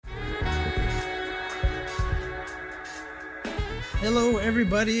Hello,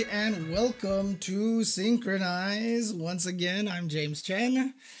 everybody, and welcome to Synchronize. Once again, I'm James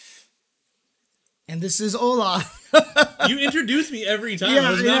Chen, and this is Ola. You introduce me every time.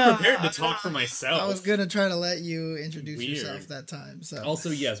 I was not prepared to talk for myself. I was gonna try to let you introduce yourself that time. So also,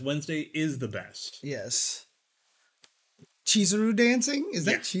 yes, Wednesday is the best. yes, Chizuru dancing. Is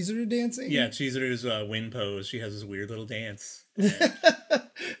that Chizuru dancing? Yeah, Chizuru's wind pose. She has this weird little dance.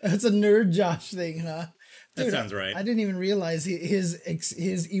 That's a nerd Josh thing, huh? That Dude, sounds right. I didn't even realize his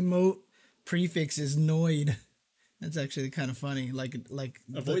emote prefix is Noid. That's actually kind of funny. Like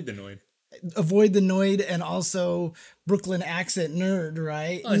Avoid the Noid. Avoid the Noid, and also Brooklyn accent nerd,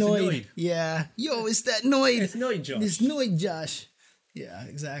 right? Oh, it's Noid. Yeah. Yo, it's that Noid. It's Noid Josh. It's Noid Josh. Yeah,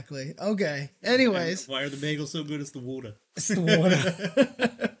 exactly. Okay. Anyways. And why are the bagels so good? It's the water. It's the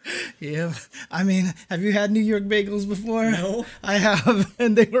water. Yeah. I mean, have you had New York bagels before? No. I have,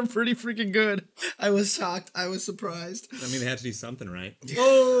 and they were pretty freaking good. I was shocked. I was surprised. I mean, they had to do something right.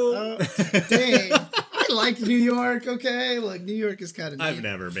 Oh, dang. I like New York, okay? Like, New York is kind of neat. I've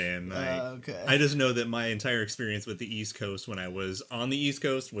never been. Okay. I just know that my entire experience with the East Coast when I was on the East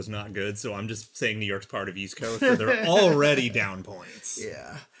Coast was not good, so I'm just saying New York's part of East Coast, so they're already down points.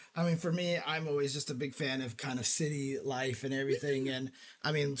 Yeah. I mean, for me, I'm always just a big fan of kind of city life and everything. And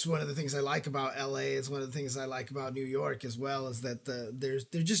I mean, it's one of the things I like about LA. It's one of the things I like about New York as well, is that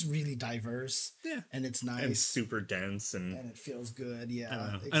they're just really diverse. Yeah. And it's nice. And super dense. And it feels good. Yeah. I don't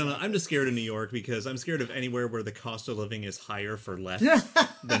know. Exactly. I don't know. I'm just scared of New York because I'm scared of anywhere where the cost of living is higher for less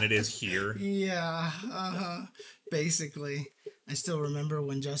than it is here. Yeah. Basically. I still remember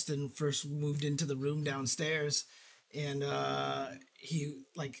when Justin first moved into the room downstairs, and I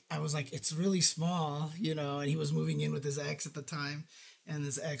was like, it's really small, and he was moving in with his ex at the time, and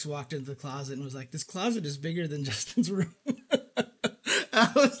his ex walked into the closet and was like, this closet is bigger than Justin's room.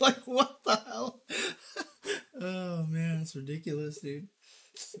 I was like, what the hell? Oh man, it's ridiculous, dude.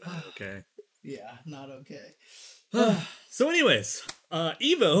 Okay. Yeah, not okay. So anyways,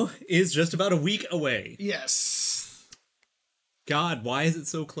 Evo is just about a week away. Yes. God, why is it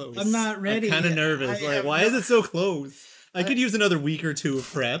so close? I'm not ready. I'm kind of nervous. Why is it so close? I could use another week or two of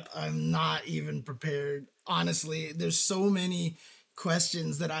prep. I'm not even prepared. Honestly, there's so many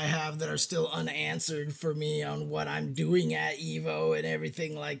questions that I have that are still unanswered for me on what I'm doing at Evo and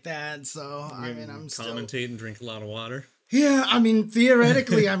everything like that. So, I mean, I'm still... Commentate and drink a lot of water. Yeah, I mean,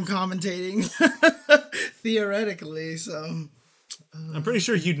 theoretically, I'm commentating. Theoretically, so... I'm pretty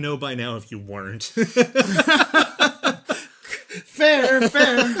sure you'd know by now if you weren't. Fair.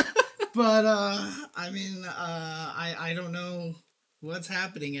 But, I mean, I don't know what's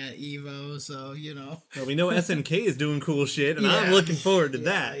happening at Evo, so, Well, we know SNK is doing cool shit, and I'm looking forward to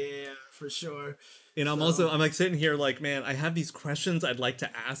that. Yeah, for sure. And I'm like sitting here like, man, I have these questions I'd like to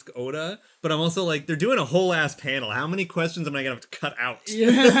ask Oda, but I'm also like, they're doing a whole ass panel. How many questions am I going to have to cut out?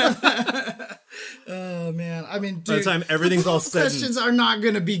 Yeah. Oh, man. I mean, dude, by the time everything's all said, questions are not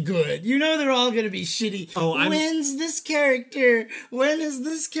going to be good. They're all going to be shitty. Oh, when's this character? When is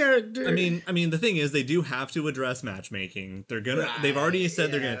this character? I mean, the thing is, they do have to address matchmaking. They've already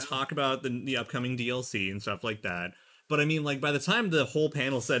said they're gonna talk about the upcoming DLC and stuff like that. But I mean, like, by the time the whole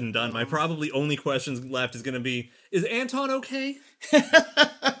panel's said and done, my probably only questions left is gonna be, is Anton okay?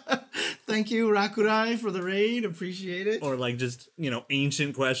 Thank you, Rakurai, for the raid. Appreciate it. Or like just,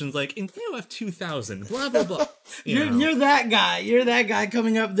 ancient questions like in KOF 2000, blah blah blah. You're that guy. You're that guy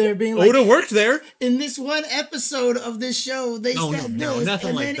coming up there being like, Oda worked there. In this one episode of this show, they said no, this, nothing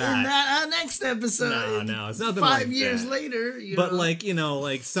and like then that. In that next episode, No, it's nothing 5 like years that. later. But like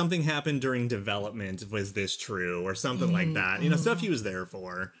something happened during development. Was this true or something like that? Stuff he was there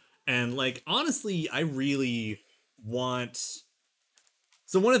for. And like honestly, I really want.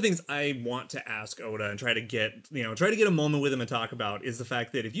 So one of the things I want to ask Oda and try to get a moment with him and talk about is the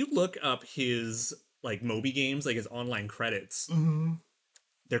fact that if you look up his like Moby games, like his online credits,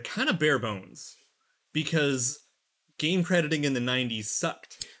 they're kind of bare bones because game crediting in the 90s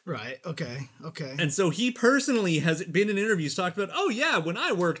sucked. Right. Okay. And so he personally has been in interviews talked about, oh yeah, when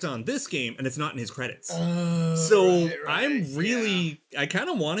I worked on this game, and it's not in his credits. So right, I'm really, I kind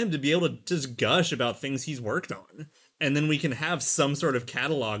of want him to be able to just gush about things he's worked on. And then we can have some sort of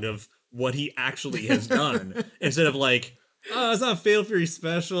catalog of what he actually has done. Instead of like, oh, it's not Fatal Fury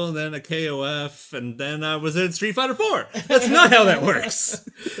Special, and then a KOF, and then I was in Street Fighter 4. That's not how that works.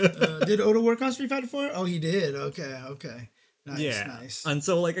 Did Oda work on Street Fighter 4? Oh, he did. Okay. Nice. And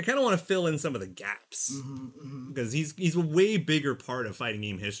so, like, I kind of want to fill in some of the gaps. Because he's a way bigger part of fighting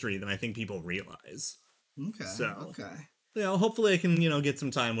game history than I think people realize. Okay. Hopefully I can, get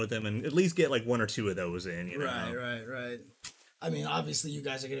some time with him and at least get, like, one or two of those in, Right. I mean, obviously, you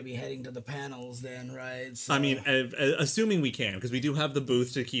guys are going to be heading to the panels then, right? So, I mean, assuming we can, because we do have the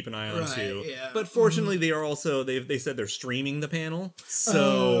booth to keep an eye on Right, too. yeah. But fortunately, they are also they said they're streaming the panel.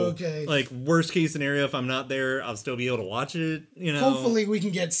 So, okay. like worst case scenario, if I'm not there, I'll still be able to watch it. You know, hopefully we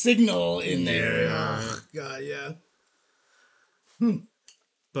can get signal in there. Yeah. Oh, God, yeah.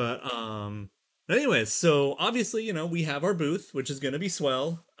 But anyways, so obviously, you know, we have our booth, which is gonna be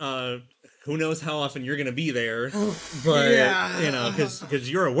swell. Who knows how often you're gonna be there, but Yeah. you know, because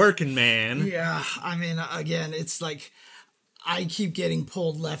you're a working man. Yeah, I mean, again, it's like I keep getting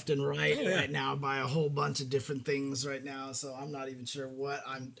pulled left and right Oh, yeah. right now by a whole bunch of different things right now. So I'm not even sure what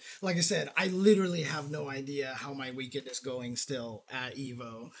I'm. Like I said, I literally have no idea how my weekend is going still at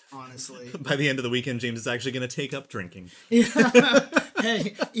Evo, honestly. By the end of the weekend, James is actually gonna take up drinking. Yeah.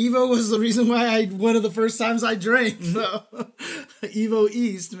 Hey, Evo was the reason why one of the first times I drank. So Evo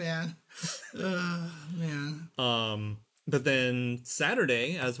East, man. Man. But then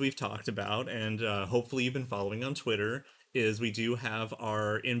Saturday, as we've talked about, and hopefully you've been following on Twitter, is we do have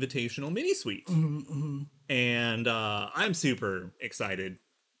our invitational mini suite, and I'm super excited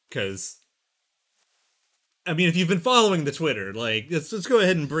because, I mean, if you've been following the Twitter, like let's go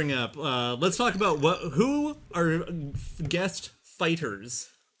ahead and bring up. Let's talk about who our guest fighters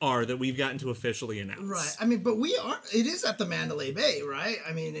are that we've gotten to officially announce. Right. I mean, but it is at the Mandalay Bay, right?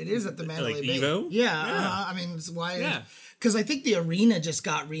 I mean, it is at the Mandalay Like Bay. Evo? Yeah. Yeah. I mean, it's why. Yeah. Because I think the arena just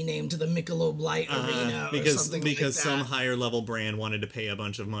got renamed to the Michelob Light Arena or something like that. some higher level brand wanted to pay a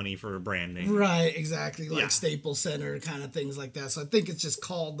bunch of money for branding. Right, exactly. Like Yeah. Staples Center kind of things like that. So I think it's just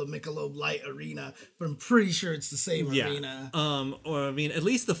called the Michelob Light Arena, but I'm pretty sure it's the same arena. Or I mean, at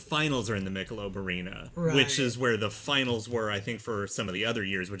least the finals are in the Michelob Arena, Right. which is where the finals were, I think, for some of the other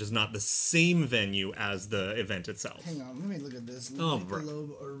years, which is not the same venue as the event itself. Hang on, let me look at this. Oh, bro.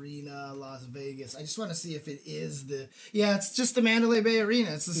 Michelob Arena, Las Vegas. I just want to see if it is the. Yeah, it's just the Mandalay Bay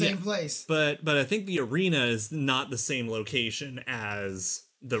Arena. It's the same place. But I think the arena is not the same location as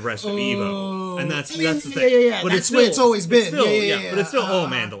the rest of Evo, and that's the thing. Yeah. But That's where it's always been. Still, Yeah. But it's still all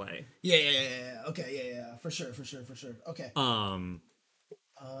Mandalay. Yeah. Okay, yeah. For sure. Okay.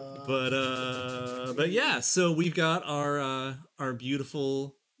 But yeah, so we've got our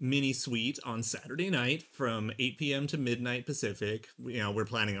beautiful mini suite on Saturday night from 8 p.m. to midnight Pacific. You know, we're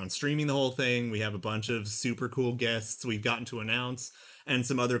planning on streaming the whole thing. We have a bunch of super cool guests we've gotten to announce, and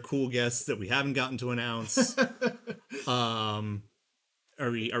some other cool guests that we haven't gotten to announce. Are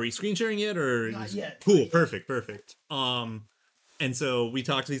we screen sharing yet, or Not yet. Cool, perfect. And so we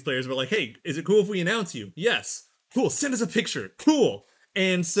talked to these players. We're like, hey, is it cool if we announce you? Yes. Cool. Send us a picture. Cool.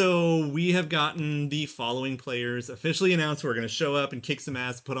 And so we have gotten the following players officially announced. We're going to show up and kick some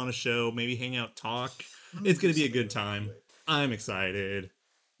ass, put on a show, maybe hang out, talk. It's going to be a good time. I'm excited.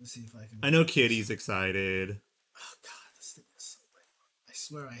 Let's see if I can. I know Kitty's excited. Oh God, this thing is so lame. I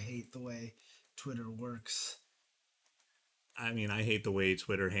swear I hate the way Twitter works. I mean, I hate the way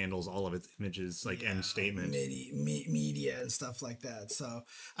Twitter handles all of its images, like end statement. Media and stuff like that. So,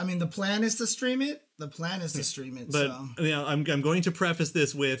 I mean, the plan is to stream it. But So. you know, I'm going to preface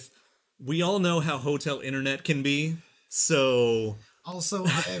this with, we all know how hotel internet can be. So Also, I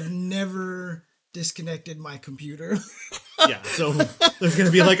have never disconnected my computer. yeah, so there's going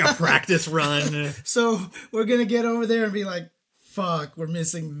to be like a practice run. So we're gonna get over there and be like, "Fuck, we're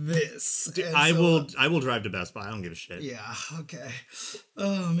missing this." And I so- will drive to Best Buy. I don't give a shit. Yeah. Okay.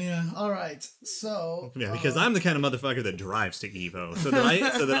 Oh man. All right. So. Yeah, because I'm the kind of motherfucker that drives to Evo, so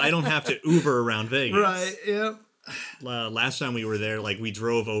that I don't have to Uber around Vegas. Right. Yep. Last time we were there, like we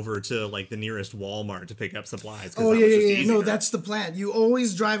drove over to like the nearest Walmart to pick up supplies. 'Cause Oh that yeah, was just yeah. No, easier. that's the plan. You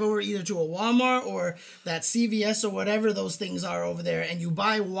always drive over either to a Walmart or that CVS or whatever those things are over there, and you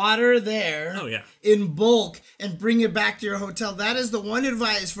buy water there. Oh, yeah. In bulk and bring it back to your hotel. That is the one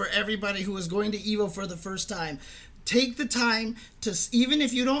advice for everybody who is going to Evo for the first time. Take the time to, even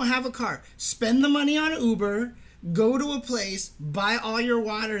if you don't have a car, spend the money on Uber. Go to a place, buy all your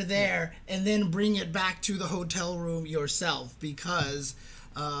water there, and then bring it back to the hotel room yourself. Because,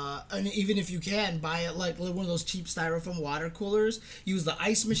 and even if you can, buy it like one of those cheap styrofoam water coolers. Use the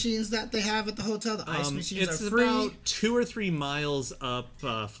ice machines that they have at the hotel. The ice machines It's are free. about 2 or 3 miles up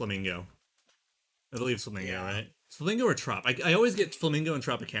Flamingo. I believe it's Flamingo, Yeah. right? It's Flamingo or Trop. I always get Flamingo and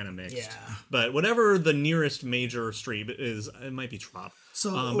Tropicana mixed. Yeah. But whatever the nearest major street is, it might be Trop.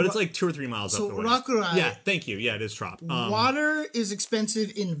 So, but it's like 2 or 3 miles so up the way. Rakurai- Yeah, thank you. Yeah, it is Trop. Water is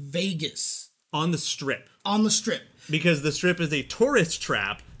expensive in Vegas On the Strip. on the Strip. Because the Strip is a tourist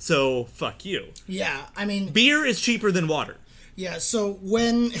trap, so fuck you. Yeah, I mean, Beer is cheaper than water. yeah. So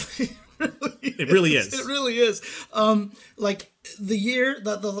when It really is. It really is. Like the year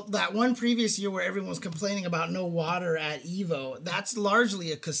that one previous year where everyone was complaining about no water at Evo, that's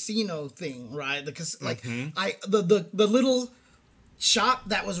largely a casino thing, right? Because the little shop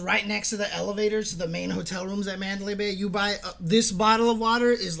that was right next to the elevators to the main hotel rooms at Mandalay Bay, you buy this bottle of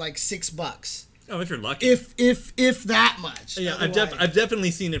water is like $6. Oh, if you're lucky. If that much. Yeah, I've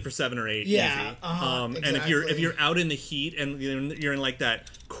definitely seen it for 7 or 8. Yeah, easy. And if you're out in the heat and you're in like that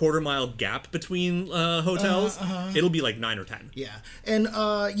quarter-mile gap between hotels, it'll be like 9 or 10. Yeah, and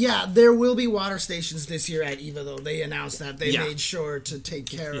there will be water stations this year at Eva though. They announced that they made sure to take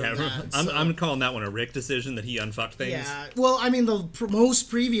care of that. I'm calling that one a Rick decision that he unfucked things. Yeah, well, I mean the most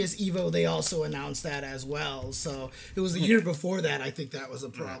previous Evo they also announced that as well. So it was the year before that. I think that was a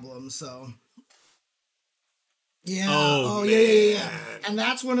problem. So. Yeah. Yeah. And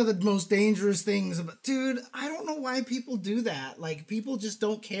that's one of the most dangerous things. But dude, I don't know why people do that. Like people just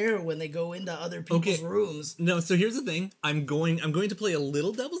don't care when they go into other people's rooms. No, so here's the thing. I'm going to play a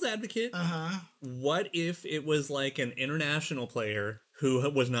little devil's advocate. Uh-huh. What if it was like an international player who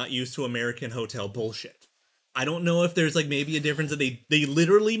was not used to American hotel bullshit? I don't know if there's like maybe a difference that they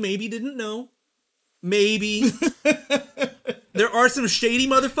literally maybe didn't know. Maybe. There are some shady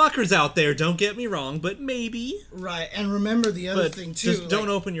motherfuckers out there, don't get me wrong, but maybe. Right, and remember the other thing, too. Just don't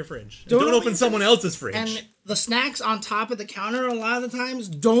open your fridge. Don't open someone else's fridge. And the snacks on top of the counter, a lot of the times,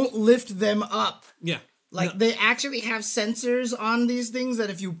 don't lift them up. Yeah. Like, they actually have sensors on these things that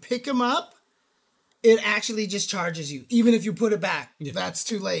if you pick them up, it actually just charges you. Even if you put it back, that's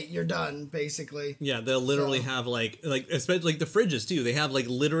too late. You're done, basically. Yeah, they'll literally have like especially like the fridges too. They have like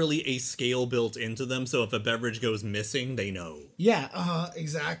literally a scale built into them, so if a beverage goes missing, they know. Yeah,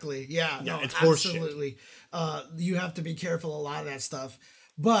 exactly. Yeah, no, it's absolutely. You have to be careful a lot of that stuff.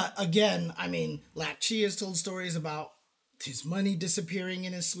 But again, I mean, Lapchi has told stories about his money disappearing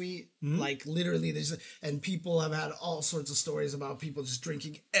in his suite. Like literally and people have had all sorts of stories about people just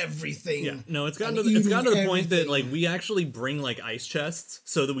drinking everything. Yeah, no, it's gotten to the point that like we actually bring like ice chests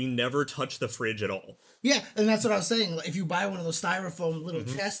so that we never touch the fridge at all. Yeah, and that's what I was saying. Like, if you buy one of those styrofoam little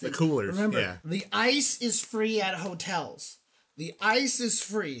chests, the coolers. Remember, the ice is free at hotels. The ice is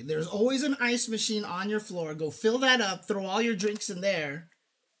free. There's always an ice machine on your floor. Go fill that up. Throw all your drinks in there,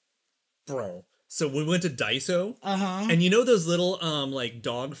 bro. So we went to Daiso, and you know those little like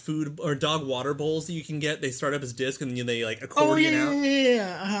dog food or dog water bowls that you can get? They start up as disc and then they like accordion out.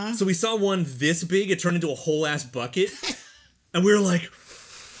 Yeah. So we saw one this big. It turned into a whole ass bucket, and we were like,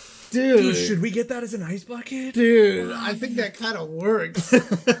 "Dude, should we get that as an ice bucket?" Dude, I think that kind of works.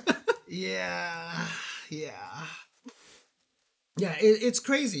 Yeah. It's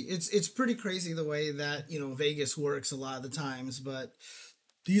crazy. It's pretty crazy the way that Vegas works a lot of the times, but.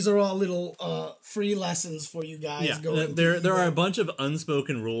 These are all little free lessons for you guys. Yeah, there are a bunch of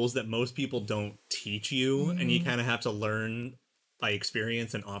unspoken rules that most people don't teach you, and you kind of have to learn by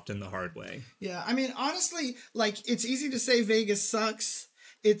experience and often the hard way. Yeah, I mean, honestly, like, it's easy to say Vegas sucks.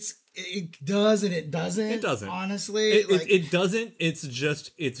 It does and it doesn't. It doesn't. Honestly. It doesn't.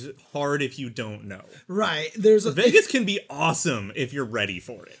 It's hard if you don't know. Right. Vegas can be awesome if you're ready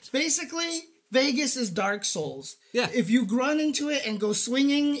for it. Basically, Vegas is Dark Souls. Yeah. If you run into it and go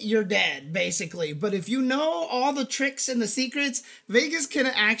swinging, you're dead, basically. But if you know all the tricks and the secrets, Vegas can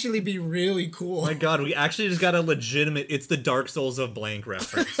actually be really cool. My God, we actually just got a legitimate, it's the Dark Souls of blank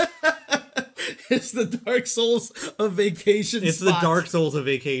reference. It's the Dark Souls of vacation It's spots. The Dark Souls of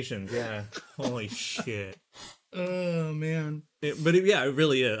vacations, yeah. Holy shit. Oh, man. It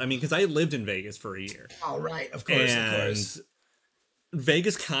really is. I mean, because I lived in Vegas for a year. Oh, right. Of course.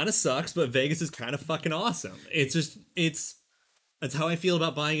 Vegas kind of sucks, but Vegas is kind of fucking awesome. That's how I feel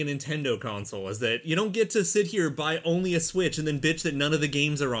about buying a Nintendo console, is that you don't get to sit here, buy only a Switch, and then bitch that none of the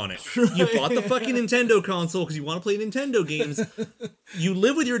games are on it. Right. You bought the fucking Nintendo console because you want to play Nintendo games. You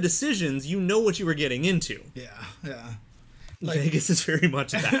live with your decisions. You know what you were getting into. Yeah. Vegas is very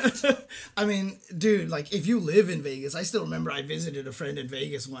much that. I mean, dude, like, if you live in Vegas, I still remember I visited a friend in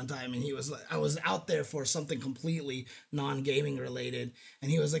Vegas one time, and I was out there for something completely non-gaming related,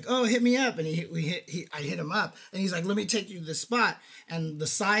 and he was like, "Oh, hit me up," and I hit him up, and he's like, "Let me take you to this spot." And the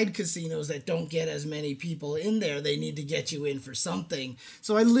side casinos that don't get as many people in there, they need to get you in for something.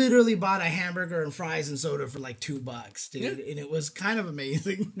 So I literally bought a hamburger and fries and soda for like $2, dude, and it was kind of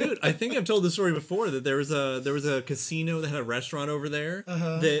amazing. Dude, I think I've told the story before that there was a casino that had a restaurant over there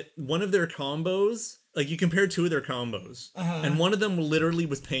that one of their combos, like, you compare two of their combos, and one of them literally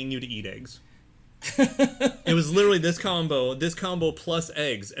was paying you to eat eggs. It was literally this combo plus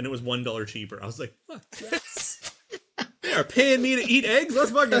eggs, and it was $1 cheaper. I was like, fuck yes. They are paying me to eat eggs?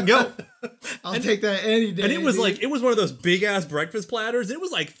 Let's fucking go. I'll take that any day. And it was dude. like, it was one of those big ass breakfast platters. It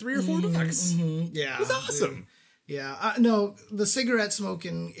was like $3 or $4. Yeah. It was awesome. Dude. Yeah, no, the cigarette smoke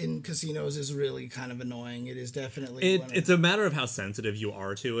in casinos is really kind of annoying. It is definitely... It's a matter of how sensitive you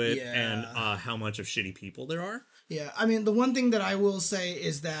are to it and Yeah. how much of shitty people there are. Yeah, I mean, the one thing that I will say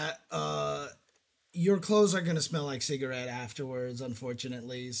is that your clothes are going to smell like cigarette afterwards,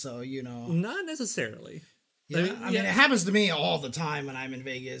 unfortunately. So, you know... Not necessarily. Yeah, I mean, it happens to me all the time when I'm in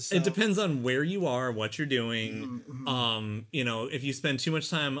Vegas. So. It depends on where you are, what you're doing. You know, if you spend too much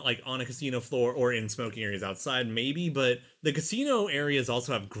time like on a casino floor or in smoking areas outside, maybe. But the casino areas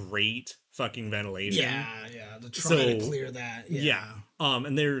also have great fucking ventilation. Yeah, to try to clear that. Yeah.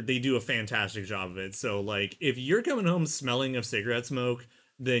 And they do a fantastic job of it. So like, if you're coming home smelling of cigarette smoke,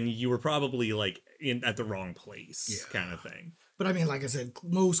 then you were probably like at the wrong place, kind of thing. But I mean, like I said,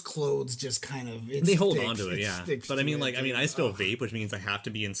 most clothes just kind of they hold on to it, yeah. But I mean, I still vape, which means I have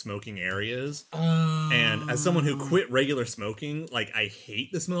to be in smoking areas. And as someone who quit regular smoking, like I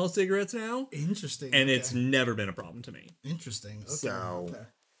hate the smell of cigarettes now. Interesting. And it's never been a problem to me. Interesting. Okay. So,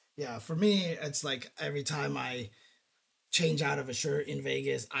 yeah, for me, it's like every time I change out of a shirt in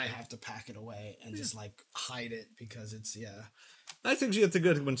Vegas, I have to pack it away and just like hide it because it's I think that's a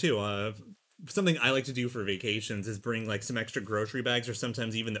good one too. Something I like to do for vacations is bring like some extra grocery bags or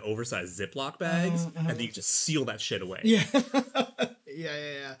sometimes even the oversized Ziploc bags, and then you just seal that shit away. Yeah.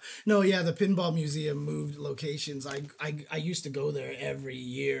 Yeah. No, yeah, the pinball museum moved locations. I used to go there every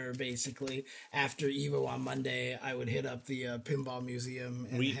year, basically. After Evo on Monday, I would hit up the pinball museum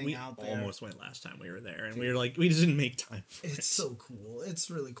and hang out there. We almost went last time we were there, and we were like, we just didn't make time for it. It's so cool. It's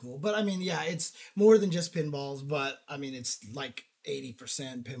really cool. But I mean, yeah, it's more than just pinballs, but I mean, it's like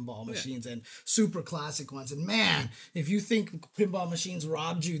 80% pinball machines and super classic ones. And man, if you think pinball machines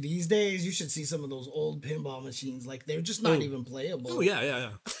robbed you these days, you should see some of those old pinball machines. Like they're just not even playable. Oh yeah.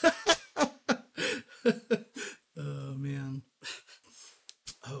 Oh man.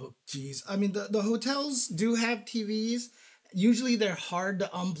 Oh geez. I mean, the hotels do have TVs. Usually they're hard to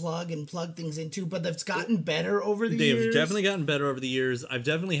unplug and plug things into, but they've gotten better over the years. They've definitely gotten better over the years. I've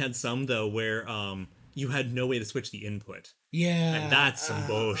definitely had some though where you had no way to switch the input. Yeah. And that's some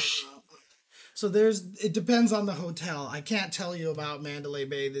bullshit. So it depends on the hotel. I can't tell you about Mandalay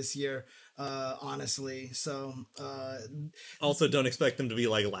Bay this year, honestly. So also don't expect them to be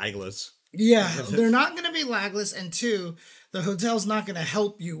like lagless. Yeah, they're not going to be lagless, and two, the hotel's not going to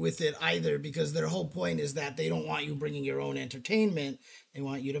help you with it either because their whole point is that they don't want you bringing your own entertainment. They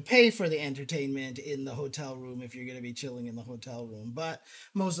want you to pay for the entertainment in the hotel room if you're going to be chilling in the hotel room. But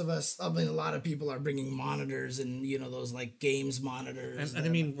most of us, I mean, a lot of people are bringing monitors and, you know, those like games monitors. And I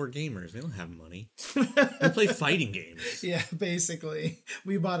mean, we're gamers. We don't have money. We play fighting games. Yeah, basically.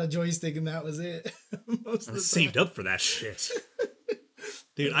 We bought a joystick and that was it. I saved up for that shit.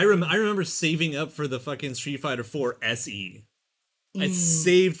 Dude, I remember saving up for the fucking Street Fighter 4 SE. I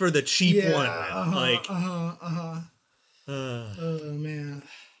saved for the cheap one. Oh man.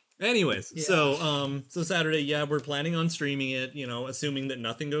 Anyways, so Saturday, we're planning on streaming it, you know, assuming that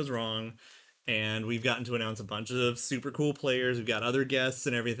nothing goes wrong. And we've gotten to announce a bunch of super cool players. We've got other guests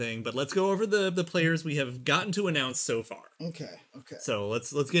and everything. But let's go over the players we have gotten to announce so far. Okay. So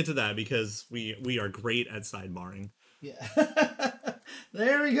let's get to that because we are great at sidebarring. Yeah.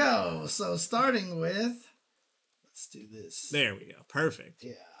 There we go. So starting with, let's do this. There we go. Perfect.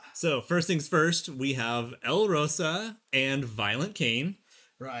 Yeah. So first things first, we have El Rosa and Violent Kane.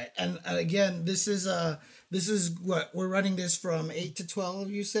 Right. And again, this is what we're running this from 8 to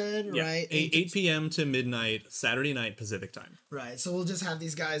 12, you said, right? 8 p.m. to midnight, Saturday night Pacific time. Right. So we'll just have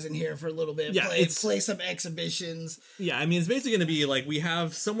these guys in here for a little bit, Yeah, play some exhibitions. Yeah, I mean, it's basically going to be like we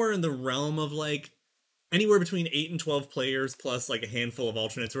have somewhere in the realm of like anywhere between 8 and 12 players plus like a handful of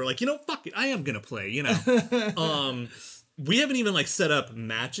alternates who are like, you know, fuck it, I am going to play, you know. We haven't even like set up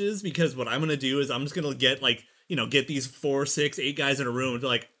matches because what I'm going to do is I'm just going to get like, you know, get these 4, 6, 8 guys in a room and be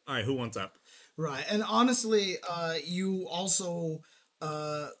like, all right, who wants up? Right. And honestly, you also,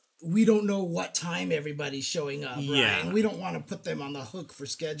 we don't know what time everybody's showing up, right? Yeah. And we don't want to put them on the hook for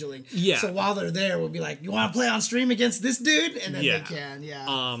scheduling. Yeah. So while they're there, we'll be like, you want to play on stream against this dude? And then they can,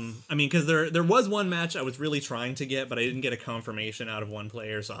 I mean, because there was one match I was really trying to get, but I didn't get a confirmation out of one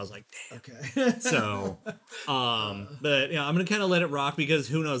player, so I was like, damn. Okay. So, but yeah, I'm gonna kind of let it rock because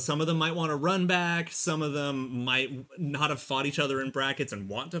who knows? Some of them might want to run back. Some of them might not have fought each other in brackets and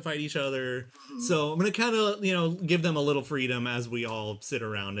want to fight each other. So I'm gonna kind of, you know, give them a little freedom as we all sit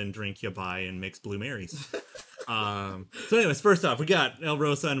around and drink yabai and mix Blue Marys. So anyways, first off, we got El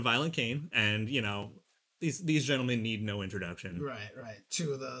Rosa and Violent Kane, and you know, these gentlemen need no introduction. Right.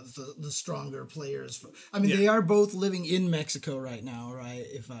 Two of the stronger players. I mean, they are both living in Mexico right now, right?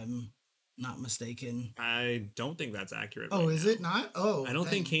 If I'm not mistaken. I don't think that's accurate. Oh, right is now. it not? Oh, I don't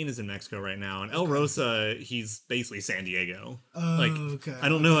think Kane is in Mexico right now, and El Rosa, he's basically San Diego. Okay. I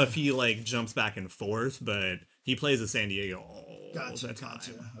don't know if he like jumps back and forth, but he plays at San Diego all Gotcha. the time.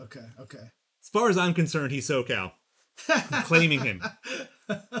 Gotcha. Okay. As far as I'm concerned, he's SoCal. I'm claiming him.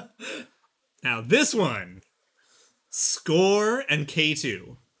 Now this one, Score and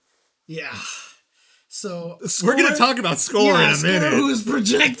K2. Yeah. So We're gonna talk about Score in a minute. Who's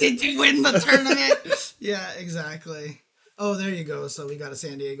projected to win the tournament? Yeah, exactly. Oh, there you go. So we got a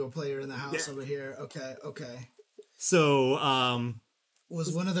San Diego player in the house over here. Okay. So,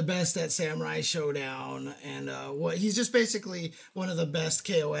 was one of the best at Samurai Showdown, and he's just basically one of the best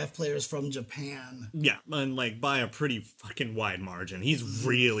KOF players from Japan. yeah, and like by a pretty fucking wide margin. He's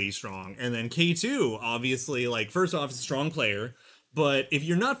really strong. And then K2, obviously, like first off, is a strong player. But if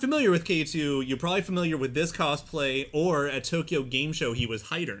you're not familiar with K2, you're probably familiar with this cosplay, or at Tokyo Game Show, he was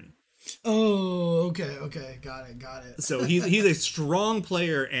Hydern. Oh, okay, got it. So he's a strong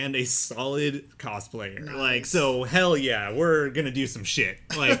player and a solid cosplayer. Nice. Like, so hell yeah, we're gonna do some shit.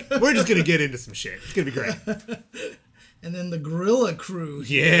 Like, we're just gonna get into some shit. It's gonna be great. And then the Gorilla Crew.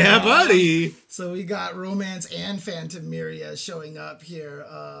 Yeah, buddy. So we got Romance and Phantom Miria showing up here.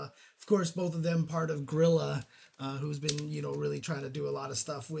 Of course, both of them part of Gorilla, who's been, really trying to do a lot of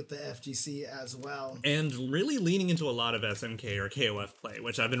stuff with the FGC as well. And really leaning into a lot of SNK or KOF play,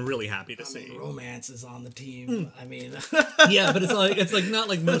 which I've been really happy to see. Romance is on the team. I mean, yeah, but it's like not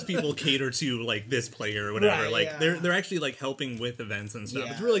like most people cater to like this player or whatever. Right, like yeah. they're actually like helping with events and stuff.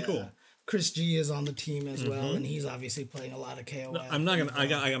 Yeah, it's really yeah. cool. Chris G is on the team as well, and he's obviously playing a lot of KOF. I'm not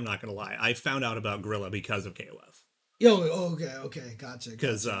gonna lie. I found out about Gorilla because of KOF. Okay, gotcha.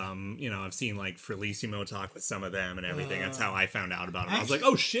 Because I've seen like Felicimo talk with some of them and everything. That's how I found out about them. I was like,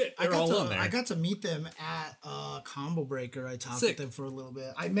 oh shit, they're all on there. I got to meet them at Combo Breaker. I talked Sick. with them for a little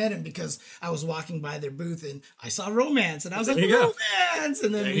bit. I met him because I was walking by their booth and I saw Romance, and I was like, There you go. Romance!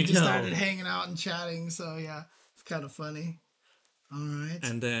 And then There we you just go. started hanging out and chatting. So yeah, it's kind of funny. All right.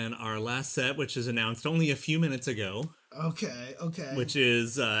 And then our last set, which is announced only a few minutes ago, Okay. which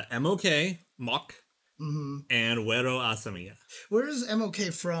is MOK, Mock, and Uero Asamiya. Where is MOK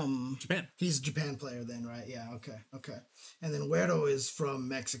from? Japan. He's a Japan player then, right? Yeah, okay. And then Uero is from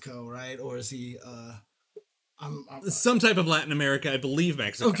Mexico, right? Or is he Some type of Latin America, I believe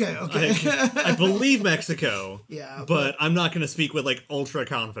Mexico. Okay. I believe Mexico. Yeah. But I'm not going to speak with like ultra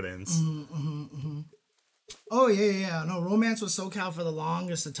confidence. Oh, yeah. No, Romance was SoCal for the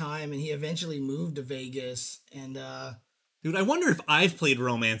longest of time, and he eventually moved to Vegas. And, Dude, I wonder if I've played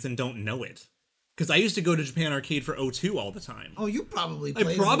Romance and don't know it. Because I used to go to Japan Arcade for O2 all the time. oh, you probably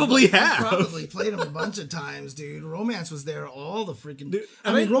played probably him. have. You probably played him a bunch of times, dude. Romance was there all the freaking... Dude,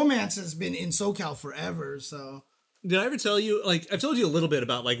 I mean, Romance has been in SoCal forever, so... Did I ever tell you, like, I've told you a little bit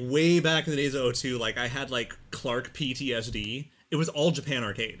about, like, way back in the days of O2, like, I had, like, Clark PTSD. It was all Japan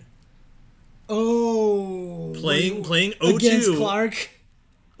Arcade. Oh... Playing O2... Against Clark?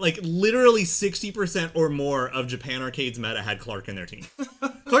 Like, literally 60% or more of Japan Arcade's meta had Clark in their team.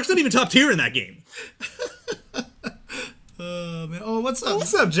 Clark's not even top tier in that game. Man. Oh, what's up?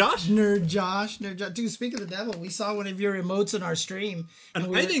 What's up, Josh? Nerd Josh. Dude, speak of the devil, we saw one of your emotes in our stream.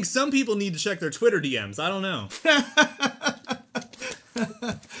 And I think some people need to check their Twitter DMs. I don't know.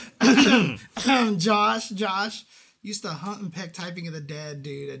 Josh used to hunt and peck Typing of the Dead,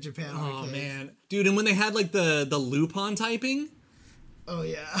 dude, at Japan Oh, Arcade. man. Dude, and when they had, like, the Lupon typing... Oh,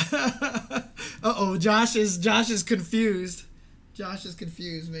 yeah. Uh-oh, Josh is confused. Josh is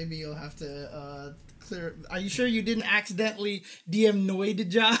confused. Maybe you'll have to clear... Are you sure you didn't accidentally DM Noid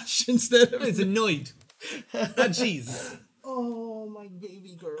Josh instead of... It's annoyed. Jeez. Oh, my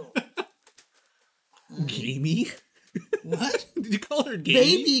baby girl. Gamey? What? Did you call her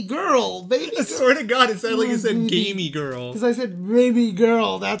gamey? Baby girl. I swear to God, it sounded like you said gamey girl. Because I said baby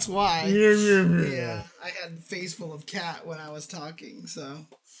girl, that's why. Yeah. Yeah, I had a face full of cat when I was talking, so...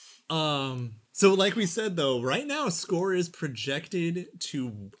 So like we said, though, right now, Score is projected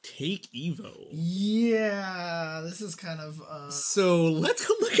to take Evo. Yeah, this is kind of... So let's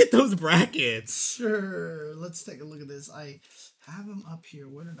go look at those brackets. Sure, let's take a look at this. I have them up here.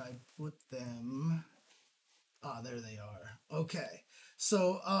 Where did I put them? Ah, there they are. Okay,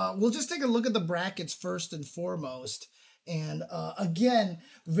 so we'll just take a look at the brackets first and foremost. And again,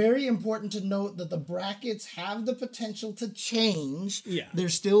 very important to note that the brackets have the potential to change. Yeah. They're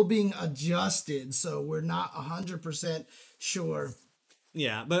still being adjusted, so we're not 100% sure.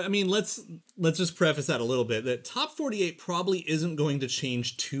 Yeah, but I mean, let's just preface that a little bit. That top 48 probably isn't going to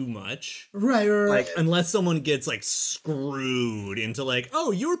change too much. Right. Like, unless someone gets, like, screwed into, like,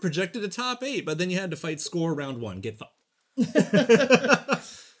 oh, you were projected to top 8, but then you had to fight Score round 1. Get fucked.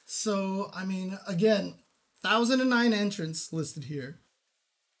 So, I mean, again, 1,009 entrants listed here,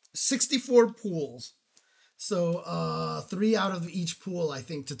 64 pools. So, 3 out of each pool, I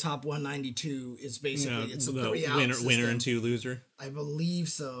think, to top 192 is basically it's a the 3 out winner, system. winner and 2 loser. I believe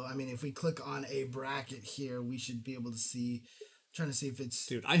so. I mean, if we click on a bracket here, we should be able to see. I'm trying to see if it's.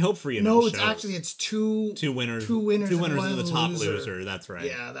 Dude, I hope Free No, shows. it's actually it's two winners. two winners, and one the top loser. That's right.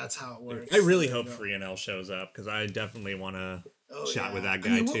 Yeah, that's how it works. I really There hope you go. Free shows up because I definitely want to chat yeah. with that I guy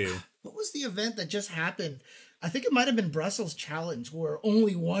mean, too. What was the event that just happened? I think it might have been Brussels Challenge, where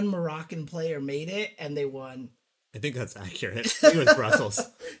only one Moroccan player made it and they won. I think that's accurate. I think it was Brussels.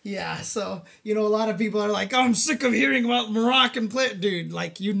 Yeah, so a lot of people are like, "I'm sick of hearing about Moroccan play." Dude,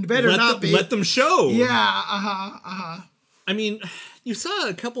 like you better not be. Let them show. Yeah, I mean, you saw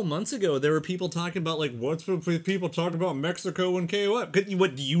a couple months ago there were people talking about like what's with people talking about Mexico and KOF.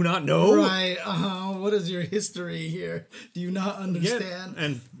 What do you not know? Right. What is your history here? Do you not understand?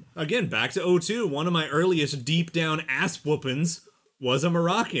 And again, back to 02, one of my earliest deep down ass whoopings was a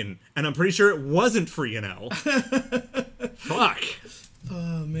Moroccan, and I'm pretty sure it wasn't Free Fuck.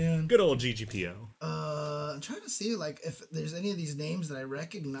 Oh man. Good old GGPO. I'm trying to see like if there's any of these names that I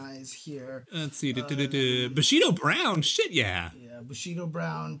recognize here. Let's see. Bushido Brown. Shit, yeah. Yeah, Bushido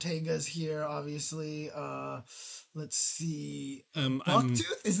Brown, Tega's here, obviously. Let's see.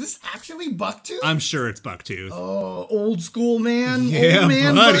 Bucktooth? Is this actually Bucktooth? I'm sure it's Bucktooth. Oh, old school man. Yeah, old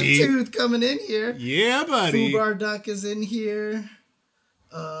man buddy. Bucktooth coming in here. Yeah, buddy. Fubar Duck is in here.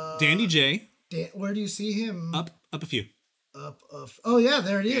 Dandy J. Where do you see him? Up a few. Oh yeah,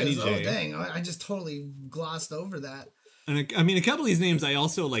 there it is. Danny Oh J. dang, I just totally glossed over that. And I mean, a couple of these names I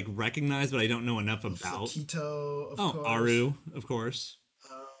also like recognize, but I don't know enough about. Keto, of course. Aru, of course.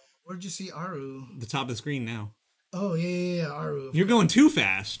 Where'd you see Aru? The top of the screen now. Oh yeah, Aru. You're going too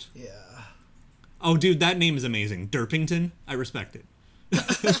fast. Yeah. Oh, dude, that name is amazing. Derpington. I respect it.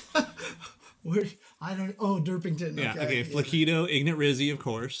 Where? I don't. Oh, Derpington. Yeah. Okay. Yeah. Flakido, Ignat Rizzi, of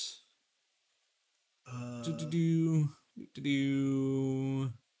course.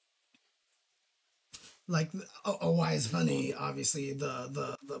 Like a Wise Honey, obviously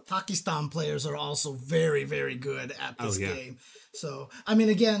the Pakistan players are also very, very good at this game. So I mean,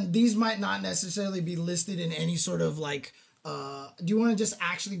 again, these might not necessarily be listed in any sort of like. Do you want to just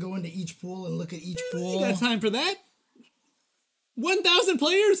actually go into each pool and look at each pool? You got time for that? 1,000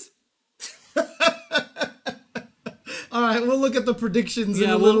 players. All right, we'll look at the predictions in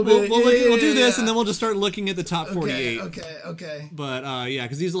a little we'll bit. We'll do this, and then we'll just start looking at the top 48. Okay. But yeah,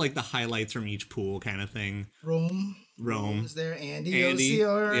 because these are like the highlights from each pool kind of thing. Rome is there. Andy.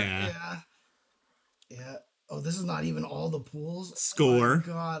 Yeah. Oh, this is not even all the pools. Score. Oh my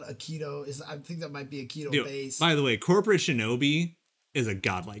God, Aikido is. I think that might be Aikido base. By the way, Corporate Shinobi is a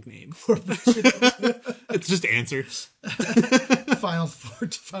godlike name. It's just answer. Final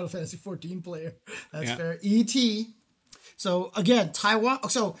Fantasy 14 player. That's fair. ET. So again, Taiwan.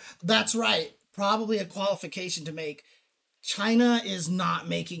 So that's right. Probably a qualification to make. China is not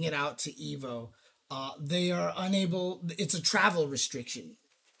making it out to EVO. They are unable. It's a travel restriction.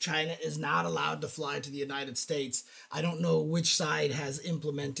 China is not allowed to fly to the United States. I don't know which side has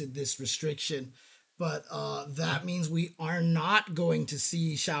implemented this restriction, but that means we are not going to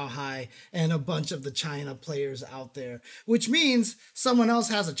see Shanghai and a bunch of the China players out there, which means someone else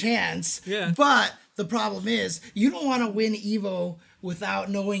has a chance. Yeah. But the problem is you don't want to win EVO without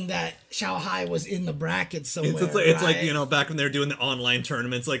knowing that Shanghai was in the bracket somewhere. It's like, you know, back when they were doing the online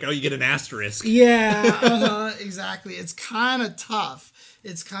tournaments, like, oh, you get an asterisk. Yeah, exactly. It's kind of tough.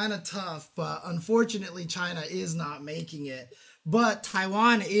 But unfortunately, China is not making it. But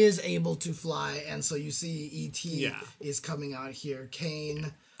Taiwan is able to fly, and so you see ET is coming out here.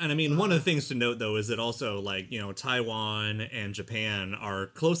 Kane. And I mean, one of the things to note, though, is that also, like, you know, Taiwan and Japan are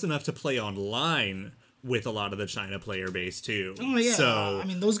close enough to play online with a lot of the China player base, too. Oh, yeah. So, I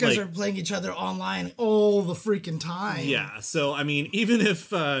mean, those guys are playing each other online all the freaking time. Yeah. So, I mean, even if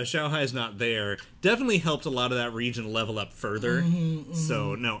Shanghai's not there, definitely helped a lot of that region level up further.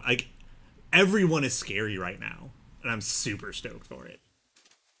 So, no, like, everyone is scary right now. And I'm super stoked for it.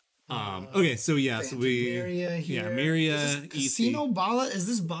 Okay, so yeah, so we Miria here. Miria, Casino Bala. Is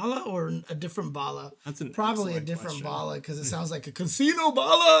this Bala or a different Bala? That's probably a different Bala because it sounds like a Casino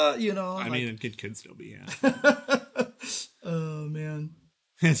Bala. You know, I mean, it could still be. Yeah. Oh man,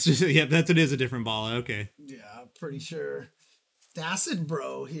 That's just that it is a different Bala. Okay. Yeah, pretty sure. Acid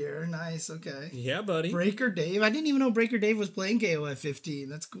Bro here. Nice. Okay. Yeah, buddy. Breaker Dave. I didn't even know Breaker Dave was playing KOF 15.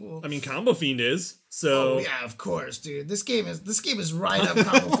 That's cool. I mean, Combo Fiend is. So Oh yeah, of course, dude. This game is right up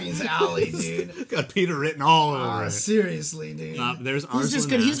Combo Fiend's alley, dude. got Peter written all over it. Seriously, dude. There's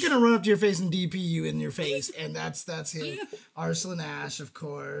Arslan He's Ash. gonna run up to your face and DP you in your face, and that's him. Arslan Ash, of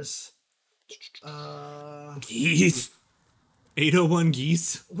course. Geese. 801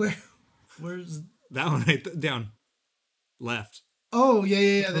 Geese. Where's That one right down. Left. Oh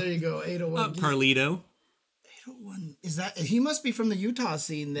yeah. There you go. 801. Carlito. 801. Is that he must be from the Utah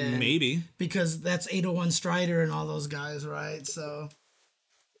scene then? Maybe. Because that's 801 Strider and all those guys, right? So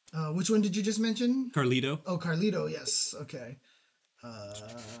which one did you just mention? Carlito. Oh, Carlito, yes. Okay.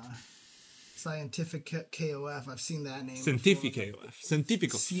 Scientific KOF. I've seen that name. Cientifico.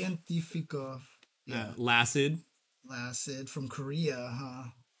 Cientifico. Cientifico. Yeah. Lacid. Lacid from Korea, huh?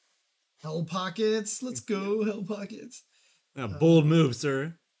 Hell Pockets. Let's go, Hell Pockets. Bold move,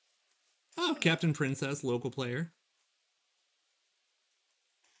 sir. Oh, Captain Princess, local player.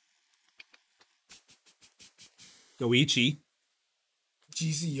 Goichi.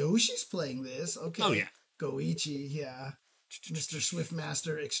 GC Yoshi's playing this. Okay. Oh, yeah. Goichi, yeah. Mr.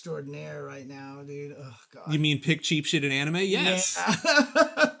 Swiftmaster extraordinaire right now, dude. Oh, God. You mean pick cheap shit in anime? Yes.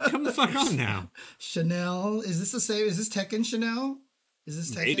 Yeah. Come the fuck on now. Chanel. Is this the same? Is this Tekken Chanel? Is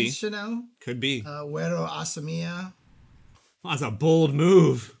this Tekken Maybe. Chanel? Could be. Uero Asamiya. That's a bold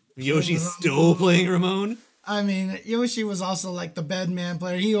move. Yoshi's still playing Ramon. I mean, Yoshi was also like the bedman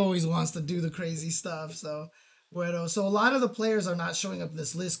player. He always wants to do the crazy stuff. So, Uero. So a lot of the players are not showing up in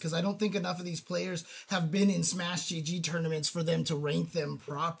this list because I don't think enough of these players have been in Smash GG tournaments for them to rank them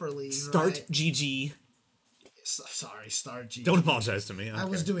properly. Start right? GG. Sorry, Start GG. Don't apologize to me. I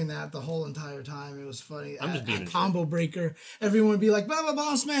was doing that the whole entire time. It was funny. I'm just being a Combo Breaker. Everyone would be like, blah, blah,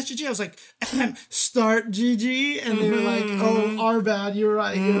 blah, Smash GG. I was like, Start GG. And they were like, oh, our bad. You're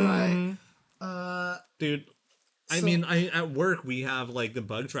right. You're right. Dude, I mean, at work, we have like the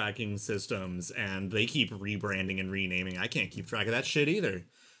bug tracking systems and they keep rebranding and renaming. I can't keep track of that shit either.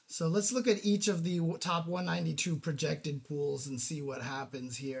 So let's look at each of the top 192 projected pools and see what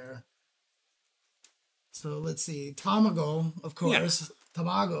happens here. So let's see. Tamago, of course. Yeah.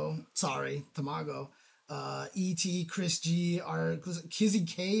 Tamago. E.T., Chris G, Kizzy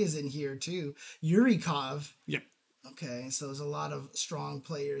K is in here too. Yurikov. Yeah. Okay, so there's a lot of strong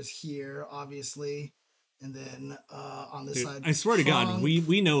players here, obviously. And then on this side, I swear to God,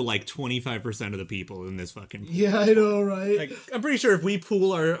 we know like 25% of the people in this fucking pool. Yeah, I know, right? Like, I'm pretty sure if we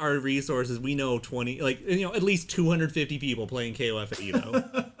pool our resources, we know 20, like, you know, at least 250 people playing KOF at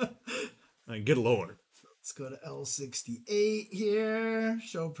Evo. Like, good lord. Let's go to L68 here.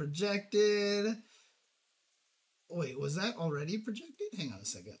 Show projected. Wait, was that already projected? Hang on a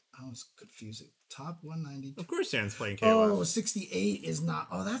second. I was confusing. Top 192. Of course, Dan's playing KOF. Oh, 68 is not.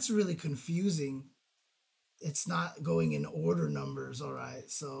 Oh, that's really confusing. It's not going in order numbers. All right.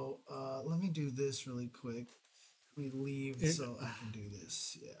 So let me do this really quick. We leave so I can do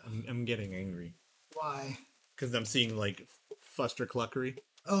this. Yeah. I'm getting angry. Why? Because I'm seeing like fuster cluckery.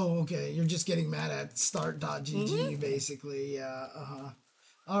 Oh, okay. You're just getting mad at start.gg, basically. Yeah.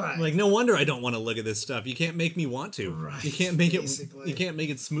 All right. Like, no wonder I don't want to look at this stuff. You can't make me want to. Right. You can't make basically. You can't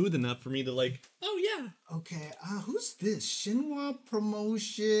make it smooth enough for me to like. Oh yeah. Okay. Who's this? Shinhwa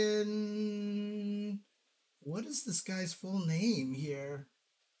Promotion. What is this guy's full name here?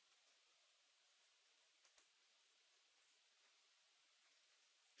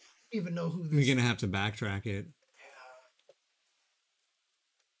 I don't even know who this We're gonna have to backtrack it.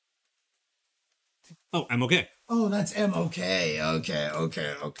 Oh, I'm okay. Oh, that's MOK. Okay.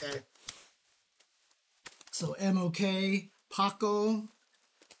 So MOK, Paco,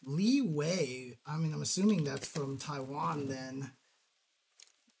 Li Wei. I mean, I'm assuming that's from Taiwan then.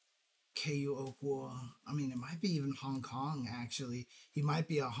 KU Okwa. I mean, it might be even Hong Kong, actually. He might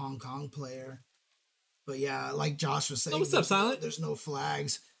be a Hong Kong player. But yeah, like Josh was saying. Oh, what's up, Silent? There's no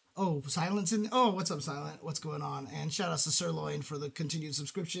flags. Oh, Silent's in. Oh, what's up, Silent? What's going on? And shout out to Sirloin for the continued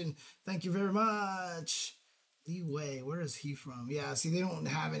subscription. Thank you very much. Li Wei, where is he from? Yeah, see, they don't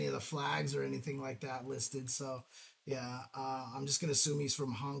have any of the flags or anything like that listed. So, yeah, I'm just going to assume he's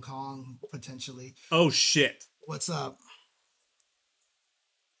from Hong Kong, potentially. Oh, shit. What's up?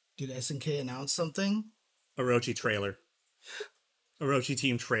 Did SNK announce something? Orochi trailer. Orochi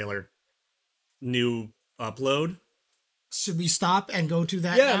team trailer. New upload. Should we stop and go to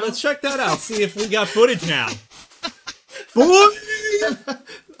that? Yeah, now? let's check that out. See if we got footage now. Boy!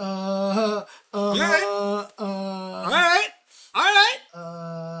 All right.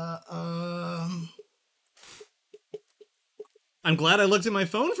 I'm glad I looked at my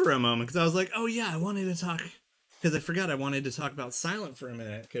phone for a moment because I was like, oh yeah, I wanted to talk because I forgot I wanted to talk about Silent for a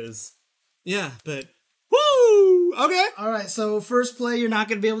minute, because, yeah, but, woo! Okay. All right, so first play, you're not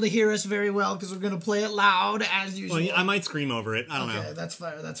going to be able to hear us very well because we're going to play it loud as usual. Well, I might scream over it. I don't know. Okay, that's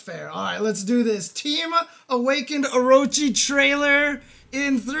fair. That's fair. All right, let's do this. Team Awakened Orochi trailer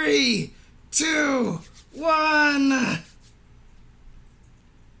in 3, 2, 1.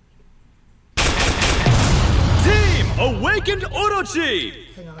 Team Awakened Orochi!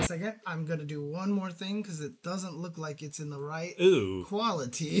 Hang on a second. I'm going to do one more thing because it doesn't look like it's in the right Ooh.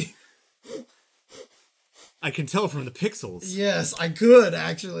 quality. I can tell from the pixels. Yes, I could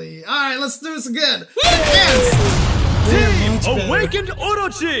actually. All right, let's do this again. Dance! Team Much better. Awakened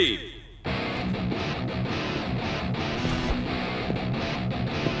Orochi!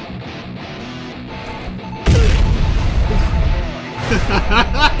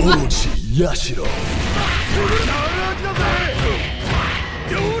 Orochi Yashiro.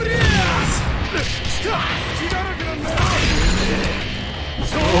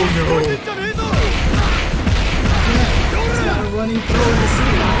 Oh no. It's got a running throw in the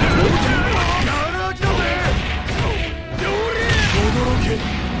city.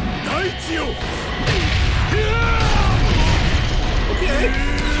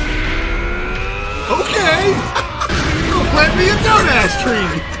 Okay. Go plant me a dumbass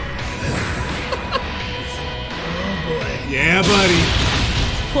tree. Oh boy. Yeah, buddy.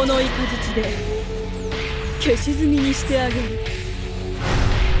 この雷で消し炭にしてあげる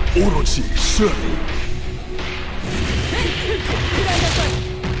Orochi Shuri. 食らいなさい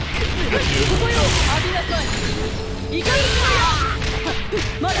ここよ浴びなさいいかに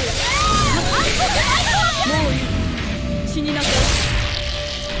まだよもういい死になさい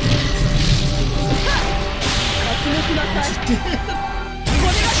集めきなさいこれが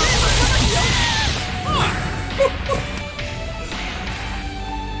全部魂よ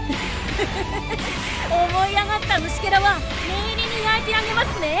思い上がった虫けらは念入りに焼いてあげま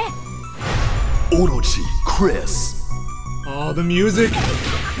すね Orochi Chris. Oh, the music.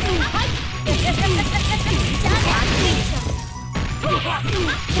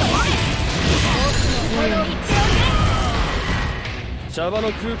 シャバの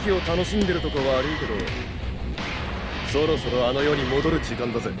空気を楽しんでるとこ悪いけど、そろそろあの世に戻る時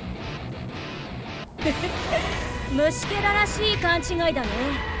間だぜ。虫けららしい勘違いだね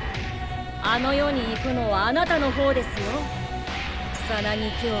あの世に行くのはあなたの方ですよ草薙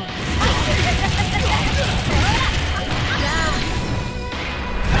京じゃあさようならあ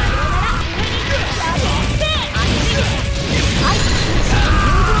っちにはい十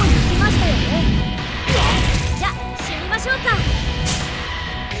分行きましたよねじゃあ死にましょうか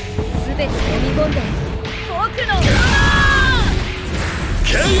全て飲み込んで僕の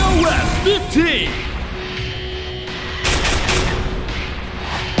KOF 15!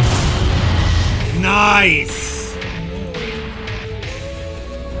 Nice.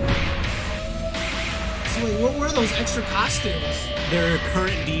 So wait, what were those extra costumes? They're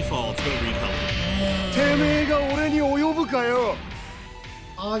current defaults, but recolored. てめえが俺に及ぶかよ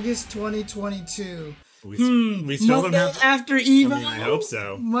August 2022. We still don't Monday have. after Evo. I mean, I hope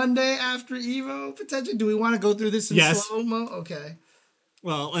so. Monday after Evo, potentially. Do we want to go through this in Yes. slow-mo? Okay.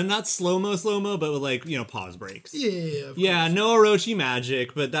 Well, and not slow-mo, but with, like, pause breaks. Yeah. Of Yeah, course. no Orochi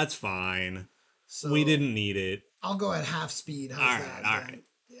magic, but that's fine. So We didn't need it. I'll go at half speed. How's All that? right, all then? right.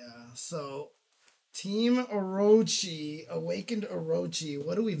 Yeah. So, Team Orochi, Awakened Orochi.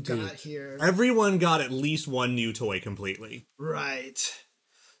 What do we've got here? Everyone got at least one new toy completely. Right.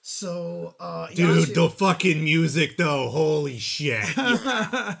 So, Dude, Yashi- the fucking music, though. Holy shit.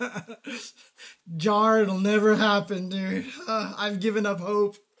 Jar, it'll never happen, dude. I've given up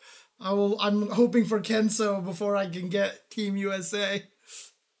hope. I'm hoping for Kenso before I can get Team USA.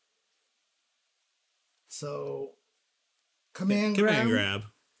 So, command grab.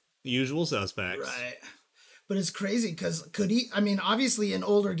 The usual suspects. Right. But it's crazy because obviously in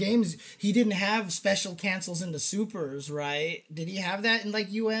older games, he didn't have special cancels into supers, right? Did he have that in like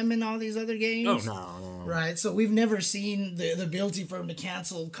UM and all these other games? Oh, no. Right. So we've never seen the ability for him to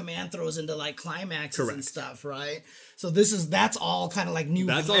cancel command throws into like climaxes and Correct. stuff, right? So that's all kind of like new.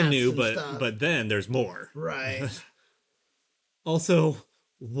 That's all math new, and stuff. but then there's more. Right. Also,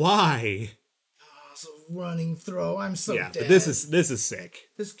 why? So running throw. I'm so Yeah, dead. but this is sick.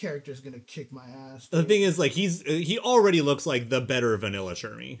 This character's gonna kick my ass. The dude. thing is, like, he already looks like the better vanilla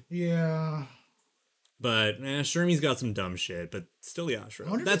Shermie. Yeah. But Shermie's got some dumb shit, but still Yashiro. I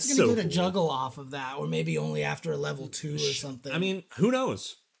wonder That's if it's gonna so get a cool. juggle off of that, or maybe only after a level 2 or something. I mean, who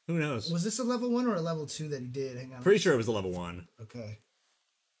knows? Who knows? was this a level 1 or a level 2 that he did? Hang on. Pretty sure it was a level 1. Okay.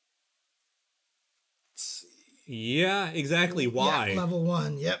 Let's see. Yeah, exactly. Why? Yeah, level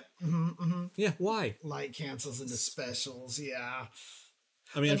 1. Yep. Yeah, why? Light cancels into specials. Yeah.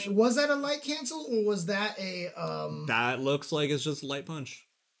 I mean, Was that a light cancel or was that a that looks like it's just light punch.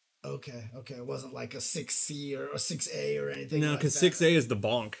 Okay, it wasn't like a 6C or a 6A or anything. No, like because that. 6A is the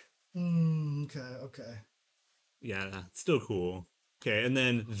bonk. Okay. Yeah, still cool. Okay, and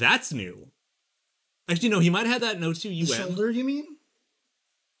then that's new. Actually, no, he might have had that in O2 The UM. shoulder, you mean?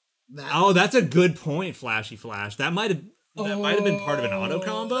 Oh, that's a good point, Flashy Flash. That might have been part of an auto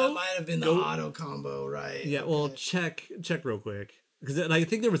combo. That might have been the auto combo, right? Yeah, well, check real quick. Because I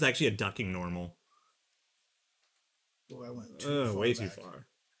think there was actually a ducking normal. Oh, I went too Way far too back. far.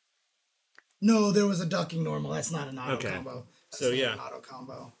 No, there was a ducking normal. That's not an auto Okay. combo. That's So, not yeah. an auto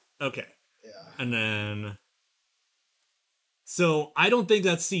combo. Okay. Yeah. And then... So, I don't think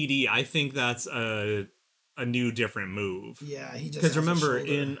that's CD. I think that's a new different move. Yeah, he just Because has a remember,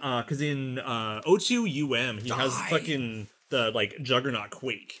 shoulder. in O2 UM, he has fucking the, like, Juggernaut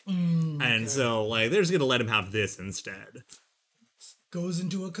Quake. And so, like, they're just gonna let him have this instead. Goes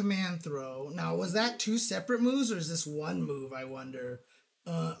into a command throw. Now, was that two separate moves or is this one move, I wonder?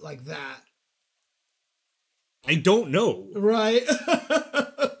 Like that. I don't know. Right.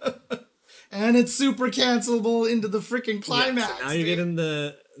 And it's super cancelable into the freaking climax. Yeah, so now you're getting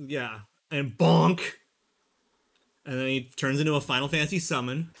the... Yeah. And bonk! And then he turns into a Final Fantasy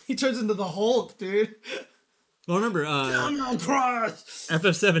summon. He turns into the Hulk, dude. Well, remember, Come on, crush!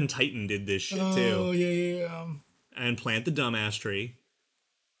 FF7 Titan did this shit, Oh, too. yeah. And Plant the Dumbass Tree.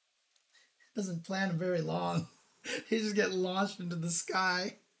 Doesn't plan very long. He just get launched into the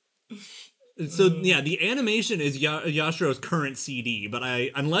sky. So, yeah, the animation is Yashiro's current CD, but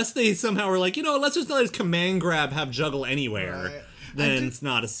unless they somehow were like, let's just let his command grab have juggle anywhere, Right. then it's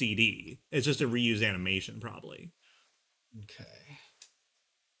not a CD. It's just a reused animation, probably. Okay.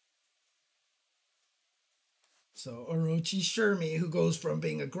 So Orochi Shermie, who goes from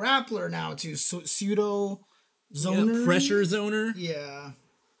being a grappler now to pseudo zoner. Yeah, pressure zoner. Yeah.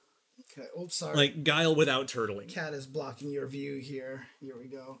 Okay. Oh, sorry. Like Guile without turtling. Cat is blocking your view here. Here we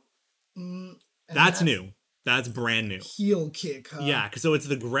go. That's new. That's brand new. Heel kick, huh? Yeah, so it's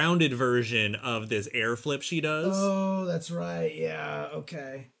the grounded version of this air flip she does. Oh, that's right. Yeah.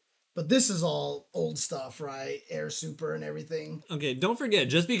 Okay. But this is all old stuff, right? Air super and everything. Okay, don't forget,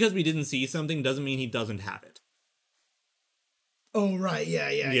 just because we didn't see something doesn't mean he doesn't have it. Oh, right.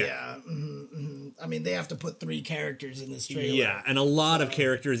 Yeah. I mean, they have to put 3 characters in this trailer. Yeah, and a lot of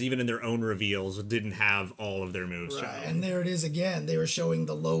characters, even in their own reveals, didn't have all of their moves Right, shown. and there it is again. They were showing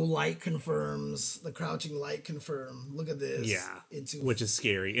the low light confirms, the crouching light confirm. Look at this. Yeah, Into which is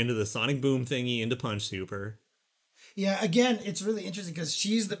scary. Into the Sonic Boom thingy, into Punch Super. Yeah, again, it's really interesting because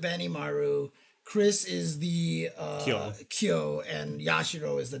she's the Benimaru, Chris is the Kyo, and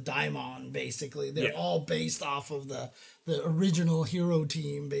Yashiro is the Daimon, basically. They're all based off of the original hero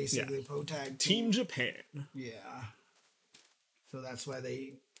team, basically, Protag Team Japan. Yeah. So that's why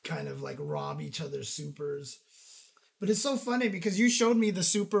they kind of like rob each other's supers. But it's so funny because you showed me the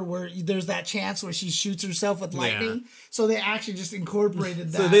super where there's that chance where she shoots herself with lightning. Yeah. So they actually just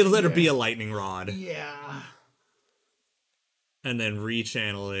incorporated that. So they let her be a lightning rod. Yeah. And then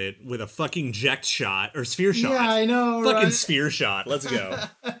rechannel it with a fucking eject shot or sphere shot. Yeah, I know. Fucking right? sphere shot. Let's go.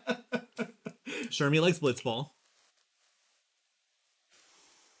 Shermie likes Blitzball.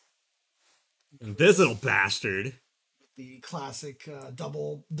 And this little bastard. The classic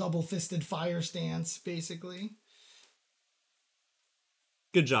double fisted fire stance, basically.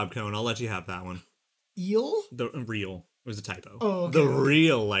 Good job, Cone. I'll let you have that one. Eel? The real. It was a typo. Oh, okay. The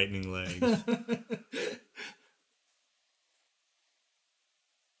real lightning legs.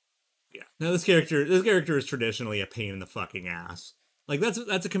 Yeah. Now this character is traditionally a pain in the fucking ass. Like that's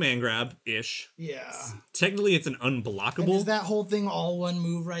a command grab ish. Yeah. Technically, it's an And unblockable. is that whole thing all one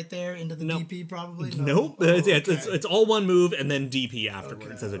move right there into the Nope. DP probably? Nope. Oh, It's all one move and then DP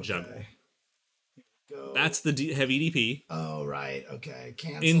afterwards as a juggle. Go. That's the heavy DP Oh, right. Okay.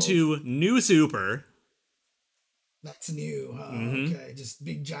 Cancel. into new super. That's new, huh? Okay. Just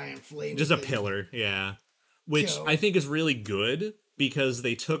big giant flame. Just a thing. pillar, yeah. Which Yo. I think is really good because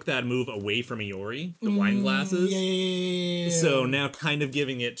they took that move away from Iori, the wine glasses. Yeah. So now kind of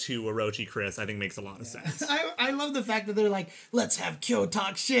giving it to Orochi Chris, I think makes a lot of sense. I love the fact that they're like, let's have Kyo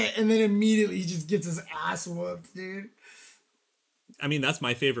talk shit, and then immediately he just gets his ass whooped, dude. I mean, that's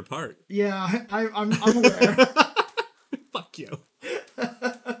my favorite part. Yeah, I'm aware. Fuck you.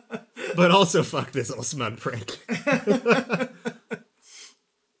 But also fuck this little smug prick.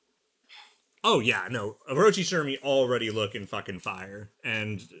 Oh yeah, no. Orochi Shermie already looking fucking fire.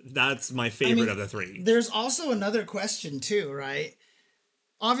 And that's my favorite of the 3. There's also another question too, right?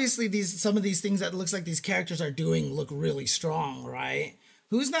 Obviously some of these things that looks like these characters are doing look really strong, right?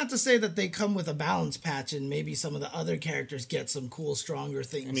 Who's not to say that they come with a balance patch and maybe some of the other characters get some cool, stronger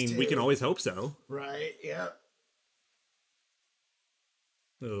things, I mean, too. we can always hope so. Right, yeah.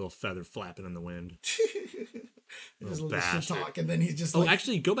 A little feather flapping in the wind. There's a Little little shit bastard. talk, and then he's just Oh, like,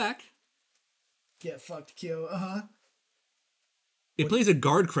 actually, go back. get fucked, Kyo. Uh-huh. It plays a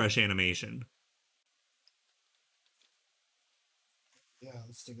guard crush animation. Yeah,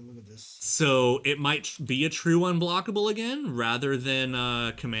 let's take a look at this. So it might be a true unblockable again, rather than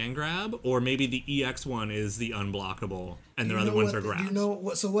command grab, or maybe the EX one is the unblockable, and the other ones are grabs. You know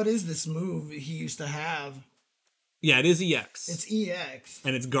what? So what is this move he used to have? Yeah, it is EX. It's EX.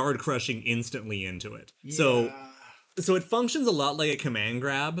 And it's guard crushing instantly into it. So it functions a lot like a command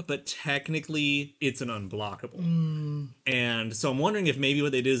grab, but technically it's an unblockable. And so I'm wondering if maybe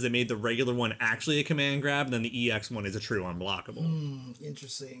what they did is they made the regular one actually a command grab, and then the EX one is a true unblockable.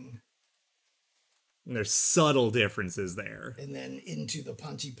 Interesting. And there's subtle differences there. And then into the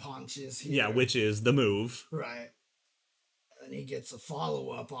punchy punches here. Yeah, which is the move. Right. And he gets a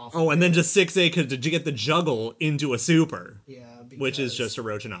follow-up off. Oh, and then just 6A to get the juggle into a super. Yeah. Which is because- just a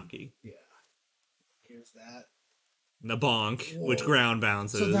Rochinaki. Yeah. Here's that. The bonk, Whoa. which ground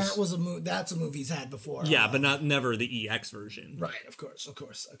bounces. So that was a move. That's a move he's had before. Yeah, but never the EX version. Right, of course.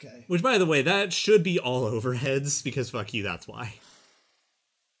 Okay. Which, by the way, that should be all overheads, because fuck you, that's why.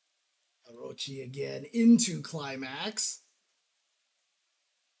 Orochi again into climax.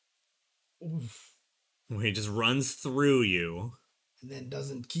 Oof. Where he just runs through you. And then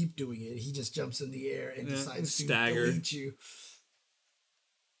doesn't keep doing it. He just jumps in the air and decides to stagger. delete you.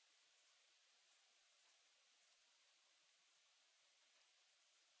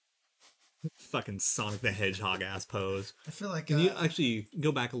 Fucking Sonic the Hedgehog ass pose. I feel like Can you actually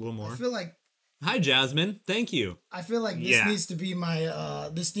go back a little more? I feel like Hi, Jasmine. Thank you. this Yeah. needs to be my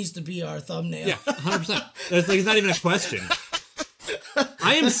this needs to be our thumbnail. Yeah, 100%. It's like, it's not even a question.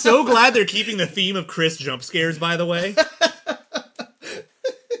 I am so glad they're keeping the theme of Chris jump scares, by the way.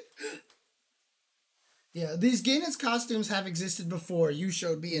 Yeah, these Gaina's costumes have existed before. You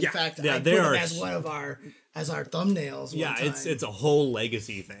showed me. In fact, yeah, I put they them are- as one of our thumbnails. Yeah, one time. it's a whole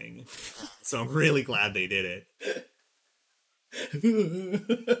legacy thing. So I'm really glad they did it.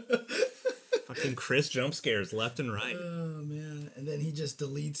 Fucking Chris jump scares left and right. Oh man! And then he just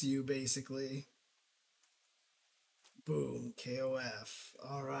deletes you basically. Boom, KOF.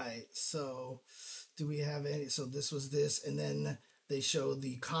 All right. So, do we have any? So this was this, and then they show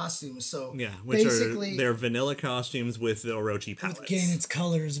the costumes. So Yeah, which basically are their vanilla costumes with the Orochi palettes. with Gain's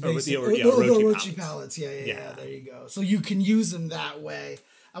colors, Or with the basically. Orochi Orochi palettes. palettes. Yeah, Yeah. there you go. So you can use them that way.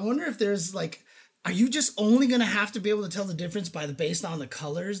 I wonder if there's like, are you just only gonna have to be able to tell the difference based on the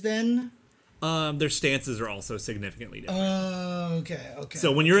colors then? Their stances are also significantly different. Okay.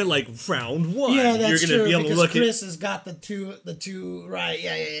 So when you're in like round one, Yeah, you're that's gonna true. be able to Because look Chris has got the two. Right?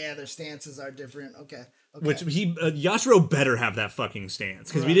 Yeah. Their stances are different. Okay. Which Yashiro better have that fucking stance,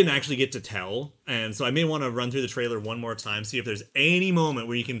 because we didn't actually get to tell, and so I may want to run through the trailer one more time, see if there's any moment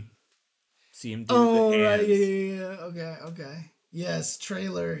where you can see him do the hands. Right. Yeah. Okay. Yes,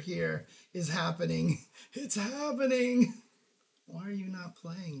 trailer here is happening. It's happening. Why are you not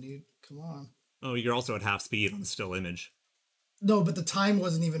playing, dude? Come on. Oh, you're also at half speed on the still image. No, but the time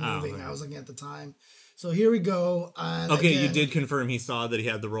wasn't even moving. right. I was looking at the time. So here we go. And Okay, you again, did confirm he saw that he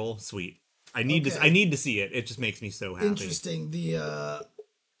had the role. Sweet. I need Okay. to see it. It just makes me so happy. Interesting. The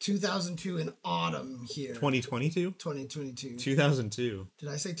 2002 in autumn here. 2022? 2022. 2002. Did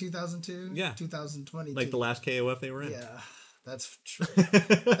I say 2002? Yeah. 2022. Like the last KOF they were in. Yeah, that's true.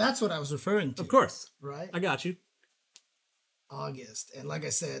 That's what I was referring to. Of course. Right? I got you. August. And like I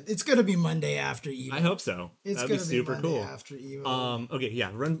said, it's going to be Monday after Evo. I hope so. It's That'd going be to super Monday cool. after Evo. Okay,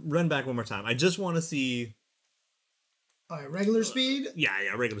 yeah, run back one more time. I just want to see. All right, regular speed, Yeah,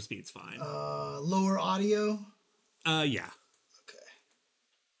 regular speed's fine. lower audio. Yeah. Okay.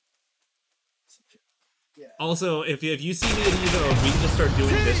 Also, if you see me at Evo, if we can just start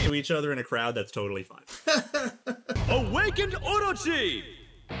doing this to each other in a crowd, that's totally fine. Awakened Orochi!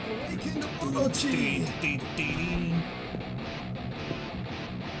 Awakened Orochi.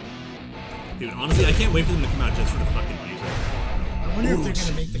 Dude, honestly, I can't wait for them to come out just for the fucking music. I wonder if they're going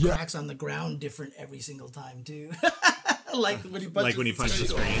to make the cracks on the ground different every single time, too. like when he punches the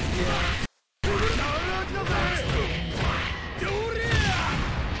screen.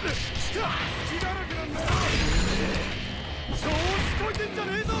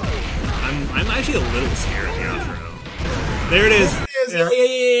 I'm actually a little scared of the outro. There it is.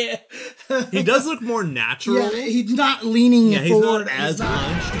 Yeah. He does look more natural. Yeah, he's not leaning Yeah, he's forward. not as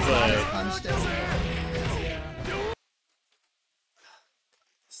punched, but punched as he normally is, yeah.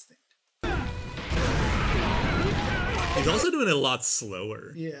 He's also doing it a lot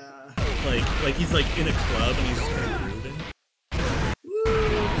slower. Yeah. Like he's like in a club and he's just kind of grooving.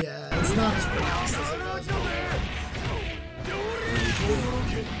 Yeah, it's not as pronounced as it was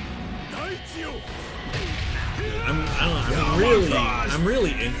I'm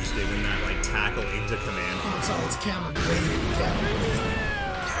really interested in that like tackle into command. Oh, so it's Gamma Wave.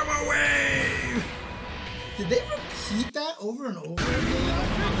 Gamma Wave! Did they repeat that over and over again?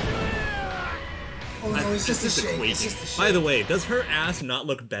 Oh no, it's just a shake. It's just a shake. By the way, does her ass not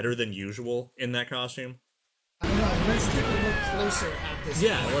look better than usual in that costume? I don't know. Let's take a look closer at this.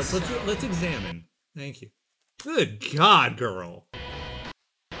 Yeah, let's examine. Thank you. Good God, girl.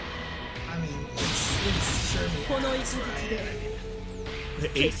 I mean, it's sure me. The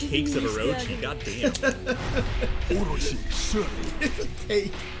 8 cakes of Orochi, goddamn.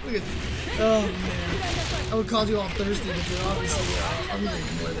 Hey, look at this. Oh man, I would call you all thirsty, but you're obviously hungry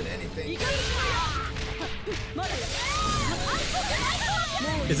more than anything.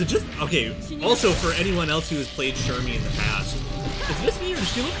 Is it just okay? Also, for anyone else who has played Shermie in the past, is this me or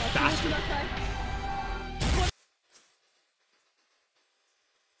does she look faster?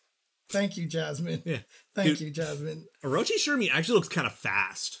 Thank you, Jasmine. Yeah. Thank you, Jasmine. Orochi Shermie actually looks kind of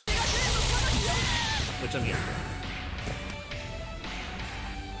fast. Which I'm here for.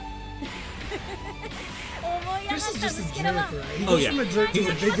 Chris is just a jerk, right? He Oh, goes yeah. from a jerk to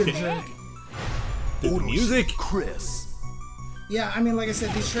a bigger jerk. The music. Chris. Yeah, I mean, like I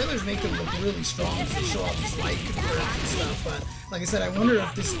said, these trailers make them look really strong because they show all these light converts and stuff. But like I said, I wonder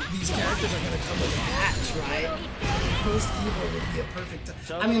if these characters are going to come with a patch, right? Post Evo would be a perfect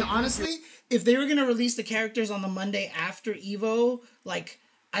time. I mean, honestly, if they were going to release the characters on the Monday after Evo, like,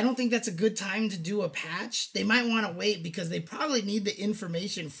 I don't think that's a good time to do a patch. They might want to wait because they probably need the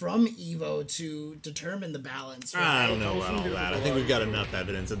information from Evo to determine the balance. Right? I don't know about all that. I think we've got enough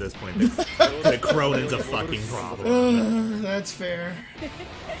evidence at this point that Cronin's a fucking problem. That's fair.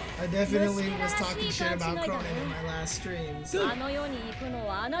 I definitely was talking shit about Cronin in my last stream. So saying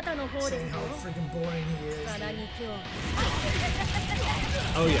how freaking boring he is.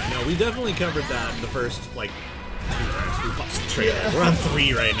 Oh yeah, no, we definitely covered that in the first, like, 2 times we watched the trailer. Yeah. We're on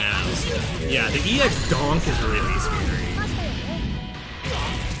 3 right now. Yeah, the EX donk is really scary.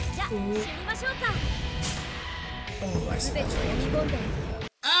 Oh, I see.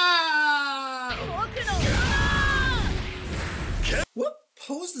 What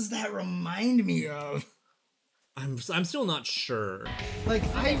pose does that remind me of? I'm still not sure. Like,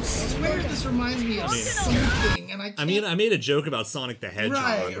 I swear this reminds me of something, and I can't... I made a joke about Sonic the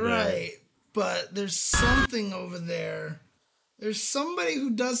Hedgehog. Right. But there's something over there. There's somebody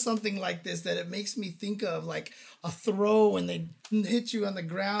who does something like this that it makes me think of, like a throw when they hit you on the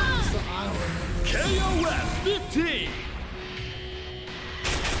ground. So I don't remember. KOF 15.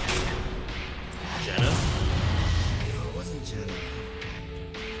 Jenna? No, it wasn't Jenna.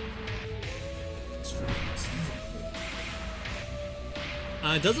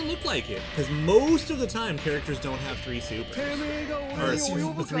 It doesn't look like it, because most of the time characters don't have 3 supers. Or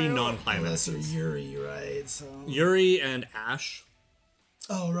 3 non-climaxes. Unless you're Yuri, right? So Yuri and Ash.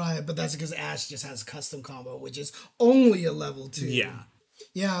 Oh, right, but that's because Ash just has custom combo, which is only a level 2. Yeah.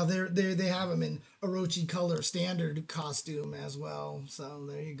 Yeah, they have him in Orochi color standard costume as well. So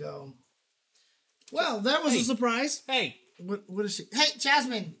there you go. Well, that was a surprise. Hey. What is she? Hey,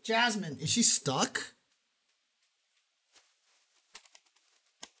 Jasmine. Jasmine. Is she stuck?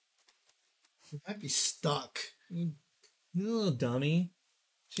 She might be stuck. You little dummy.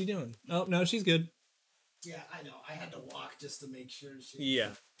 What's she doing? Oh, no, she's good. Yeah, I know. I had to walk just to make sure she...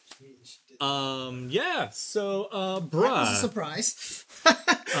 Yeah. She did. Yeah, so, That was a bruh. surprise.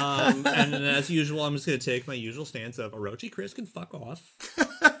 And as usual, I'm just gonna take my usual stance of Orochi Chris can fuck off.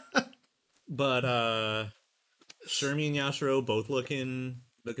 But, Shermie and Yashiro both looking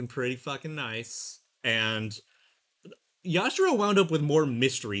pretty fucking nice. And Yashiro wound up with more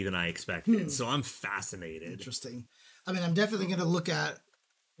mystery than I expected, so I'm fascinated. Interesting. I mean, I'm definitely going to look at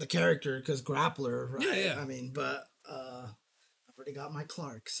the character because Grappler, right? Yeah. I mean, but I've already got my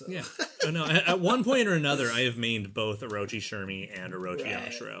Clark, so... Yeah. Oh, no, at one point or another, I have mained both Orochi Shermie and Orochi Right,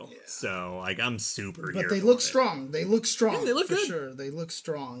 Yashiro. yeah. So, like, I'm super here But they for look it. strong. They look strong. Yeah, they look for good. sure. They look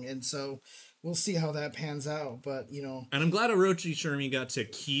strong. And so we'll see how that pans out. But, you know... And I'm glad Orochi Shermie got to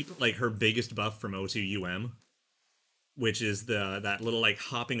keep, like, her biggest buff from O2UM. Which is that little, like,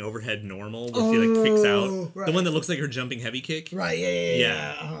 hopping overhead normal where she, like, kicks out. Right. The one that looks like her jumping heavy kick. Right,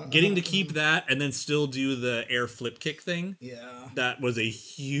 yeah. Getting to keep that and then still do the air flip kick thing. Yeah. That was a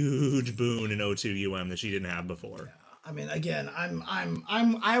huge boon in O2UM that she didn't have before. I mean, again,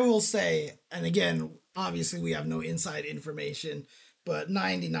 I will say, and again, obviously we have no inside information But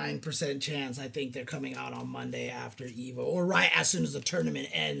 99% chance, I think they're coming out on Monday after Evo, or right as soon as the tournament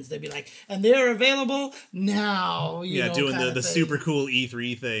ends. They'll be like, and they're available now. You know, doing kinda the thing. super cool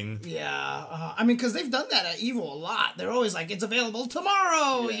E3 thing. Yeah, I mean, because they've done that at Evo a lot. They're always like, it's available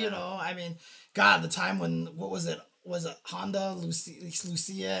tomorrow. Yeah. You know, I mean, God, the time when what was it? Was it Honda,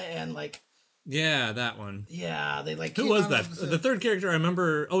 Lucia, and like. Yeah, that one. Yeah, they like. Who was that? The third character I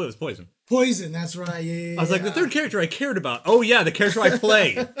remember. Oh, it was Poison. Poison, that's right. Yeah, I was like, the third character I cared about. Oh yeah, the character I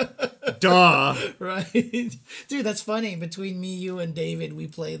play. Duh. Right. Dude, that's funny. Between me, you, and David, we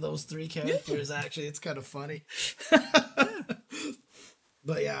play those 3 characters. Actually, it's kind of funny.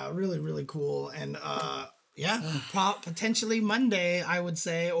 But yeah, really, really cool. And yeah, potentially Monday, I would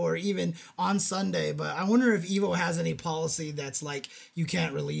say, or even on Sunday. But I wonder if Evo has any policy that's like you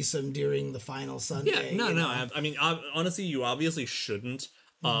can't release them during the final Sunday. Yeah, you know? no. I mean, honestly, you obviously shouldn't.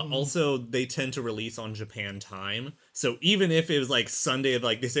 Also, they tend to release on Japan time, so even if it was like Sunday,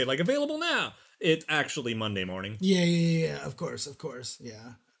 like they say, like available now, it's actually Monday morning. Yeah. Of course.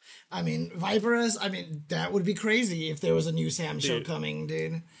 Yeah. I mean, Viperus. I mean, that would be crazy if there was a new Sam show coming,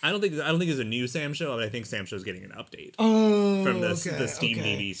 dude. I don't think there's a new Sam show, but I think Sam show's getting an update. Oh, from the Steam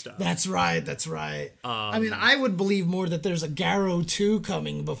okay. DD stuff. That's right. I mean, I would believe more that there's a Garrow 2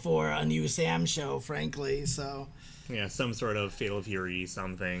 coming before a new Sam show, frankly. So. Yeah, some sort of Fatal Fury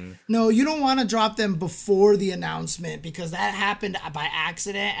something. No, you don't want to drop them before the announcement because that happened by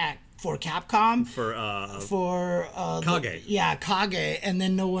accident for Capcom. For Kage. Kage. And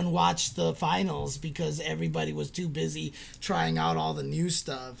then no one watched the finals because everybody was too busy trying out all the new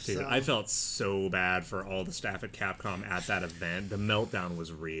stuff. Dude, so. I felt so bad for all the staff at Capcom at that event. The meltdown was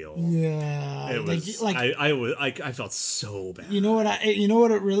real. Yeah. It was I felt so bad. You know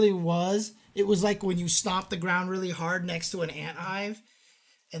what it really was? It was like when you stomp the ground really hard next to an ant hive,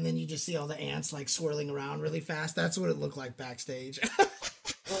 and then you just see all the ants like swirling around really fast. That's what it looked like backstage.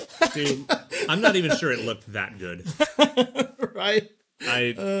 Dude, I'm not even sure it looked that good. Right?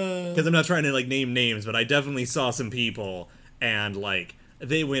 Because I'm not trying to like name names, but I definitely saw some people, and like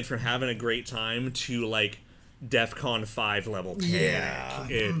they went from having a great time to like DEFCON 5 level panic. Yeah.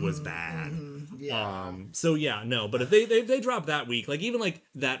 It was bad. Yeah. So yeah, no, but if they drop that week, like even like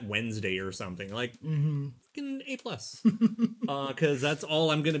that Wednesday or something, like fucking A+. Because that's all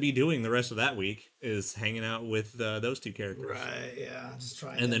I'm gonna be doing the rest of that week is hanging out with those 2 characters. Right, yeah. Just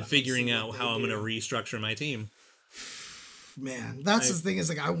trying And then figuring out how I'm gonna restructure my team. Man, that's the thing is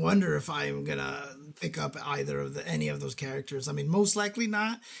like I wonder if I'm gonna pick up either of any of those characters. I mean, most likely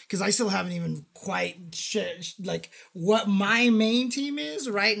not, because I still haven't even quite like what my main team is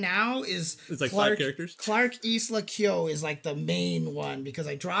right now is. It's like Clark, 5 characters. Clark, Isla, Kyo is like the main one because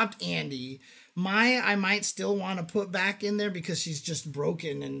I dropped Andy. I might still want to put back in there because she's just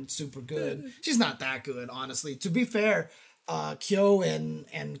broken and super good. She's not that good, honestly. To be fair. Kyo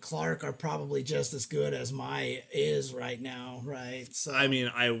and Clark are probably just as good as Mai is right now, right? So I mean,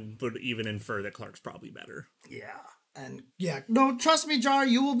 I would even infer that Clark's probably better. Yeah. And yeah, no, trust me, Jar,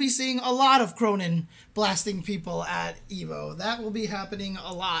 you will be seeing a lot of Cronin blasting people at Evo. That will be happening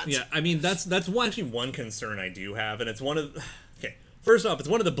a lot. Yeah, I mean, that's actually one concern I do have, and it's one of... Okay, first off, it's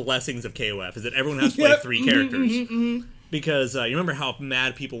one of the blessings of KOF, is that everyone has to play 3 characters. Because you remember how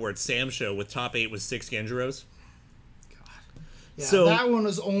mad people were at Sam's show with top 8 with 6 Genjiros? Yeah, so that one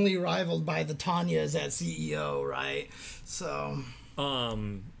was only rivaled by the Tanyas at CEO, right? So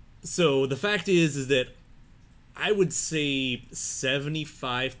the fact is that I would say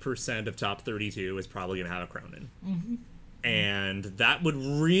 75% of top 32 is probably going to have a Cronin. And that would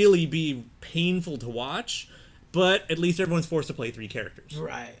really be painful to watch, but at least everyone's forced to play 3 characters.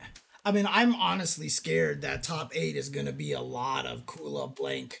 Right. I mean, I'm honestly scared that top 8 is going to be a lot of Kula,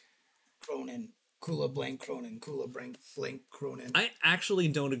 Blank, Cronin. Kula, Blank, Cronin. Kula, Blank, Cronin. I actually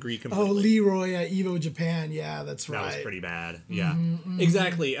don't agree completely. Oh, Leroy at Evo Japan. Yeah, that's right. That was pretty bad. Yeah,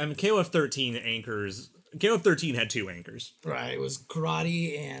 exactly. I mean, KOF 13 anchors. KOF 13 had 2 anchors. Right. It was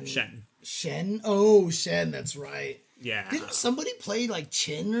Karate and... Shen. Shen? Oh, Shen. That's right. Yeah. Didn't somebody play like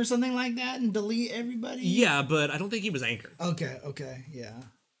Chin or something like that and delete everybody? Yeah, but I don't think he was anchored. Okay. Yeah.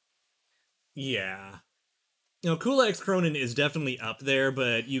 Yeah. You know, Kula X Cronin is definitely up there,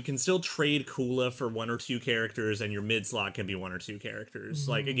 but you can still trade Kula for 1 or 2 characters, and your mid slot can be 1 or 2 characters.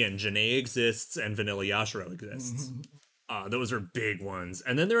 Like, again, Janae exists, and Vanilla Yashiro exists. Those are big ones.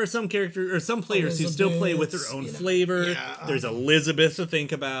 And then there are some characters, or some players who still play with their own flavor. Yeah, There's Elizabeth to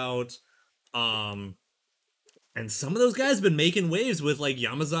think about. And some of those guys have been making waves with, like,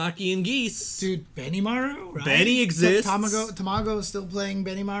 Yamazaki and Geese. Dude, Benimaru, right? Benny exists. Tamago is still playing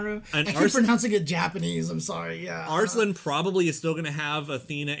Benimaru. And I keep pronouncing it Japanese, I'm sorry, yeah. Arslan probably is still going to have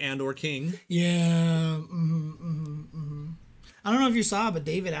Athena and or King. Yeah, I don't know if you saw, but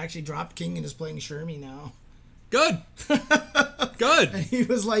David actually dropped King and is playing Shermie now. Good. Good. And he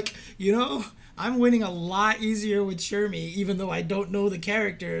was like, you know, I'm winning a lot easier with Shermie, even though I don't know the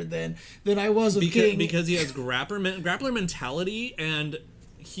character than I was with King. Because he has grappler mentality, and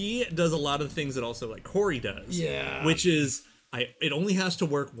he does a lot of things that also like Corey does. Yeah. Which is, it only has to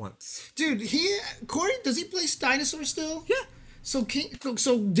work once. Dude, Corey, does he play Dinosaur still? Yeah. So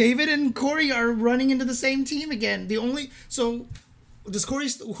David and Corey are running into the same team again. Does Corey?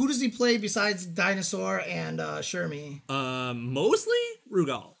 Who does he play besides Dinosaur and Shermie? Mostly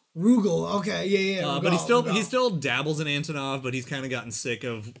Rugal. Rugal. Okay, yeah. Rugal, But he still dabbles in Antonov, but he's kind of gotten sick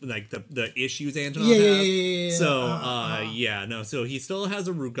of like the issues Antonov has. So so he still has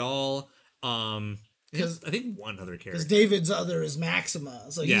a Rugal. Because I think one other character. Because David's other is Maxima,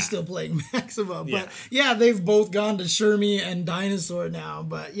 so Yeah. he's still playing Maxima. But Yeah. they've both gone to Shermie and Dinosaur now.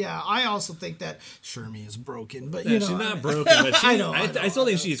 But yeah, I also think that Shermie is broken. But you know, She's not broken, but she, I know. I still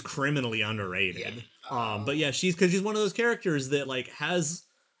think she's criminally underrated. But yeah, she's one of those characters that like has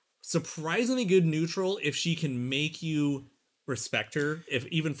surprisingly good neutral if she can make you respect her, if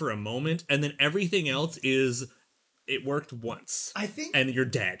even for a moment, and then everything else is it worked once. I think, and you're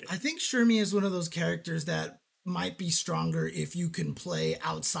dead. I think Shermie is one of those characters that might be stronger if you can play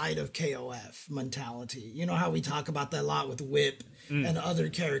outside of KOF mentality. You know how we talk about that a lot with Whip and other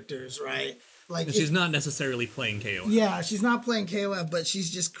characters, right? Like she's not necessarily playing KOF. Yeah, she's not playing KOF, but she's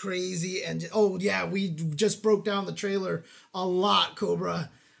just crazy. And we just broke down the trailer a lot, Cobra.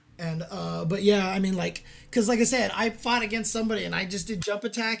 And but yeah, I mean, like, because like I said, I fought against somebody and I just did jump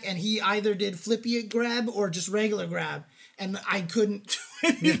attack, and he either did flippy grab or just regular grab, and I couldn't do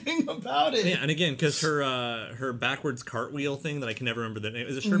anything about it. Yeah, and again, because her backwards cartwheel thing that I can never remember the name,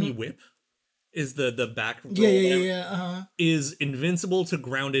 is it Shermie Whip? Is the back roll, Yeah. is invincible to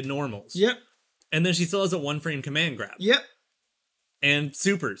grounded normals. Yep. And then she still has a one frame command grab. Yep. And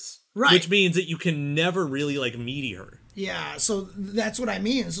supers. Right. Which means that you can never really like meaty her. Yeah, so that's what I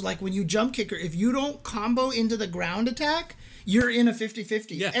mean. So like when you jump kick her, if you don't combo into the ground attack, you're in a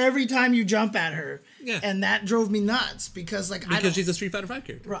 50-50 Yeah. every time you jump at her. Yeah. And that drove me nuts because she's a Street Fighter 5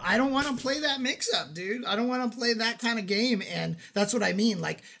 character. Bro, I don't want to play that mix-up, dude. I don't want to play that kind of game, and that's what I mean.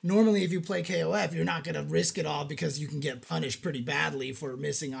 Like, normally if you play KOF, you're not going to risk it all because you can get punished pretty badly for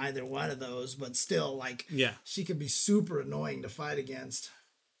missing either one of those, but still, like, Yeah. she could be super annoying to fight against.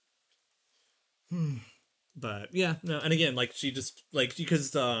 But yeah, no, and again, like she just like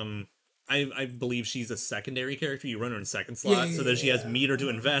because I believe she's a secondary character. You run her in second slot, so that she has meter to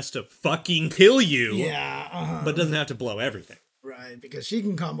invest to fucking kill you. Yeah, but doesn't have to blow everything. Right, because she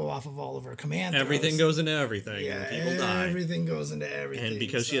can combo off of all of her command Everything throws. goes into everything. Yeah, and people die. everything goes into everything. And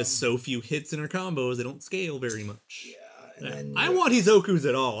because she has so few hits in her combos, they don't scale very much. Yeah, and then I want Hizokus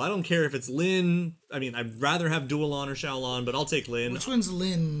at all. I don't care if it's Lin. I mean, I'd rather have Dualon or Xiaolon, but I'll take Lin. Which one's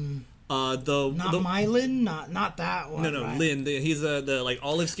Lin? Not my Lin, not that one. No, right? Lin. He's the like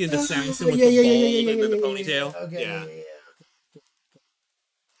olive skinned assassin with Yeah, the ponytail. Okay, yeah.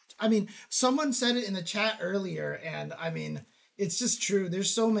 I mean, someone said it in the chat earlier, and I mean, it's just true. There's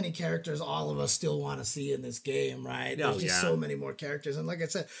so many characters all of us still want to see in this game, right? There's just so many more characters. And like I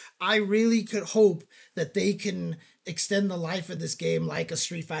said, I really could hope that they can extend the life of this game like a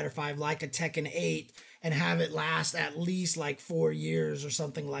Street Fighter 5, like a Tekken 8, and have it last at least like 4 years or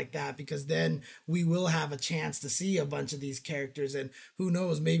something like that, because then we will have a chance to see a bunch of these characters, and who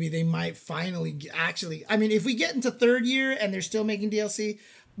knows, maybe they might finally actually, I mean, if we get into third year and they're still making DLC,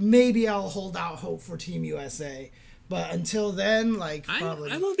 maybe I'll hold out hope for Team USA. But until then, like,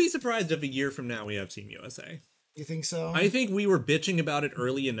 probably. I won't be surprised if a year from now we have Team USA. You think so? I think we were bitching about it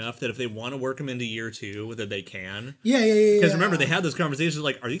early enough that if they want to work them into year 2, that they can. Yeah. Because remember, they had those conversations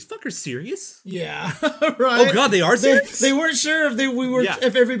like, are these fuckers serious? Yeah, right. Oh god, they are serious? They weren't sure if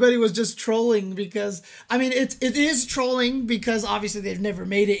if everybody was just trolling, because I mean it is trolling because obviously they've never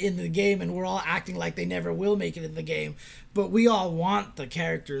made it into the game and we're all acting like they never will make it in the game. But we all want the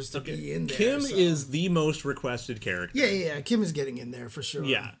characters to be in there. Kim is the most requested character. Yeah. Kim is getting in there for sure.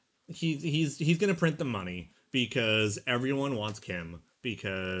 Yeah, he's gonna print the money because everyone wants Kim.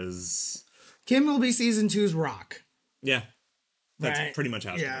 Because Kim will be season 2's Rock. Yeah, that's pretty much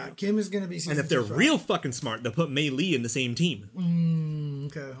how it's gonna go. Kim is gonna be season 2's And if they're Rock. real fucking smart, they'll put Mei Li in the same team.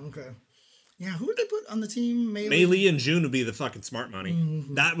 Okay. Yeah, who would they put on the team? Mei Li and Jun would be the fucking smart money.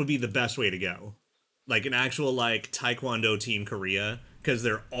 Mm-hmm. That would be the best way to go. Like an actual like Taekwondo Team Korea, because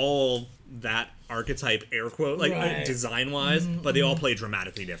they're all that archetype, air quote, like design wise, but they all play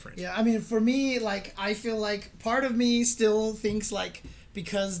dramatically different. Yeah, I mean, for me, like, I feel like part of me still thinks like,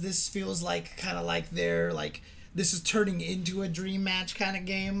 because this feels like kind of like their this is turning into a dream match kind of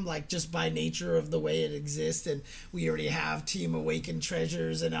game, like just by nature of the way it exists, and we already have Team Awakened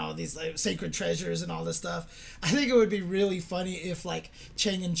treasures and all these like, sacred treasures and all this stuff. I think it would be really funny if like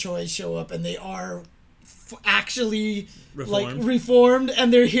Chang and Choi show up and they are actually reformed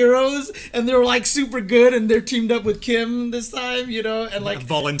and they're heroes and they're like super good and they're teamed up with Kim this time, you know, and like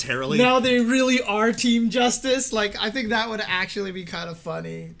voluntarily now they really are Team Justice. Like I think that would actually be kind of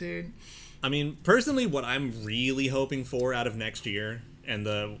funny, dude. I mean, personally, what I'm really hoping for out of next year, and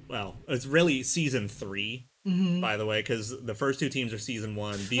it's really season 3, by the way, because the first 2 teams are season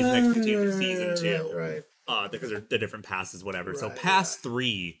 1. These next 2 teams are season 2, right? Because they're the different passes, whatever. Right, so past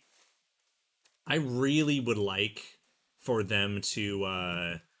 3, I really would like for them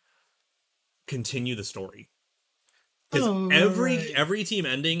to continue the story, because every team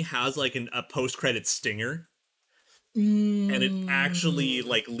ending has like a post-credit stinger. And it actually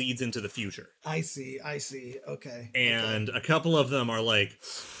like leads into the future. I see. Okay. And a couple of them are like,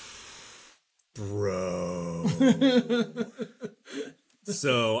 bro.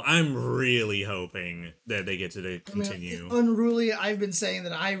 So I'm really hoping that they get to continue. I mean, Unruly, I've been saying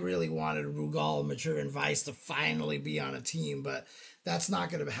that I really wanted Rugal, Mature, and Vice to finally be on a team, but that's not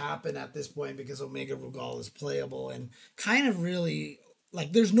going to happen at this point because Omega Rugal is playable and kind of really...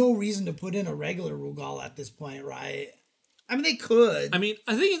 Like, there's no reason to put in a regular Rugal at this point, right? I mean, they could. I mean,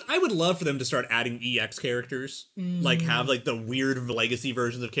 I think I would love for them to start adding EX characters. Like, have, like, the weird legacy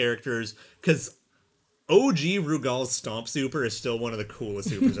versions of characters. Because OG Rugal's Stomp Super is still one of the coolest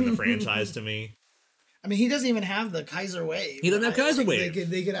supers in the franchise to me. I mean, he doesn't even have the Kaiser Wave. He doesn't have Kaiser Wave.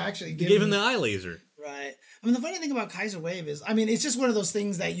 They could actually give him the eye laser. Right. I mean, the funny thing about Kaiser Wave is, I mean, it's just one of those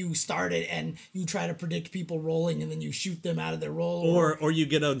things that you started and you try to predict people rolling and then you shoot them out of their roll. Or you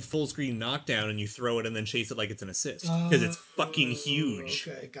get a full screen knockdown and you throw it and then chase it like it's an assist. Because it's fucking huge.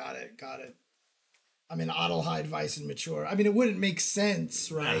 Okay, got it. I mean, Adelheid, Vice, and Mature. I mean, it wouldn't make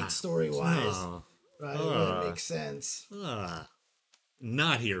sense, right, story-wise. Right, it wouldn't make sense.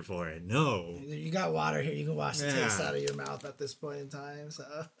 Not here for it, no. You got water here. You can wash the taste out of your mouth at this point in time, so...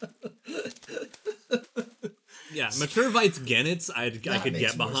 Yeah, Mature Vites Genets I could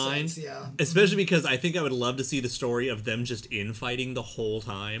get behind. Sense, yeah. Especially because I think I would love to see the story of them just infighting the whole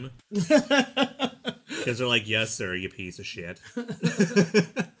time. Because they're like, yes, sir, you piece of shit.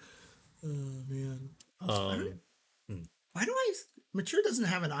 Oh, man. Why do Mature doesn't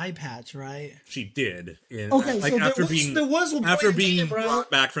have an eye patch, right? She did. Okay, like, so there was after being brought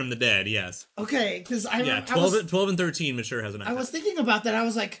back from the dead, yes. Okay, because 12 and 13, Mature has an eye patch. I was thinking about that. I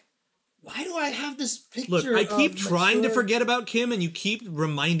was like, why do I have this picture? Look, I keep trying to forget about Kim, and you keep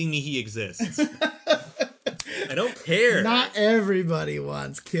reminding me he exists. I don't care. Not everybody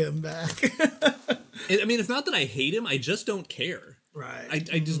wants Kim back. I mean, it's not that I hate him. I just don't care. Right.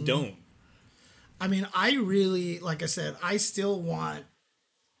 I just don't. I mean, I really, like I said, I still want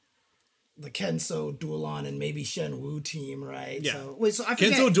the Kenso, Dualon, and maybe Shenwu team, right? Yeah. So, wait, so I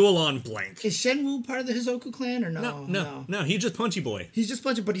forget. Kenso, Dualon, blank. Is Shenwu part of the Hisoku clan or no? No, he's just Punchy Boy. He's just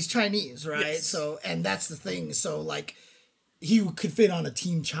Punchy, but he's Chinese, right? Yes. So, and that's the thing. So, like, he could fit on a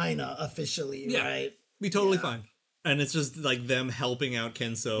Team China officially, right? Be totally fine. And it's just like them helping out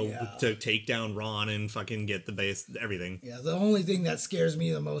Kenso to take down Ron and fucking get the base, everything. Yeah, the only thing that scares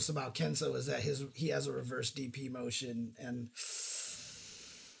me the most about Kenso is that he has a reverse DP motion, and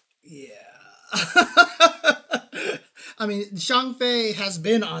I mean, Shang Fei has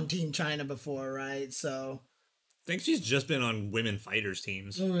been on Team China before, right? So I think she's just been on women fighters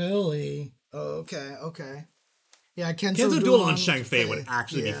teams. Oh, really? Oh, okay. Yeah, Kenso Dualon Shang Fei would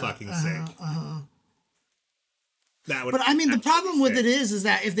actually be fucking sick. But I mean, the problem with it is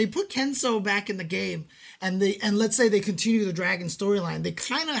that if they put Kenso back in the game and let's say they continue the Dragon storyline, they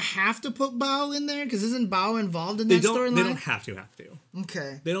kind of have to put Bao in there because isn't Bao involved in that storyline? They don't have to.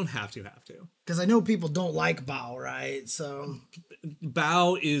 Okay. They don't have to. Because I know people don't like Bao, right? So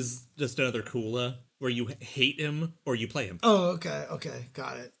Bao is just another Kula where you hate him or you play him. Oh, okay,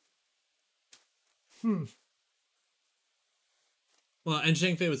 got it. Well, and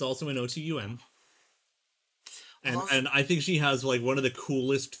Shang Fei was also in OTUM. And I think she has like one of the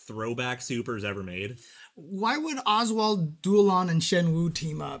coolest throwback supers ever made. Why would Oswald, Dualon, and Shenwu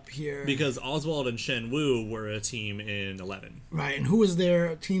team up here? Because Oswald and Shenwu were a team in 11. Right, and who was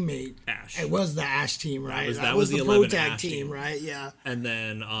their teammate? Ash. It was the Ash team, right? That was the 11 Pro Tag Ash team, right? Yeah. And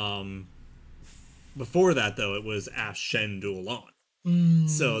then before that, though, it was Ash, Shen, Dualon.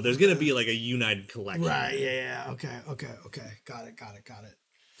 So there's going to be like a united collection. Right, yeah. Okay. Got it.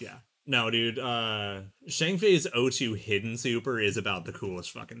 Yeah. No, dude, Shang Fei's O2 hidden super is about the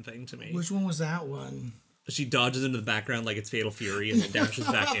coolest fucking thing to me. Which one was that one? She dodges into the background like it's Fatal Fury and then dashes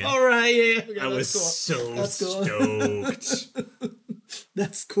back in. All right, yeah. I was so stoked.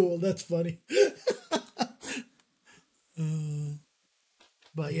 That's cool. That's funny.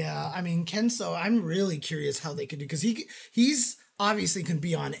 But yeah, I mean, Kenso, I'm really curious how they could do, because he's obviously can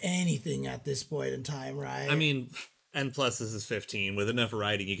be on anything at this point in time, right? I mean, and plus this is 15. With enough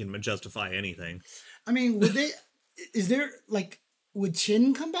writing, you can justify anything. I mean, would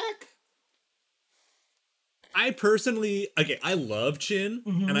Chin come back? I love Chin,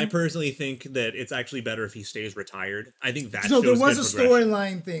 and I personally think that it's actually better if he stays retired. I think that so shows there was a good progression.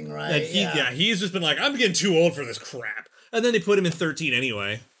 storyline thing, right? That he's just been like, I'm getting too old for this crap. And then they put him in 13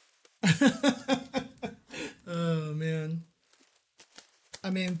 anyway. Oh, man. I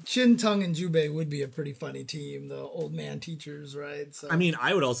mean, Chin, Tung, and Jubei would be a pretty funny team, the old man teachers, right? So I mean,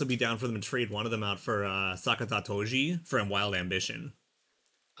 I would also be down for them to trade one of them out for Sakata Toji from Wild Ambition.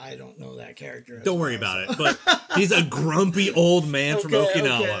 I don't know that character. Don't worry about it, but he's a grumpy old man from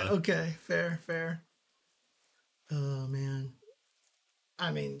Okinawa. Okay, fair. Oh, man.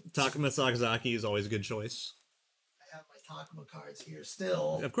 I mean, Takuma Sakazaki is always a good choice. I have my Takuma cards here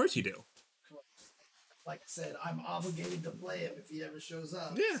still. Of course you do. Like I said, I'm obligated to play him if he ever shows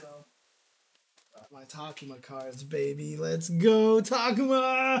up. Yeah. So, got my Takuma cards, baby. Let's go,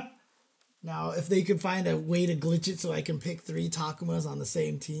 Takuma! Now, if they could find a way to glitch it so I can pick 3 Takumas on the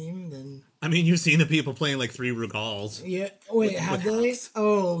same team, then... I mean, you've seen the people playing like 3 Rugals. Yeah. Wait, have they?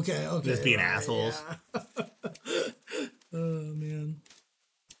 Oh, okay. Just being assholes. Yeah. Oh, man.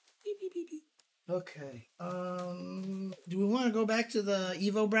 Okay. Do we want to go back to the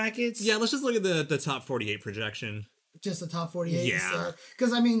Evo brackets? Yeah, let's just look at the top 48 projection. Just the top 48. Yeah.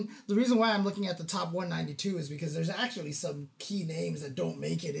 Because, I mean, the reason why I'm looking at the top 192 is because there's actually some key names that don't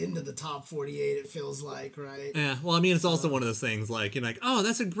make it into the top 48, it feels like, right? Yeah, well, I mean, it's also one of those things like, you're like, oh,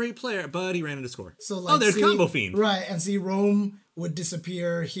 that's a great player, but he ran into score. So, like, there's Combo Fiend. Right, and see, Rome would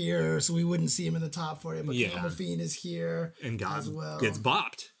disappear here, so we wouldn't see him in the top 40, but Yeah. Combo Fiend is here And God as well. gets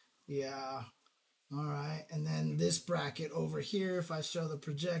bopped. Yeah. All right, and then this bracket over here, if I show the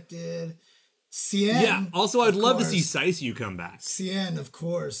projected... Cien. Yeah, also, I'd love to see course. Saisu come back. Cien, of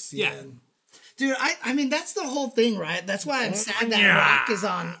course. Cien. Yeah. Dude, I mean, that's the whole thing, right? That's why I'm sad that Rock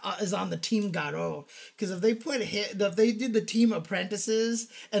is on the Team Garo. Because if they did the Team Apprentices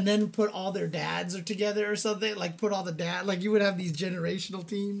and then put all their dads together or something, like put all the like you would have these generational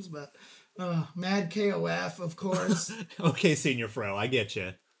teams, but Mad KOF, of course. Okay, Senior Fro, I get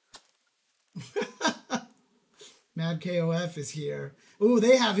you. Mad KOF is here. Ooh,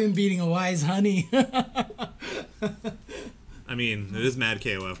 they have him beating a Wise Honey. I mean, it is Mad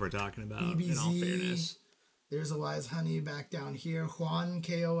KOF we're talking about, in all BBZ. fairness. There's a Wise Honey back down here. Juan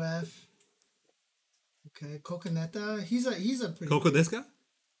KOF. Okay, Kokoneta. He's a pretty Koko desu ka?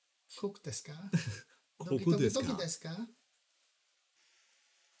 Koku desu ka? Koku desu ka? Doki desu ka?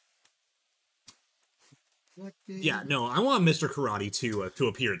 Yeah, no, I want Mr. Karate to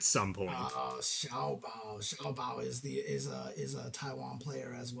appear at some point. Xiao Bao. Xiao Bao is a Taiwan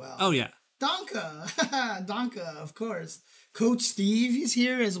player as well. Oh yeah, Donka. Donka, of course. Coach Steve, he's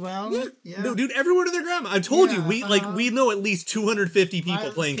here as well. Yeah. No, dude, everyone to their grandma. I told you, Yeah, we know at least 250 people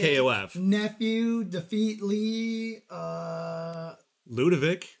Violence playing Kid. KOF. Nephew, Defeat Lee,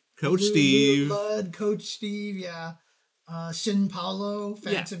 Ludovic, Coach Steve. Blood, Coach Steve, yeah. Shin Paulo,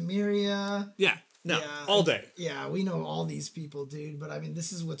 Phantom Miria. Yeah, no, Yeah. all day. Yeah, we know all these people, dude. But I mean,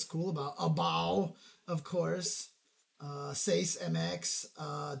 this is what's cool about Abao, of course. Sace MX,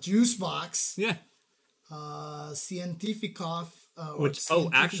 Juicebox, Yeah. Scientificov,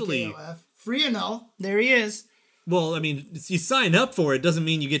 actually- Frianel, there he is. Well, I mean, you sign up for it doesn't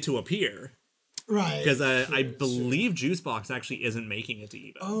mean you get to appear. Right. Because I believe Juicebox actually isn't making it to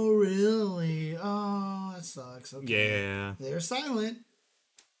Evo. Oh, really? Oh, that sucks. Okay. Yeah. They're silent.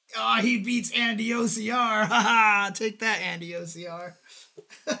 Oh, he beats Andy OCR. Haha, take that, Andy OCR.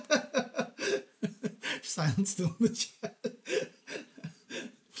 Silent still in the chat.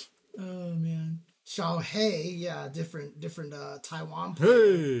 Oh, man. Xiao Hei, yeah, different Taiwan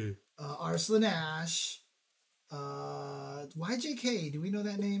player. Hey. Arslan Ash. YJK, do we know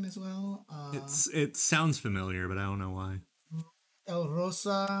that name as well? It sounds familiar, but I don't know why. El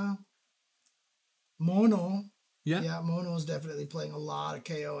Rosa. Mono. Yeah. Yeah, Mono's definitely playing a lot of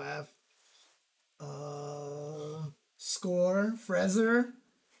KOF. Score, Frezer,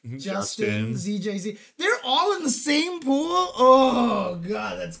 Justin, ZJZ. They're all in the same pool? Oh,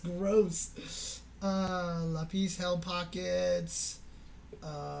 God, that's gross. Lapis Hell Pockets.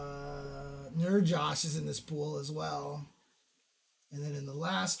 Nerd Josh is in this pool as well. And then in the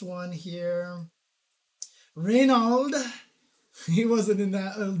last one here, Reynald. He wasn't in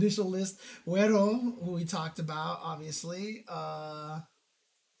that initial list. Huero, who we talked about, obviously.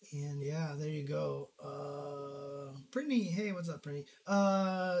 And yeah, there you go. Brittany, hey, what's up, Brittany?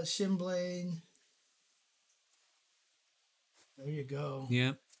 Shimblade. There you go.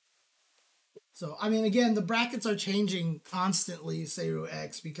 Yeah. So, I mean, again, the brackets are changing constantly, Seru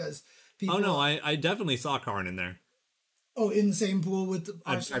X, because people... Oh, no, I definitely saw Karn in there. Oh, in the same pool with...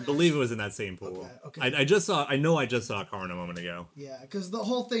 I believe it was in that same pool. Okay. I know I just saw Karn a moment ago. Yeah, because the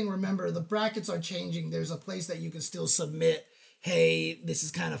whole thing, remember, the brackets are changing. There's a place that you can still submit, hey, this is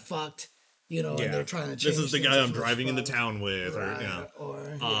kind of fucked, you know, and they're trying to change this is the things guy I'm as driving into fun. town with, Right,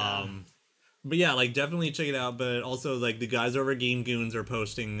 But yeah, like definitely check it out. But also like the guys over at Game Goons are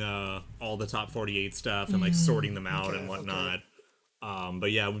posting all the top 48 stuff and like sorting them out and whatnot.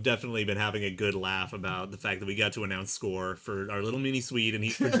 But yeah, we've definitely been having a good laugh about the fact that we got to announce score for our little mini Swede and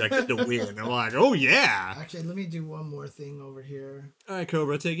he's projected to win. I'm like, oh yeah. Actually, let me do one more thing over here. All right,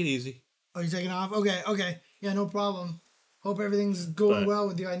 Cobra, take it easy. Oh, you taking off? Okay. Yeah, no problem. Hope everything's going well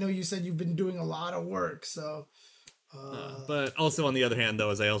with you. I know you said you've been doing a lot of work, so... But also on the other hand, though,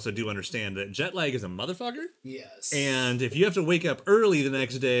 is I also do understand that jet lag is a motherfucker. Yes. And if you have to wake up early the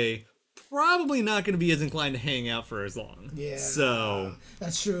next day, probably not going to be as inclined to hang out for as long. Yeah. So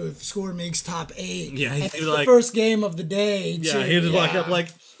that's true. If score makes top 8, yeah, and it's it's like the first game of the day. Yeah, too. he'll just walk up like,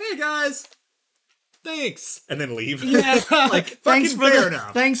 "Hey guys, thanks," and then leave. Yeah. Like thanks fucking for fair the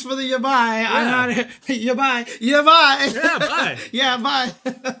enough. thanks for the you bye. I'm not you bye. Yeah, bye. Yeah, bye.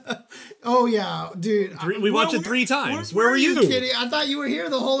 Oh yeah, dude. We watched it 3 times. Where were you? Kidding? I thought you were here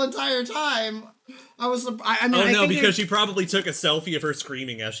the whole entire time. I was. I mean, Oh I no, figured, because she probably took a selfie of her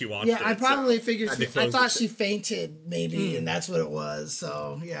screaming as she watched it. Yeah, I probably figured. had to I close thought it. she fainted, maybe, and that's what it was.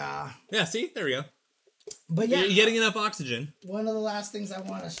 So yeah. Yeah, see, there we go. But yeah, You're getting enough oxygen. one of the last things I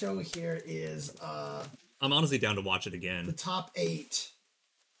want to show here is I'm honestly down to watch it again. the top 8.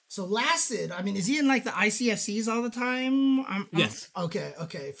 So Lacid, I mean, is he in like the ICFCs all the time? Yes.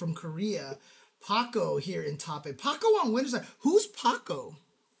 Okay. From Korea. Paco here in top 8. Paco on winner's side. Who's Paco?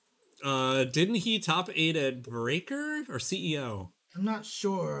 Didn't he top 8 at Breaker or CEO? I'm not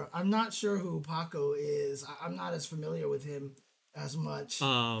sure. I'm not sure who Paco is. I'm not as familiar with him as much.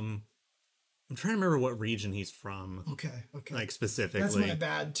 I'm trying to remember what region he's from. Okay. Like specifically. That's my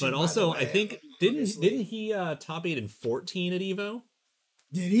bad too. But by also, the way, I think obviously. didn't he top 8 in 14 at Evo?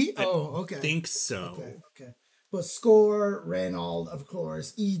 Did he? Okay. I think so. Okay. But Score, Reynald, of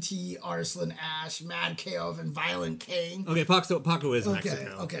course, E.T., Arslan, Ash, Mad Kaov, and Violent King. Okay, Paco is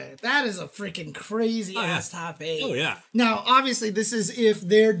Mexico. Okay. That is a freaking crazy ass top 8. Oh yeah. Now, obviously, this is if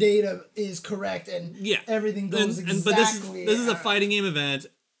their data is correct and Yeah. everything goes exactly. But this is a fighting game event.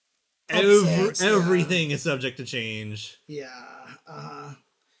 Upsets, Everything is subject to change. Yeah.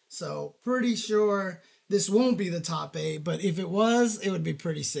 So, pretty sure this won't be the top 8, but if it was, it would be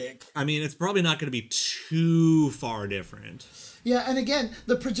pretty sick. I mean, it's probably not going to be too far different. Yeah, and again,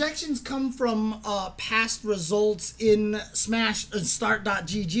 the projections come from past results in Smash and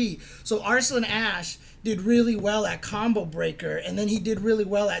Start.gg. So Arslan Ash did really well at Combo Breaker, and then he did really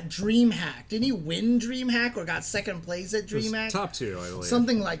well at DreamHack. Didn't he win DreamHack or got second place at DreamHack? Top 2, I believe.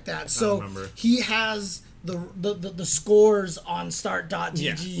 Something like that. So remember. he has the scores on Start.gg.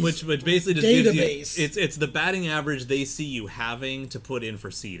 Yeah, which basically just gives database. you it's the batting average they see you having to put in for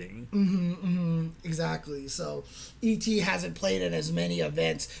seeding. Exactly. So ET hasn't played in as many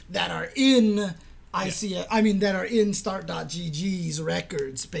events that are in that are in Start.gg's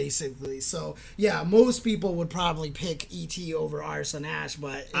records, basically. So yeah, most people would probably pick ET over Arslan Ash,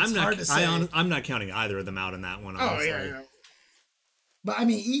 but it's hard to say. I'm not counting either of them out in that one. Honestly. Oh yeah. But I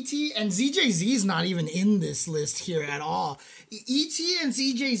mean, ET and ZJZ is not even in this list here at all. ET and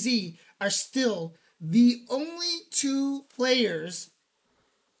ZJZ are still the only 2 players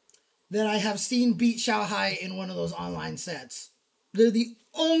that I have seen beat Xiaohai in one of those online sets. They're the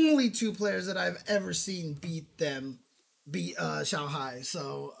only 2 players that I've ever seen beat Xiaohai.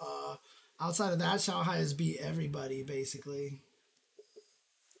 So outside of that, Xiaohai has beat everybody basically.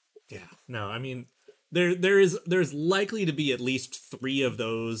 Yeah. No, I mean, there's likely to be at least 3 of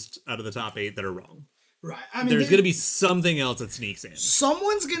those out of the top 8 that are wrong. Right. I mean, There's going to be something else that sneaks in.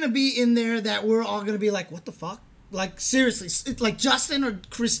 Someone's going to be in there that we're all going to be like, what the fuck? Like, seriously. It's like Justin or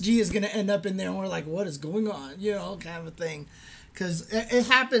Chris G is going to end up in there and we're like, what is going on? You know, kind of a thing. Because it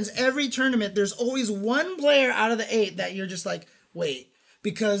happens every tournament. There's always one player out of the 8 that you're just like, wait.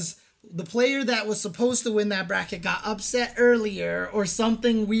 Because the player that was supposed to win that bracket got upset earlier or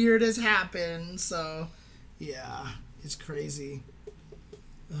something weird has happened. So, yeah, it's crazy.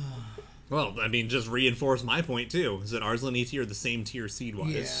 Well, I mean, just reinforce my point too. Is that Arslan and ET are the same tier seed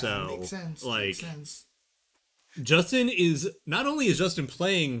wise? Yeah, so makes sense. Like, makes sense. Justin is not only is Justin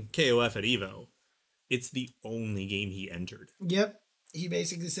playing KOF at Evo, it's the only game he entered. Yep. He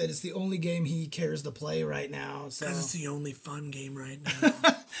basically said it's the only game he cares to play right now. So Because it's the only fun game right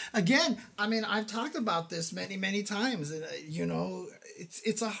now. again, I mean, I've talked about this many times, and you know,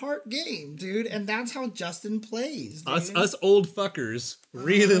 it's a heart game, dude, and that's how Justin plays. Dude. us old fuckers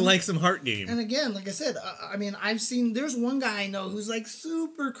really like some heart game. And again, like I said, I mean, I've seen. There's one guy I know who's like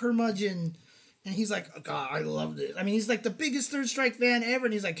super curmudgeon. And he's like, oh, God, I loved it. I mean, he's like the biggest Third Strike fan ever.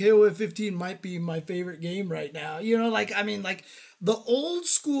 And he's like, KOF 15 might be my favorite game right now. You know, like, I mean, like the old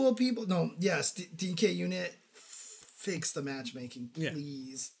school people. No, yes, DK Unit, fix the matchmaking,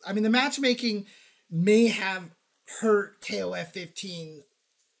 please. Yeah. I mean, the matchmaking may have hurt KOF 15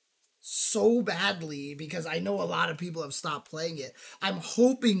 so badly because I know a lot of people have stopped playing it. I'm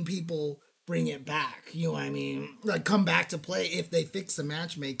hoping people bring it back. You know what I mean? Like, come back to play if they fix the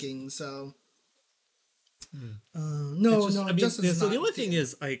matchmaking. So. No, just, no. I mean, Justin's so not, the only thing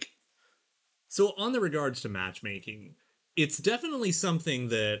is, like, so on the regards to matchmaking, it's definitely something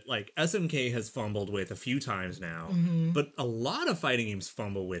that like SMK has fumbled with a few times now, but a lot of fighting games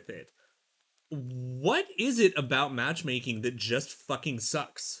fumble with it. What is it about matchmaking that just fucking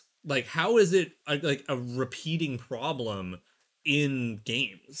sucks? Like, how is it like a repeating problem in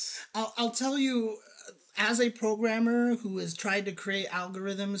games? I'll tell you. As a programmer who has tried to create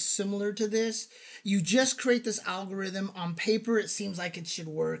algorithms similar to this, you just create this algorithm. On paper, it seems like it should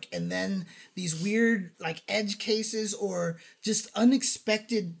work. And then these weird like edge cases or just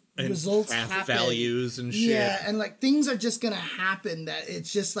unexpected and results happen. Values and shit. Yeah, and like things are just going to happen that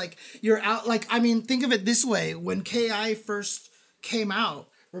it's just like you're out. Like, I mean, think of it this way. When KI first came out,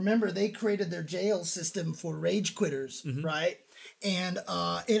 remember they created their jail system for rage quitters, right? And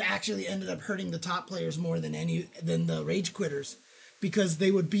it actually ended up hurting the top players more than the rage quitters because they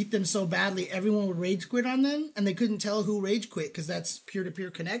would beat them so badly. Everyone would rage quit on them and they couldn't tell who rage quit because that's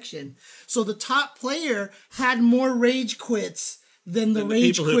peer-to-peer connection. So the top player had more rage quits than the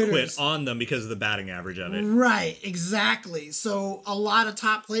rage people quitters. Who quit on them because of the batting average of it. Right, exactly. So a lot of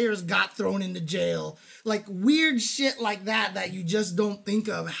top players got thrown into jail. Like weird shit like that you just don't think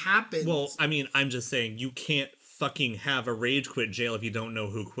of happens. Well, I mean, I'm just saying you can't fucking have a rage quit jail if you don't know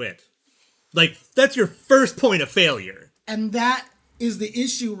who quit. Like, that's your first point of failure. And that is the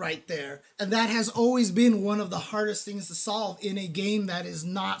issue right there. And that has always been one of the hardest things to solve in a game that is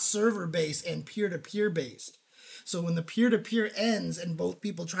not server-based and peer-to-peer based. So when the peer-to-peer ends and both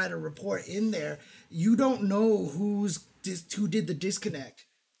people try to report in there, you don't know who did the disconnect.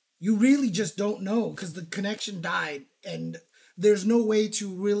 You really just don't know because the connection died and there's no way to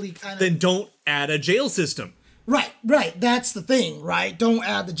really kind of... Then don't add a jail system. Right. That's the thing, right? Don't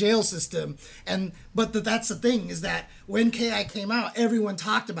add the jail system. But that's the thing is that when KI came out, everyone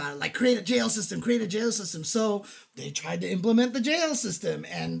talked about it. Like, create a jail system. So they tried to implement the jail system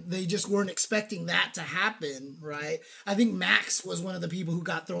and they just weren't expecting that to happen, right? I think Max was one of the people who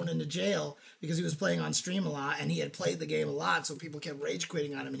got thrown into jail because he was playing on stream a lot and he had played the game a lot. So people kept rage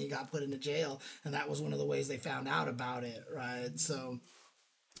quitting on him and he got put into jail. And that was one of the ways they found out about it, right? So...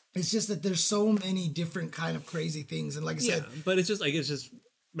 it's just that there's so many different kind of crazy things. And like I said... but it's just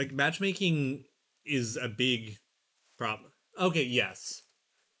like matchmaking is a big problem. Okay, yes.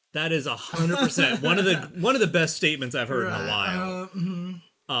 That is 100% one of the best statements I've heard in a while.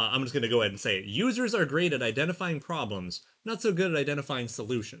 I'm just going to go ahead and say it. Users are great at identifying problems, not so good at identifying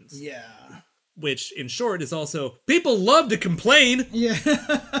solutions. Yeah. Which, in short, is also, people love to complain. Yeah.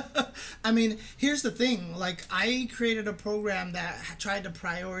 I mean, here's the thing. Like, I created a program that tried to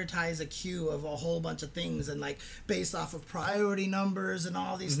prioritize a queue of a whole bunch of things and, like, based off of priority numbers and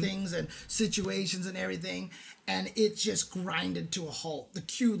all these things and situations and everything. And it just grinded to a halt. The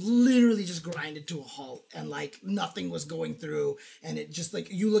queue literally just grinded to a halt. And, like, nothing was going through. And it just,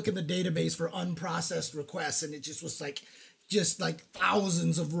 like, you look in the database for unprocessed requests and it just was, like... just like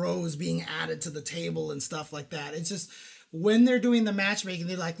thousands of rows being added to the table and stuff like that. It's just when they're doing the matchmaking,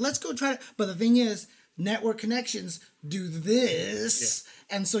 they're like, let's go try it. But the thing is, network connections do this.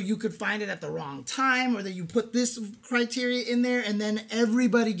 Yeah. And so you could find it at the wrong time or that you put this criteria in there and then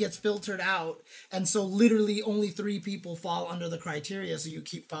everybody gets filtered out. And so literally only 3 people fall under the criteria. So you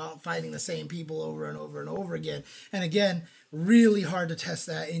keep fighting the same people over and over and over again. And again, really hard to test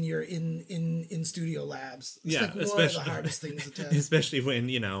that in your in studio labs. It's like one of the hardest things to test. Especially when,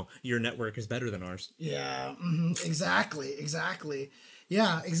 your network is better than ours. Yeah, exactly.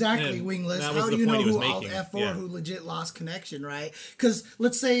 Yeah, exactly, and Wingless. How do you know who Alt F4 who legit lost connection, right? Because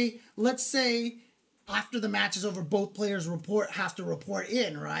let's say after the match is over, both players have to report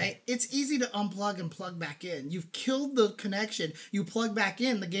in, right? It's easy to unplug and plug back in. You've killed the connection. You plug back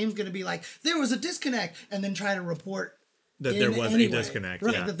in, the game's going to be like, there was a disconnect, and then try to report that there was a disconnect.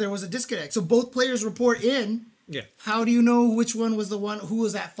 Right, yeah. that there was a disconnect. So both players report in. Yeah. How do you know which one was the one who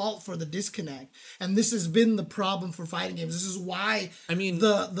was at fault for the disconnect? And this has been the problem for fighting games. This is why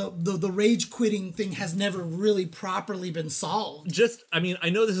the rage quitting thing has never really properly been solved. I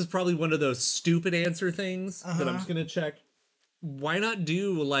know this is probably one of those stupid answer things that I'm just gonna check. Why not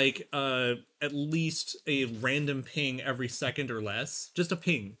do like at least a random ping every second or less? Just a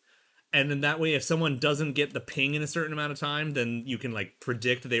ping. And then that way, if someone doesn't get the ping in a certain amount of time, then you can like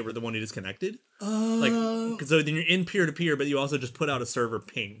predict they were the one who disconnected. Like, so then you're in peer-to-peer, but you also just put out a server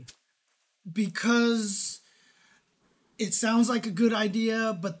ping. Because it sounds like a good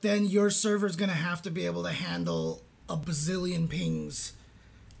idea, but then your server's going to have to be able to handle a bazillion pings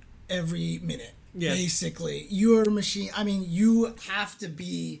every minute. Yeah. Basically. Your machine, I mean, you have to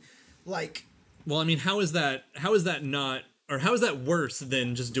be like... Well, I mean, how is that not... Or how is that worse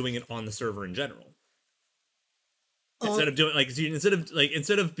than just doing it on the server in general? Instead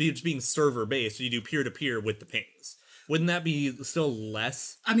of being server based, you do peer to peer with the pings. Wouldn't that be still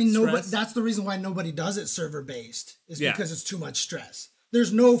less? I mean, stress? no, but that's the reason why nobody does it server based. Is because it's too much stress.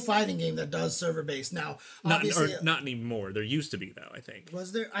 There's no fighting game that does server based now. Obviously, not anymore. There used to be though. I think.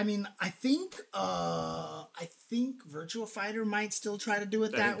 Was there? I mean, I think Virtua Fighter might still try to do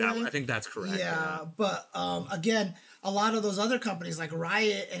it that way. I think that's correct. Yeah, but again, a lot of those other companies like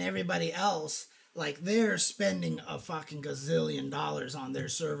Riot and everybody else, like they're spending a fucking gazillion dollars on their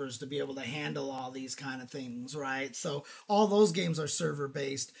servers to be able to handle all these kind of things, right? So all those games are server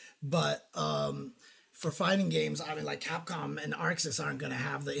based, but for fighting games, I mean, like Capcom and ArcSys aren't going to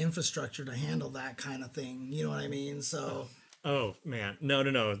have the infrastructure to handle that kind of thing. You know what I mean? So. Oh man, no.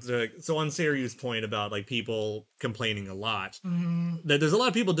 So on Saryu's point about like people complaining a lot, there's a lot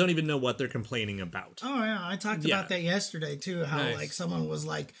of people don't even know what they're complaining about. Oh yeah, I talked about that yesterday too. How like someone was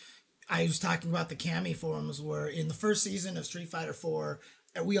like, I was talking about the Cammy forums where in the first season of Street Fighter 4,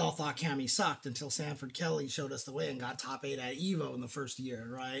 we all thought Cammy sucked until Sanford Kelly showed us the way and got top 8 at EVO in the first year,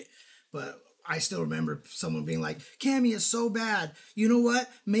 right? But I still remember someone being like, Cammy is so bad. You know what?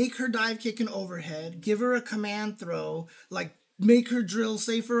 Make her dive kick an overhead. Give her a command throw. Like, make her drill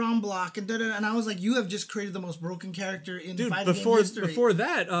safer on block. And and I was like, you have just created the most broken character in fighting game history. Before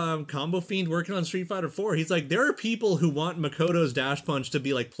that, Combo Fiend working on Street Fighter 4, he's like, there are people who want Makoto's dash punch to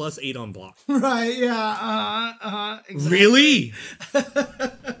be like +8 on block. Right, yeah. Exactly. Really?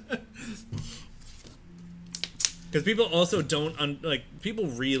 Because people also don't, people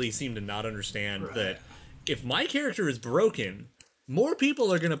really seem to not understand that if my character is broken, more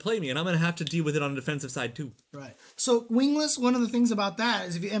people are going to play me, and I'm going to have to deal with it on the defensive side too. Right. So, Wingless, one of the things about that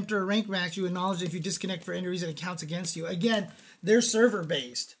is if you enter a ranked match, you acknowledge if you disconnect for any reason, it counts against you. Again, they're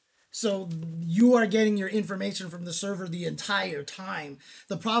server-based. So you are getting your information from the server the entire time.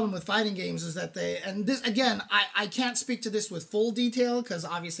 The problem with fighting games is that this again, I can't speak to this with full detail because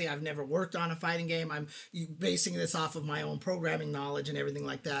obviously I've never worked on a fighting game. I'm basing this off of my own programming knowledge and everything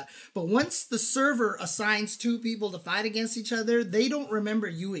like that. But once the server assigns 2 people to fight against each other, they don't remember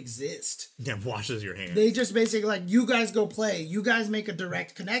you exist. Yeah, washes your hands. They just basically like, you guys go play. You guys make a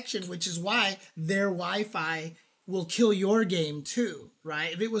direct connection, which is why their Wi-Fi will kill your game too,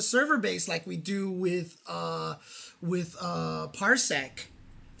 right? If it was server based like we do with Parsec,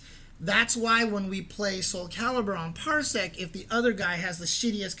 that's why when we play Soul Calibur on Parsec, if the other guy has the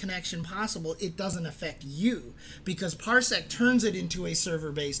shittiest connection possible, it doesn't affect you because Parsec turns it into a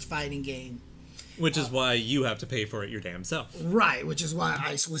server based fighting game. Which is why you have to pay for it your damn self. Right, which is why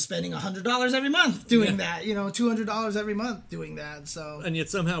I was spending $100 every month doing that. You know, $200 every month doing that. So, and yet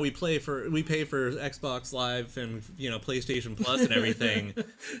somehow we pay for Xbox Live and PlayStation Plus and everything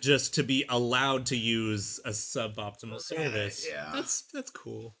just to be allowed to use a suboptimal service. Yeah, that's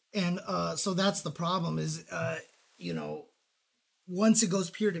cool. And so that's the problem is once it goes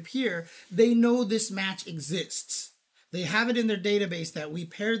peer to peer, they know this match exists. They have it in their database that we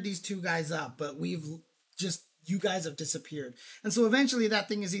paired these 2 guys up, but you guys have disappeared. And so eventually that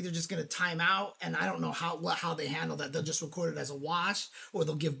thing is either just going to time out, and I don't know how they handle that. They'll just record it as a wash, or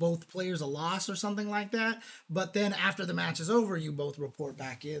they'll give both players a loss or something like that. But then after the match is over, you both report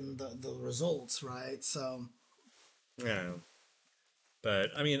back in the results, right? So, yeah. But,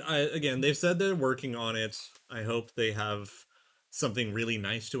 I mean, again, they've said they're working on it. I hope they have something really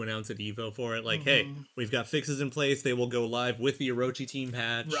nice to announce at EVO for it. Like, hey, we've got fixes in place. They will go live with the Orochi team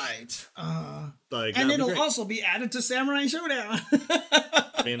patch. Right. And it'll also be added to Samurai Showdown.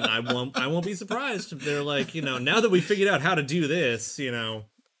 I mean, I won't be surprised if they're like, now that we figured out how to do this,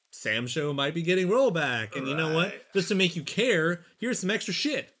 Sam Show might be getting rollback. And you know what? Right. Just to make you care, here's some extra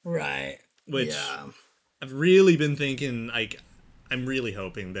shit. Right. Which Yeah. I've really been thinking, like, I'm really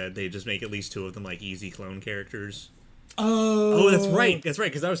hoping that they just make at least 2 of them, like, easy clone characters. Oh. Oh, that's right. That's right,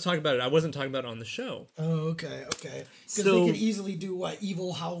 because I was talking about it. I wasn't talking about it on the show. Oh, okay. Because So- they could easily do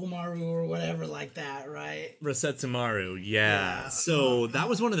Evil Haomaru or whatever like that, right? Resetsumaru, yeah. So that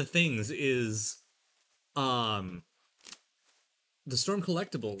was one of the things is, the Storm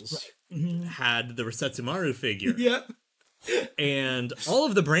Collectibles had the Resetsumaru figure. Yep. And all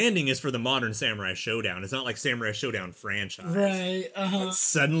of the branding is for the modern Samurai Showdown. It's not like Samurai Showdown franchise. Right.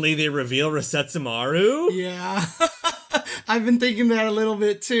 Suddenly they reveal Resetsumaru. Yeah. I've been thinking that a little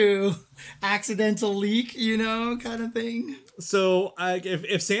bit too. Accidental leak, kind of thing. So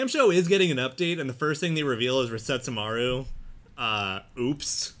if Sam Show is getting an update and the first thing they reveal is Resetsumaru,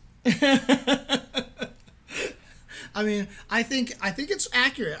 oops. I mean, I think it's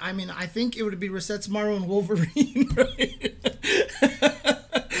accurate. I mean, I think it would be Resetsumaru and Wolverine, right?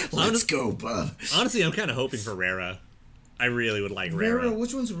 Let's go, bub. Honestly, I'm kind of hoping for Rara. I really would like Rara, Rara.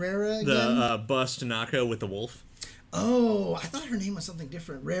 which one's Rara again? The bust Nako with the wolf. Oh, I thought her name was something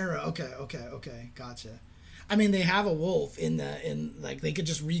different. Rara. Okay. Gotcha. I mean, they have a wolf in they could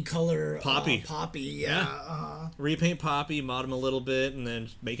just recolor Poppy. Poppy, yeah. Repaint Poppy, mod him a little bit, and then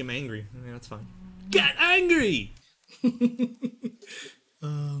make him angry. Yeah, that's fine. Get angry!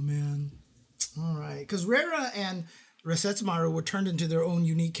 Oh man. All right, because Rara and Resetsumaru were turned into their own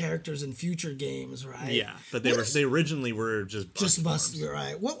unique characters in future games, right? Yeah, but they originally were just bust. You're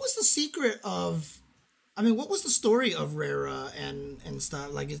right. What was the secret of? I mean, what was the story of Rara and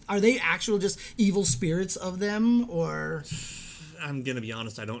stuff? Like, are they actual just evil spirits of them, or? I'm gonna be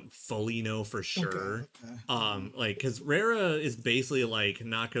honest, I don't fully know for sure. Okay. Like, cause Rara is basically like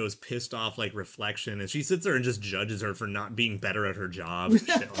Nako's pissed off like reflection, and she sits there and just judges her for not being better at her job,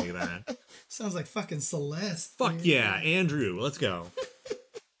 shit like that. Sounds like fucking Celeste. Fuck dude. yeah, Andrew, let's go.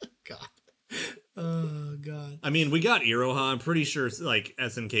 God. Oh God. I mean, we got Iroha. I'm pretty sure like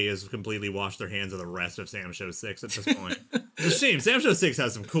SNK has completely washed their hands of the rest of Sam Show 6 at this point. It's a shame. Sam Show 6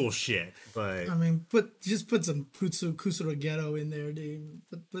 has some cool shit, but I mean, put some Kusuro Ghetto in there, dude.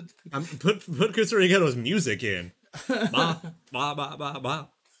 Put put Kusurigedo's music in. Ba ba ba ba ba.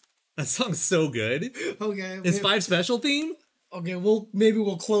 That song's so good. Okay. His 5 special theme. Okay, we'll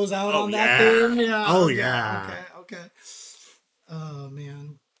close out Oh, on that yeah. theme. Yeah. Oh, okay, yeah. Okay. Oh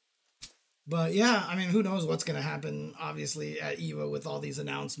man. But yeah, I mean, who knows what's gonna happen? Obviously at EVA with all these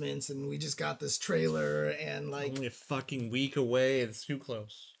announcements, and we just got this trailer, and like Only a fucking week away. It's too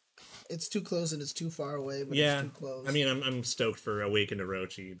close. it's too close and it's too far away, but Yeah. it's too close. I mean, I'm stoked for Awaken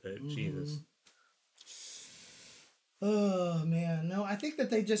Orochi, but Jesus. Oh man, no! I think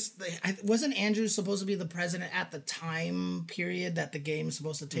that wasn't Andrew supposed to be the president at the time period that the game's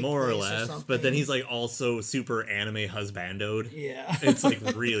supposed to take More or place less. something? But then he's like also super anime husbandoed. yeah, It's like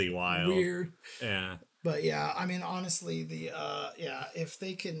really wild. weird. Yeah. But yeah, I mean, honestly, if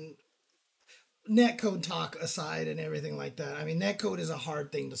they can, netcode talk aside and everything like that, I mean, netcode is a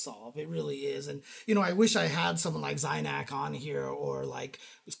hard thing to solve. It really is. And, I wish I had someone like Zynak on here or like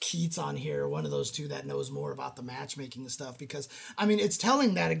Keats on here, one of those two that knows more about the matchmaking and stuff. Because, I mean, it's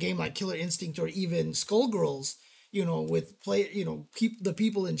telling that a game like Killer Instinct or even Skullgirls, with the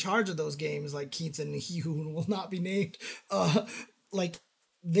people in charge of those games like Keats and he who will not be named,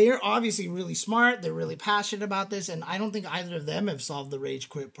 they're obviously really smart. They're really passionate about this, and I don't think either of them have solved the rage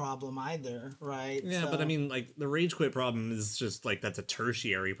quit problem either, right? Yeah, So- but I mean, like, the rage quit problem is just, like, that's a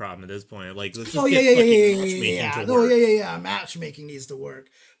tertiary problem at this point. Like, let's just oh get fucking matchmaking to work. Matchmaking needs to work,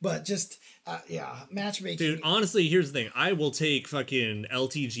 but just matchmaking. Dude, honestly, here's the thing. I will take fucking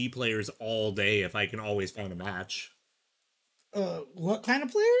LTG players all day if I can always find a match. What kind of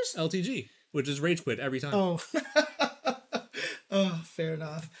players? LTG, which is rage quit every time. Oh. Oh, fair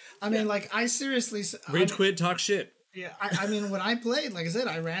enough. I mean, like, I seriously... Rage quit, talk shit. Yeah, I mean, when I played, like I said,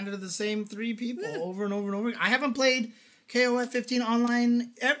 I ran into the same 3 people over and over and over. I haven't played KOF 15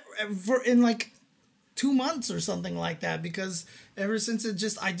 online in like 2 months or something like that because ever since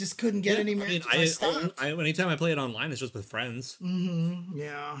I just couldn't get any matches. I stopped. Anytime I play it online, it's just with friends. Mm-hmm.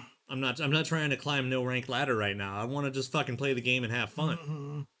 Yeah. I'm not trying to climb no rank ladder right now. I want to just fucking play the game and have fun.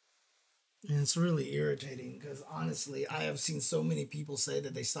 Mm-hmm. And it's really irritating because honestly, I have seen so many people say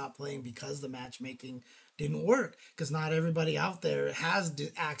that they stopped playing because the matchmaking didn't work. Because not everybody out there has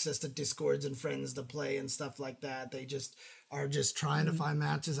access to Discords and friends to play and stuff like that. They just are just trying to find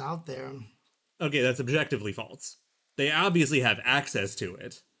matches out there. Okay, that's objectively false. They obviously have access to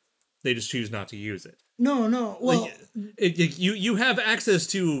it. They just choose not to use it. No. Well, You have access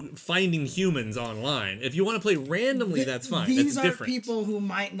to finding humans online. If you want to play randomly, that's fine. These that's are different. people who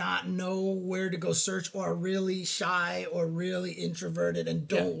might not know where to go search, or are really shy or really introverted and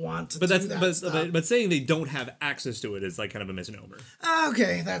don't want to do that stuff. But saying they don't have access to it is like kind of a misnomer.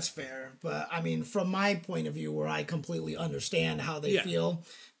 Okay, that's fair. But I mean, from my point of view, where I completely understand how they feel,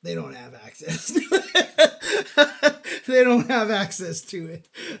 they don't have access to it. They don't have access to it.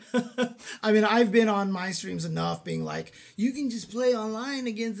 I mean, I've been on my streams enough being like, you can just play online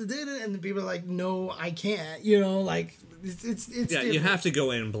against the data, and the people are like, no, I can't. You know, like it's yeah, different. you have to go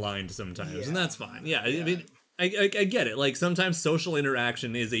in blind sometimes, and that's fine. Yeah, I mean, I get it. Like sometimes social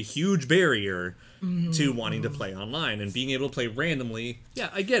interaction is a huge barrier to wanting to play online and being able to play randomly. Yeah,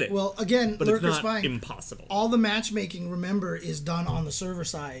 I get it. Well, again, but Lurker's it's not fine. impossible. All the matchmaking, remember, is done on the server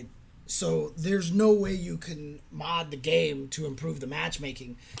side. So there's no way you can mod the game to improve the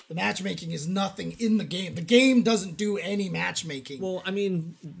matchmaking. The matchmaking is nothing in the game. The game doesn't do any matchmaking. Well, I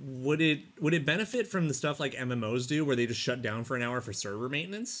mean, would it benefit from the stuff like MMOs do, where they just shut down for an hour for server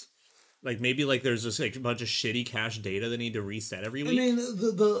maintenance? Like maybe like there's just like a bunch of shitty cache data they need to reset every week. I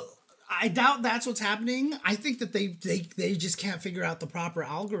mean, I doubt that's what's happening. I think that they just can't figure out the proper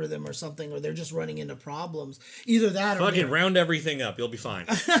algorithm or something, or they're just running into problems. Either that, or fucking round everything up, you'll be fine.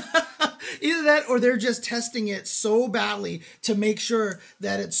 Either that, or they're just testing it so badly to make sure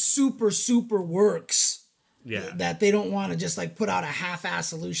that it super works. Yeah. That they don't want to just like put out a half-ass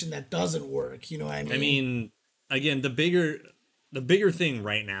solution that doesn't work. You know what I mean? I mean, again, the bigger thing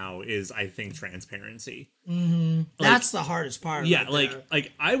right now is, I think, transparency. Mm-hmm. That's the hardest part. Yeah, right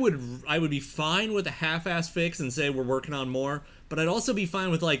like I would be fine with a half-ass fix and say we're working on more, but I'd also be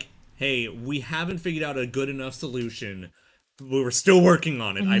fine with like, hey, we haven't figured out a good enough solution. We're still working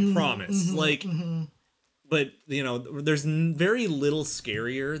on it. I promise. But, you know, there's very little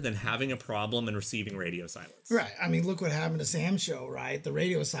scarier than having a problem and receiving radio silence. Right. I mean, look what happened to Sam's show, right? The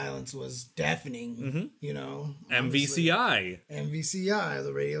radio silence was deafening, you know. MVCI. MVCI,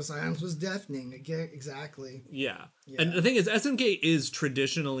 the radio silence was deafening. Exactly. Yeah. And the thing is, SNK is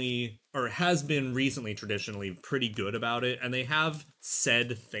traditionally, or has been recently traditionally, pretty good about it. And they have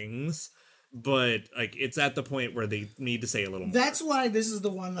said things, but like it's at the point where they need to say a little more. That's why this is the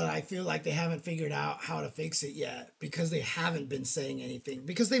one that I feel like they haven't figured out how to fix it yet, because they haven't been saying anything,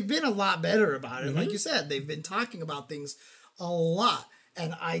 because they've been a lot better about it. Like you said, they've been talking about things a lot.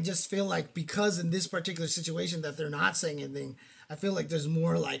 And I just feel like because in this particular situation that they're not saying anything, I feel like there's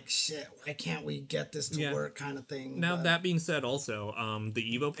more like, shit, why can't we get this to work kind of thing. Now, that being said, also,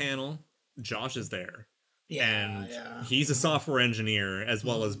 the Evo panel, Josh is there. And he's a software engineer as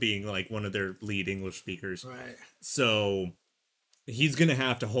well as being like one of their lead English speakers. Right. So he's going to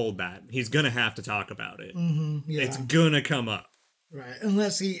have to hold that. He's going to have to talk about it. Yeah. It's going to come up. Right.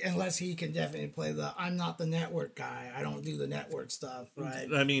 Unless he can definitely play the, I'm not the network guy. I don't do the network stuff. Right.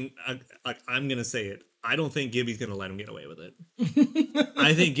 I mean, I'm going to say it. I don't think Gibby's going to let him get away with it.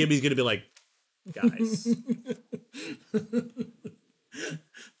 I think Gibby's going to be like, guys.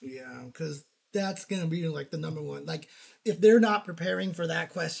 Yeah, because that's going to be like the number one. Like, if they're not preparing for that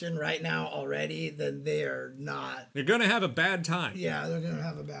question right now already, then they are not. They're going to have a bad time. Yeah, they're going to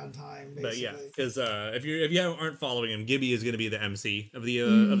have a bad time, basically. But yeah, because if you aren't following him, Gibby is going to be the MC of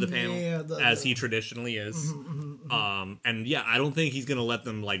the panel, as he traditionally is. And yeah, I don't think he's going to let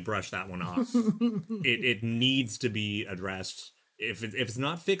them like brush that one off. It needs to be addressed. If it's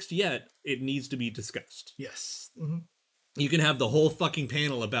not fixed yet, it needs to be discussed. Yes. You can have the whole fucking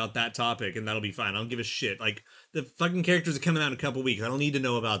panel about that topic, and that'll be fine. I don't give a shit. Like, the fucking characters are coming out in a couple weeks. I don't need to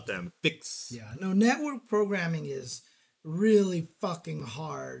know about them. Fix. Yeah, no, network programming is really fucking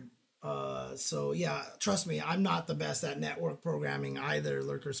hard. So yeah, trust me, I'm not the best at network programming either,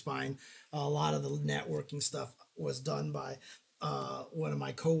 Lurker Spine. A lot of the networking stuff was done by one of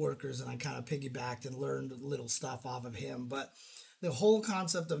my coworkers, and I kind of piggybacked and learned little stuff off of him. But the whole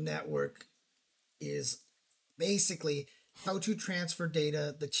concept of network is basically how to transfer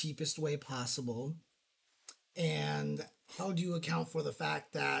data the cheapest way possible, and how do you account for the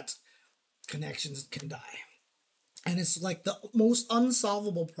fact that connections can die. And it's like the most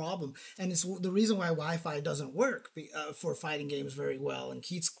unsolvable problem, and it's the reason why Wi-Fi doesn't work for fighting games very well. And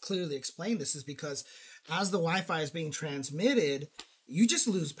Keats clearly explained this is because as the Wi-Fi is being transmitted, you just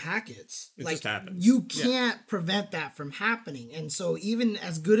lose packets. It just happens. You can't prevent that from happening. And so even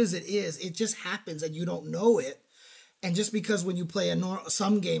as good as it is, it just happens and you don't know it. And just because when you play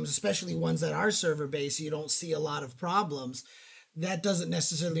some games, especially ones that are server-based, you don't see a lot of problems, that doesn't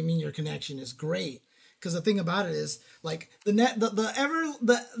necessarily mean your connection is great. Because the thing about it is, like the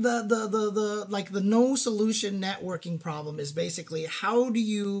no solution networking problem is basically how do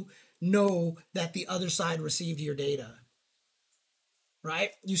you know that the other side received your data.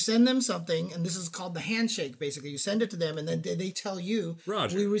 Right? You send them something, and this is called the handshake, basically. You send it to them, and then they tell you,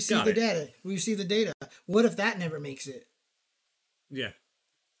 Roger, we received got the it. data. We received the data. What if that never makes it? Yeah.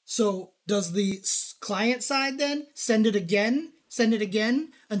 So does the client side then send it again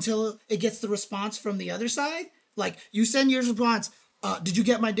until it gets the response from the other side? Like, you send your response, did you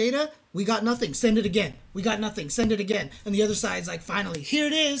get my data? We got nothing. Send it again. We got nothing. Send it again. And the other side's like, finally, here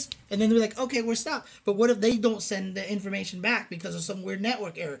it is. And then they're like, okay, we're stopped. But what if they don't send the information back because of some weird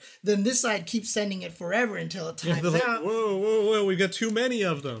network error? Then this side keeps sending it forever until it times They're like, out. whoa, we got too many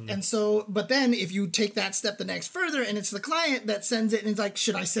of them. And so, but then if you take that step the next further and it's the client that sends it and it's like,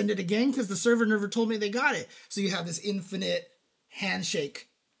 should I send it again? Because the server never told me they got it. So you have this infinite handshake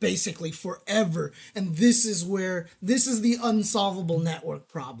basically forever. And this is the unsolvable network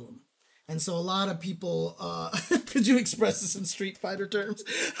problem. And so a lot of people, could you express this in Street Fighter terms?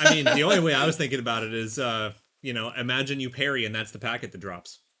 I mean, the only way I was thinking about it is, imagine you parry and that's the packet that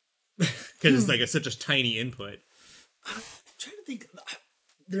drops. Because it's like such a tiny input. I'm trying to think.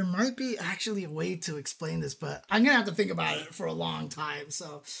 There might be actually a way to explain this, but I'm going to have to think about it for a long time.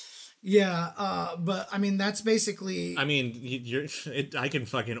 So, yeah. But, I mean, that's basically... I mean, I can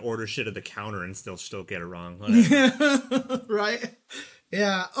fucking order shit at the counter and still get it wrong. Whatever. Right?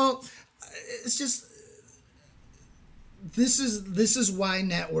 Yeah. Oh, it's just... This is why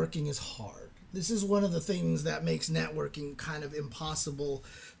networking is hard. This is one of the things that makes networking kind of impossible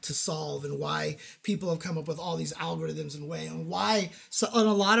to solve, and why people have come up with all these algorithms and why on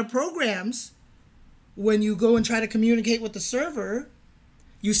a lot of programs, when you go and try to communicate with the server,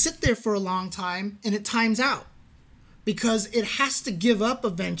 you sit there for a long time and it times out because it has to give up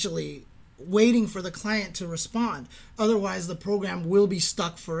eventually waiting for the client to respond. Otherwise, the program will be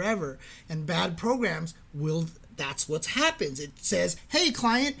stuck forever, and bad programs will... That's what happens. It says, hey,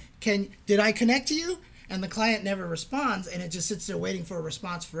 client, did I connect to you? And the client never responds, and it just sits there waiting for a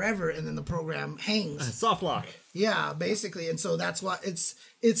response forever, and then the program hangs. Soft lock. Yeah, basically. And so that's why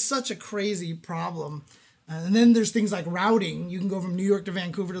it's such a crazy problem. And then there's things like routing. You can go from New York to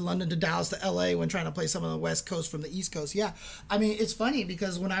Vancouver to London to Dallas to LA when trying to play some on the West Coast from the East Coast. Yeah. I mean, it's funny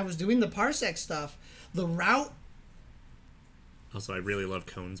because when I was doing the Parsec stuff, the route... Also, I really love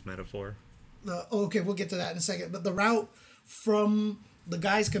Cone's metaphor. Okay, we'll get to that in a second. But the route from the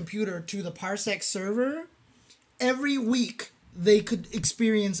guy's computer to the Parsec server, every week they could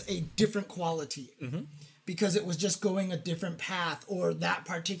experience a different quality because it was just going a different path, or that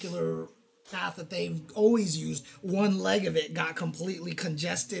particular path that they've always used, one leg of it got completely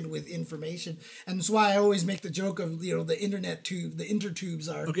congested with information. And that's why I always make the joke of, the internet tube, the intertubes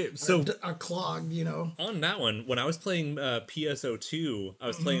are clogged, On that one, when I was playing PSO2, I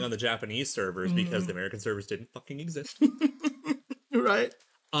was playing on the Japanese servers because the American servers didn't fucking exist. Right.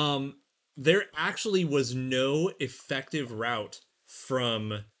 There actually was no effective route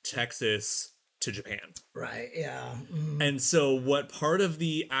from Texas to Japan. Right, yeah. And so what part of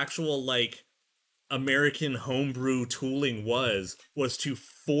the actual, American homebrew tooling was to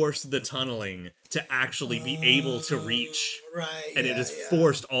force the tunneling to actually be able to reach. Right, and it just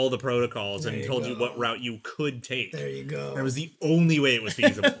forced all the protocols and told you what route you could take. There you go. That was the only way it was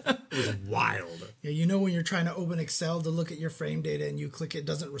feasible. It was wild. Yeah, when you're trying to open Excel to look at your frame data and you click it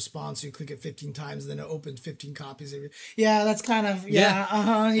doesn't respond, so you click it 15 times, and then it opens 15 copies of it. Yeah, that's kind of,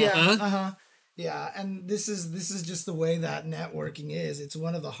 Yeah, and this is just the way that networking is. It's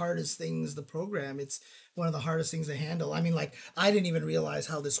one of the hardest things to program. It's one of the hardest things to handle. I mean, I didn't even realize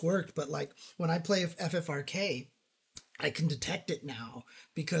how this worked, but when I play FFRK, I can detect it now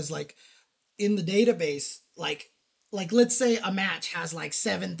because in the database, let's say a match has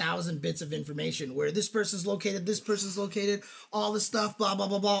 7,000 bits of information where this person's located, all the stuff, blah, blah,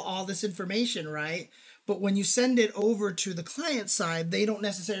 blah, blah, all this information, right? But when you send it over to the client side, they don't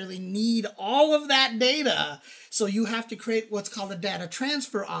necessarily need all of that data. So you have to create what's called a data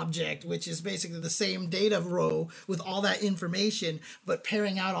transfer object, which is basically the same data row with all that information, but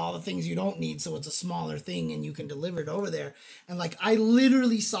pairing out all the things you don't need. So it's a smaller thing and you can deliver it over there. And I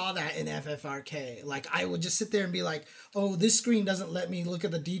literally saw that in FFRK. I would just sit there and be like, oh, this screen doesn't let me look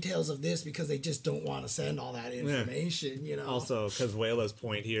at the details of this because they just don't want to send all that information, Also, because Wayla's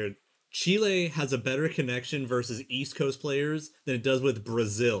point here, Chile has a better connection versus East Coast players than it does with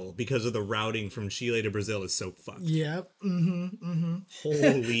Brazil because of the routing from Chile to Brazil is so fucked. Yep.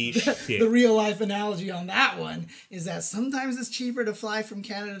 Holy shit. The real life analogy on that one is that sometimes it's cheaper to fly from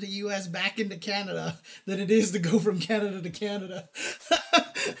Canada to US back into Canada than it is to go from Canada to Canada.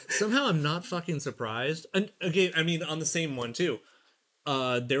 Somehow I'm not fucking surprised. And again, I mean, on the same one too.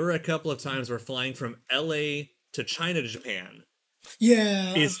 There were a couple of times where flying from LA to China to Japan,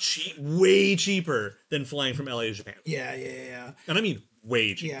 Yeah. is way cheaper than flying from LA to Japan. Yeah. And I mean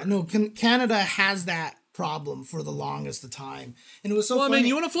way cheaper. Yeah, no, Canada has that problem for the longest of time. And it was so funny. I mean,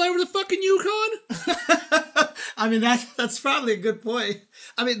 you want to fly over the fucking Yukon? I mean, that's probably a good point.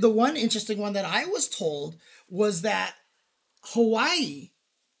 I mean, the one interesting one that I was told was that Hawaii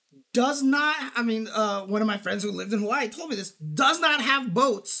does not, one of my friends who lived in Hawaii told me this, does not have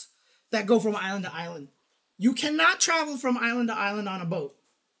boats that go from island to island. You cannot travel from island to island on a boat.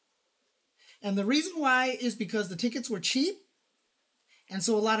 And the reason why is because the tickets were cheap. And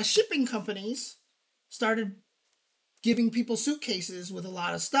so a lot of shipping companies started giving people suitcases with a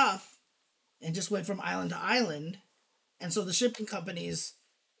lot of stuff and just went from island to island. And so the shipping companies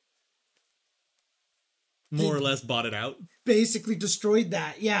more or less bought it out. Basically destroyed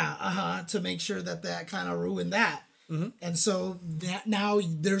that. Yeah, to make sure that kind of ruined that. Mm-hmm. And so that now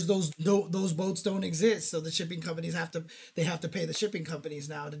there's those boats don't exist. So the shipping companies have to pay the shipping companies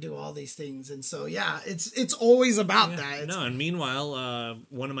now to do all these things. And so yeah, it's always about that. No, and meanwhile,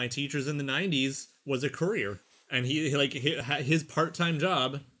 one of my teachers in the 90s was a courier, and his part-time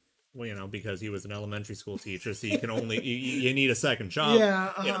job, well, because he was an elementary school teacher, so you can only you need a second job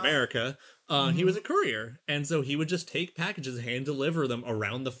in America. He was a courier, and so he would just take packages, hand deliver them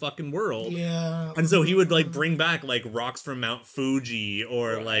around the fucking world. Yeah. And so he would bring back rocks from Mount Fuji,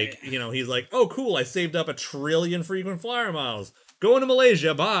 or he's like, oh cool, I saved up 1 trillion frequent flyer miles. Going to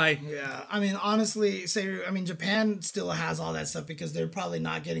Malaysia, bye. Yeah, I mean, honestly, Japan still has all that stuff because they're probably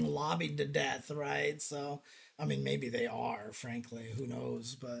not getting lobbied to death, right? So, I mean, maybe they are, frankly, who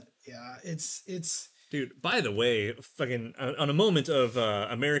knows? But yeah, it's. Dude, by the way, fucking on a moment of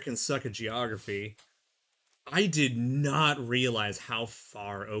Americans suck at geography, I did not realize how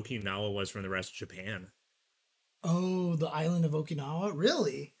far Okinawa was from the rest of Japan. Oh, the island of Okinawa?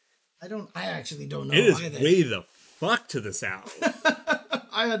 Really? I actually don't know. It is way the fuck to the south.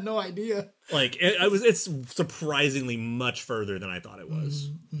 I had no idea. It's surprisingly much further than I thought it was.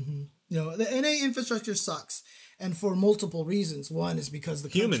 Mm-hmm. The NA infrastructure sucks. And for multiple reasons. One is because the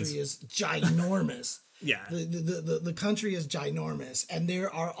country is ginormous. Yeah. The country is ginormous. And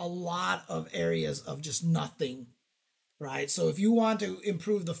there are a lot of areas of just nothing. Right? So if you want to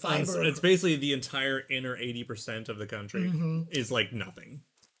improve the fiber... it's basically the entire inner 80% of the country is nothing.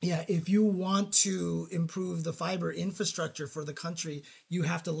 Yeah, if you want to improve the fiber infrastructure for the country, you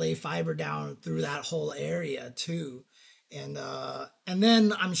have to lay fiber down through that whole area too. And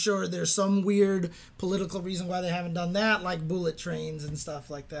then I'm sure there's some weird political reason why they haven't done that, like bullet trains and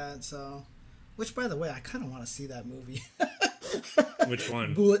stuff like that. So, which, by the way, I kind of want to see that movie. Which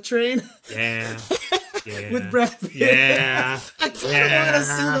one? Bullet Train. Yeah. With Brad Pitt. Yeah. I kind of want to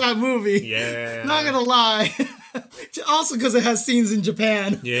see that movie. Yeah. Not gonna lie. Also because it has scenes in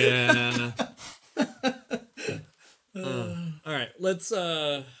Japan. Yeah. All right, let's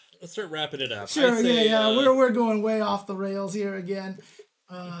start wrapping it up. Sure, we're going way off the rails here again.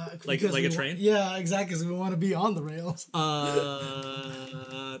 Like a train? Yeah, exactly, because we want to be on the rails.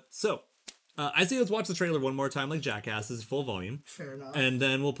 I say let's watch the trailer one more time like Jackass's full volume. Fair enough. And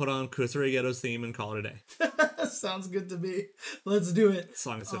then we'll put on Kusarigeto's theme and call it a day. Sounds good to me. Let's do it. The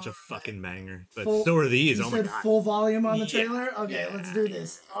song is such a fucking banger. But so are these. You said full volume on the trailer? Okay, let's do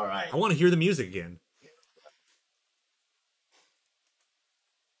this. All right. I want to hear the music again.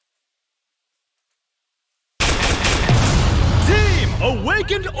 Team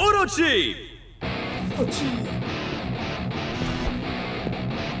Awakened Orochi! Orochi.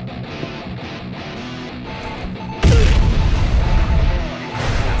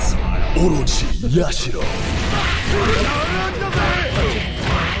 オロチヤシロ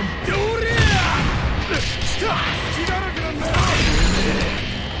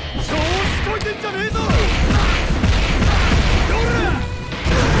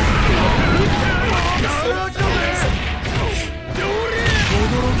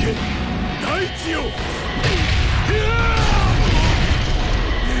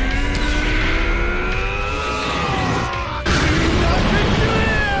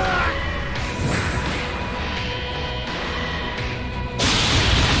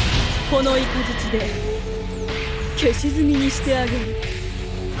この雷で消し済みにしてあげる。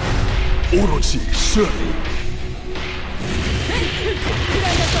オロチシャリ食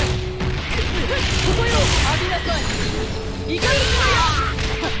らいなさい。ここよ浴びなさい。いかにもや。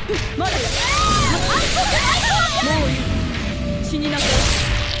まだや。もういい。死になさい。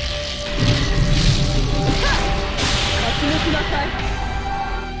集めくなさい。こ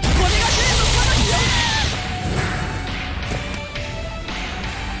れが全部魂よ。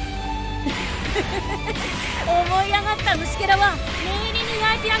思い上がった虫けらは念入りに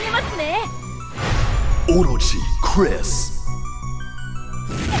焼いてあげますね。オロチクリス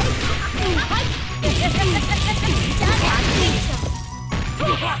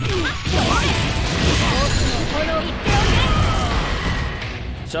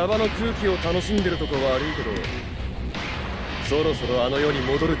シャバの空気を楽しんでるとこ悪いけど、そろそろあの世に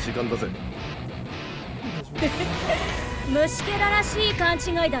戻る時間だぜ。虫けららしい勘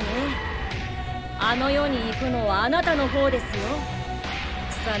違いだね。あの世に行くのはあなたの方ですよ、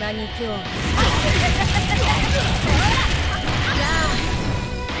草薙京。じゃあさようなら。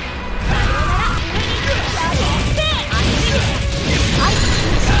あっちにはい、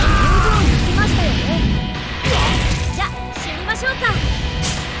入場に行きましたよね。じゃあ死にましょうか。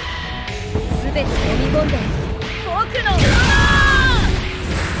全て飲み込んで僕の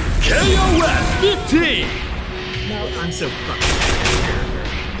KOS 15! Now, I'm so fucking scared.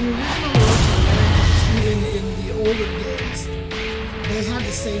 the original Roshi, even in the older games, they had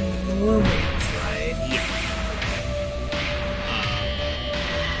the same normals, right?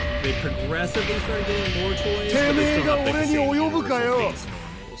 They progressively started getting more toys, but they still have like the same universal base normals.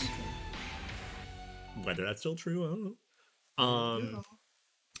 Whether that's still true, I don't know.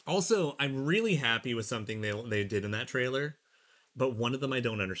 Also, I'm really happy with something they did in that trailer, but one of them I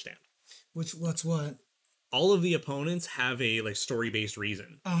don't understand. What's what? All of the opponents have a like story-based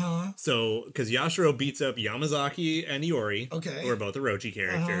reason. Uh-huh. So, because Yashiro beats up Yamazaki and Iori, Okay. who are both Orochi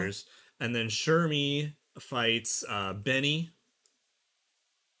characters, and then Shermie fights Benny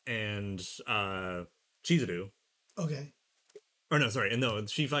and Chizuru. Okay. Or no, sorry, no,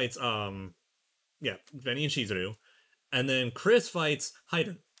 she fights Benny and Chizuru, and then Chris fights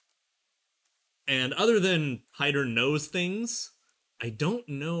Haidern. And other than Haidern knows things, I don't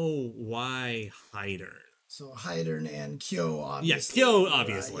know why Haidern. So Haidern and Kyo, obviously. Yes, Kyo,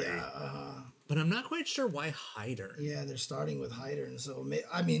 obviously. Yeah, But I'm not quite sure why Haidern. yeah, they're starting with Haidern. So,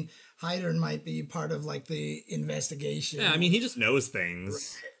 I mean, Haidern might be part of, like, the investigation. Yeah, I mean, he just knows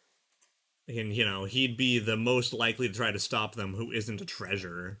things. And, you know, he'd be the most likely to try to stop them who isn't a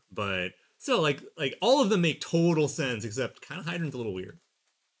treasure. But still, like all of them make total sense, except kind of Haidern's a little weird.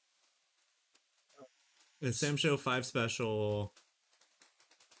 The Sam Show 5 special,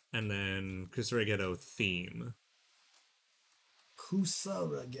 and then Kusarageto theme.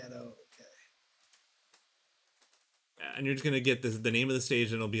 Kusarageto. Okay. And you're just gonna get the name of the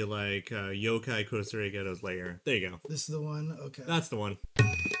stage, and it'll be like Yokai Kusarageto's lair. There you go. This is the one? Okay. That's the one.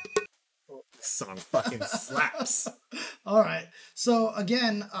 This song fucking slaps. All right. So,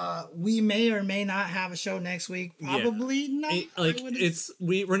 again, we may or may not have a show next week. Probably not.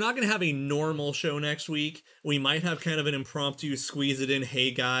 We're not gonna have a normal show next week. We might have kind of an impromptu squeeze it in, hey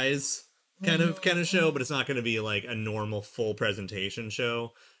guys, kind of show, but it's not gonna be like a normal full presentation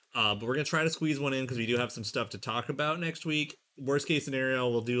show. But we're gonna try to squeeze one in because we do have some stuff to talk about next week. Worst case scenario,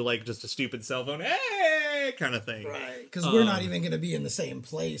 we'll do like just a stupid cell phone, hey, kind of thing. Right. Because we're not even going to be in the same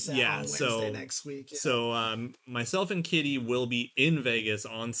place on Wednesday so, next week. Yeah. So myself and Kitty will be in Vegas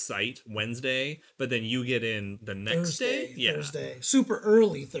on site Wednesday, but then you get in the next day? Yeah. Thursday. Super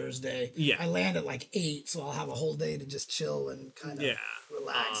early Thursday. Yeah. I land at like 8, so I'll have a whole day to just chill and kind of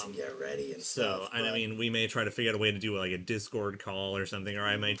relax and get ready and stuff. And I mean, we may try to figure out a way to do like a Discord call or something, or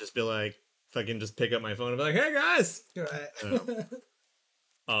I might just be like, fucking just pick up my phone and be like, hey guys! Right.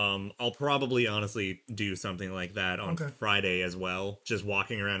 I'll probably honestly do something like that on Friday as well. Just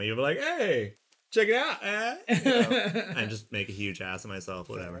walking around and you'll be like, hey, check it out, and just make a huge ass of myself,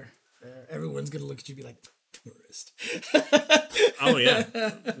 whatever. Fair. Everyone's going to look at you and be like, tourist. Oh, yeah.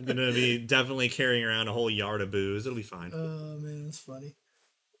 I'm going to be definitely carrying around a whole yard of booze. It'll be fine. Oh, man, that's funny.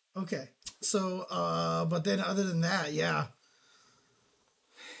 Okay. So, but then other than that, yeah.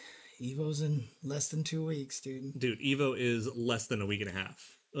 Evo's in less than 2 weeks, dude. Dude, Evo is less than a week and a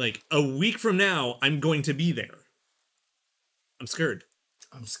half. Like, a week from now, I'm going to be there. I'm scared.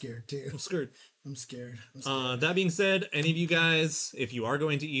 I'm scared, too. I'm scared. I'm scared. That being said, any of you guys, if you are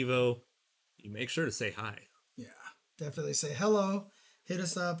going to Evo, you make sure to say hi. Yeah, definitely say hello. Hit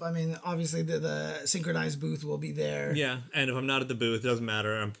us up. I mean, obviously the synchronized booth will be there. Yeah, and if I'm not at the booth, it doesn't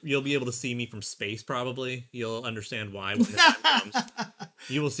matter. You'll be able to see me from space, probably. You'll understand why when the time comes.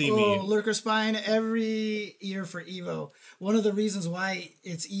 You will see me. Lurker Spine every year for Evo. One of the reasons why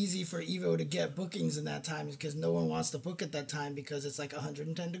it's easy for Evo to get bookings in that time is because no one wants to book at that time because it's like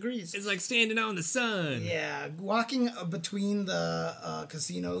 110 degrees. It's like standing out in the sun. Yeah, walking between the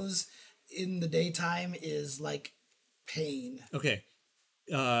casinos in the daytime is like pain. Okay.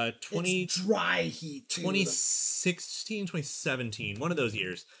 It's dry heat too. 2016, 2017, one of those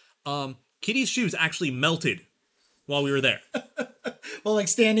years. Kitty's shoes actually melted while we were there. Well, like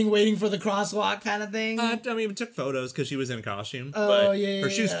standing waiting for the crosswalk kind of thing. I mean, we took photos because she was in a costume. Oh, but yeah, her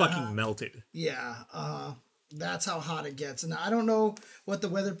shoes fucking melted. Yeah. that's how hot it gets. And I don't know what the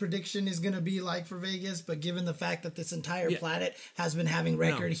weather prediction is going to be like for Vegas, but given the fact that this entire planet has been having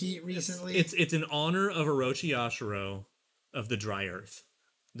record heat recently, it's in honor of Orochi Yashiro of the dry earth,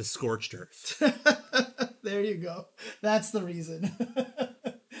 the scorched earth. There you go. That's the reason.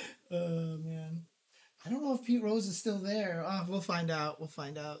 Oh man, I don't know if Pete Rose is still there. We'll find out.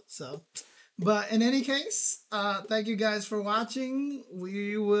 So, but in any case, thank you guys for watching.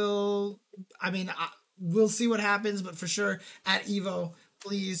 We will. We'll see what happens, but for sure at Evo,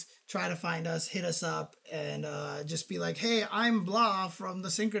 please try to find us, hit us up, and just be like, "Hey, I'm blah from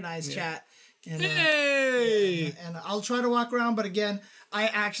the Synchronized chat." And, Hey! and I'll try to walk around, but again, I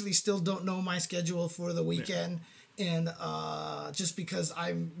actually still don't know my schedule for the weekend. And just because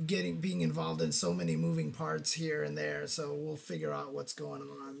I'm being involved in so many moving parts here and there, so we'll figure out what's going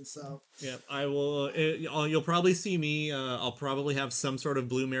on. So yeah, I will. You'll probably see me. I'll probably have some sort of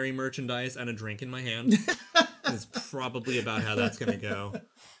Blue Mary merchandise and a drink in my hand. It's probably about how that's gonna go.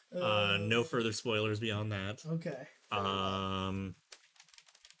 No further spoilers beyond that. Okay.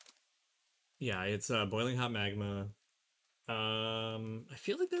 Yeah, it's Boiling Hot Magma. I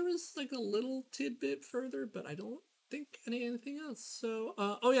feel like there was like a little tidbit further, but I don't think anything else. So,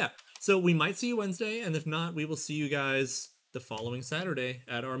 so we might see you Wednesday, and if not, we will see you guys the following Saturday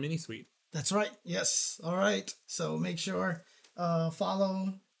at our mini suite. That's right. Yes. All right. So make sure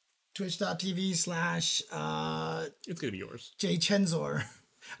follow twitch.tv/ it's gonna be yours. Jay Chenzor.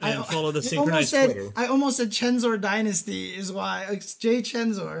 And follow the Synchronized Twitter. I almost said Chenzor Dynasty is why it's Jay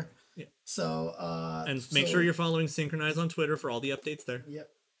Chenzor. Yeah. So and make sure you're following Synchronize on Twitter for all the updates there. Yep.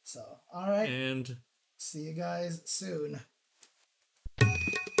 So all right. And see you guys soon.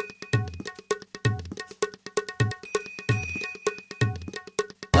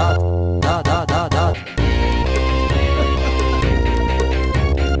 Da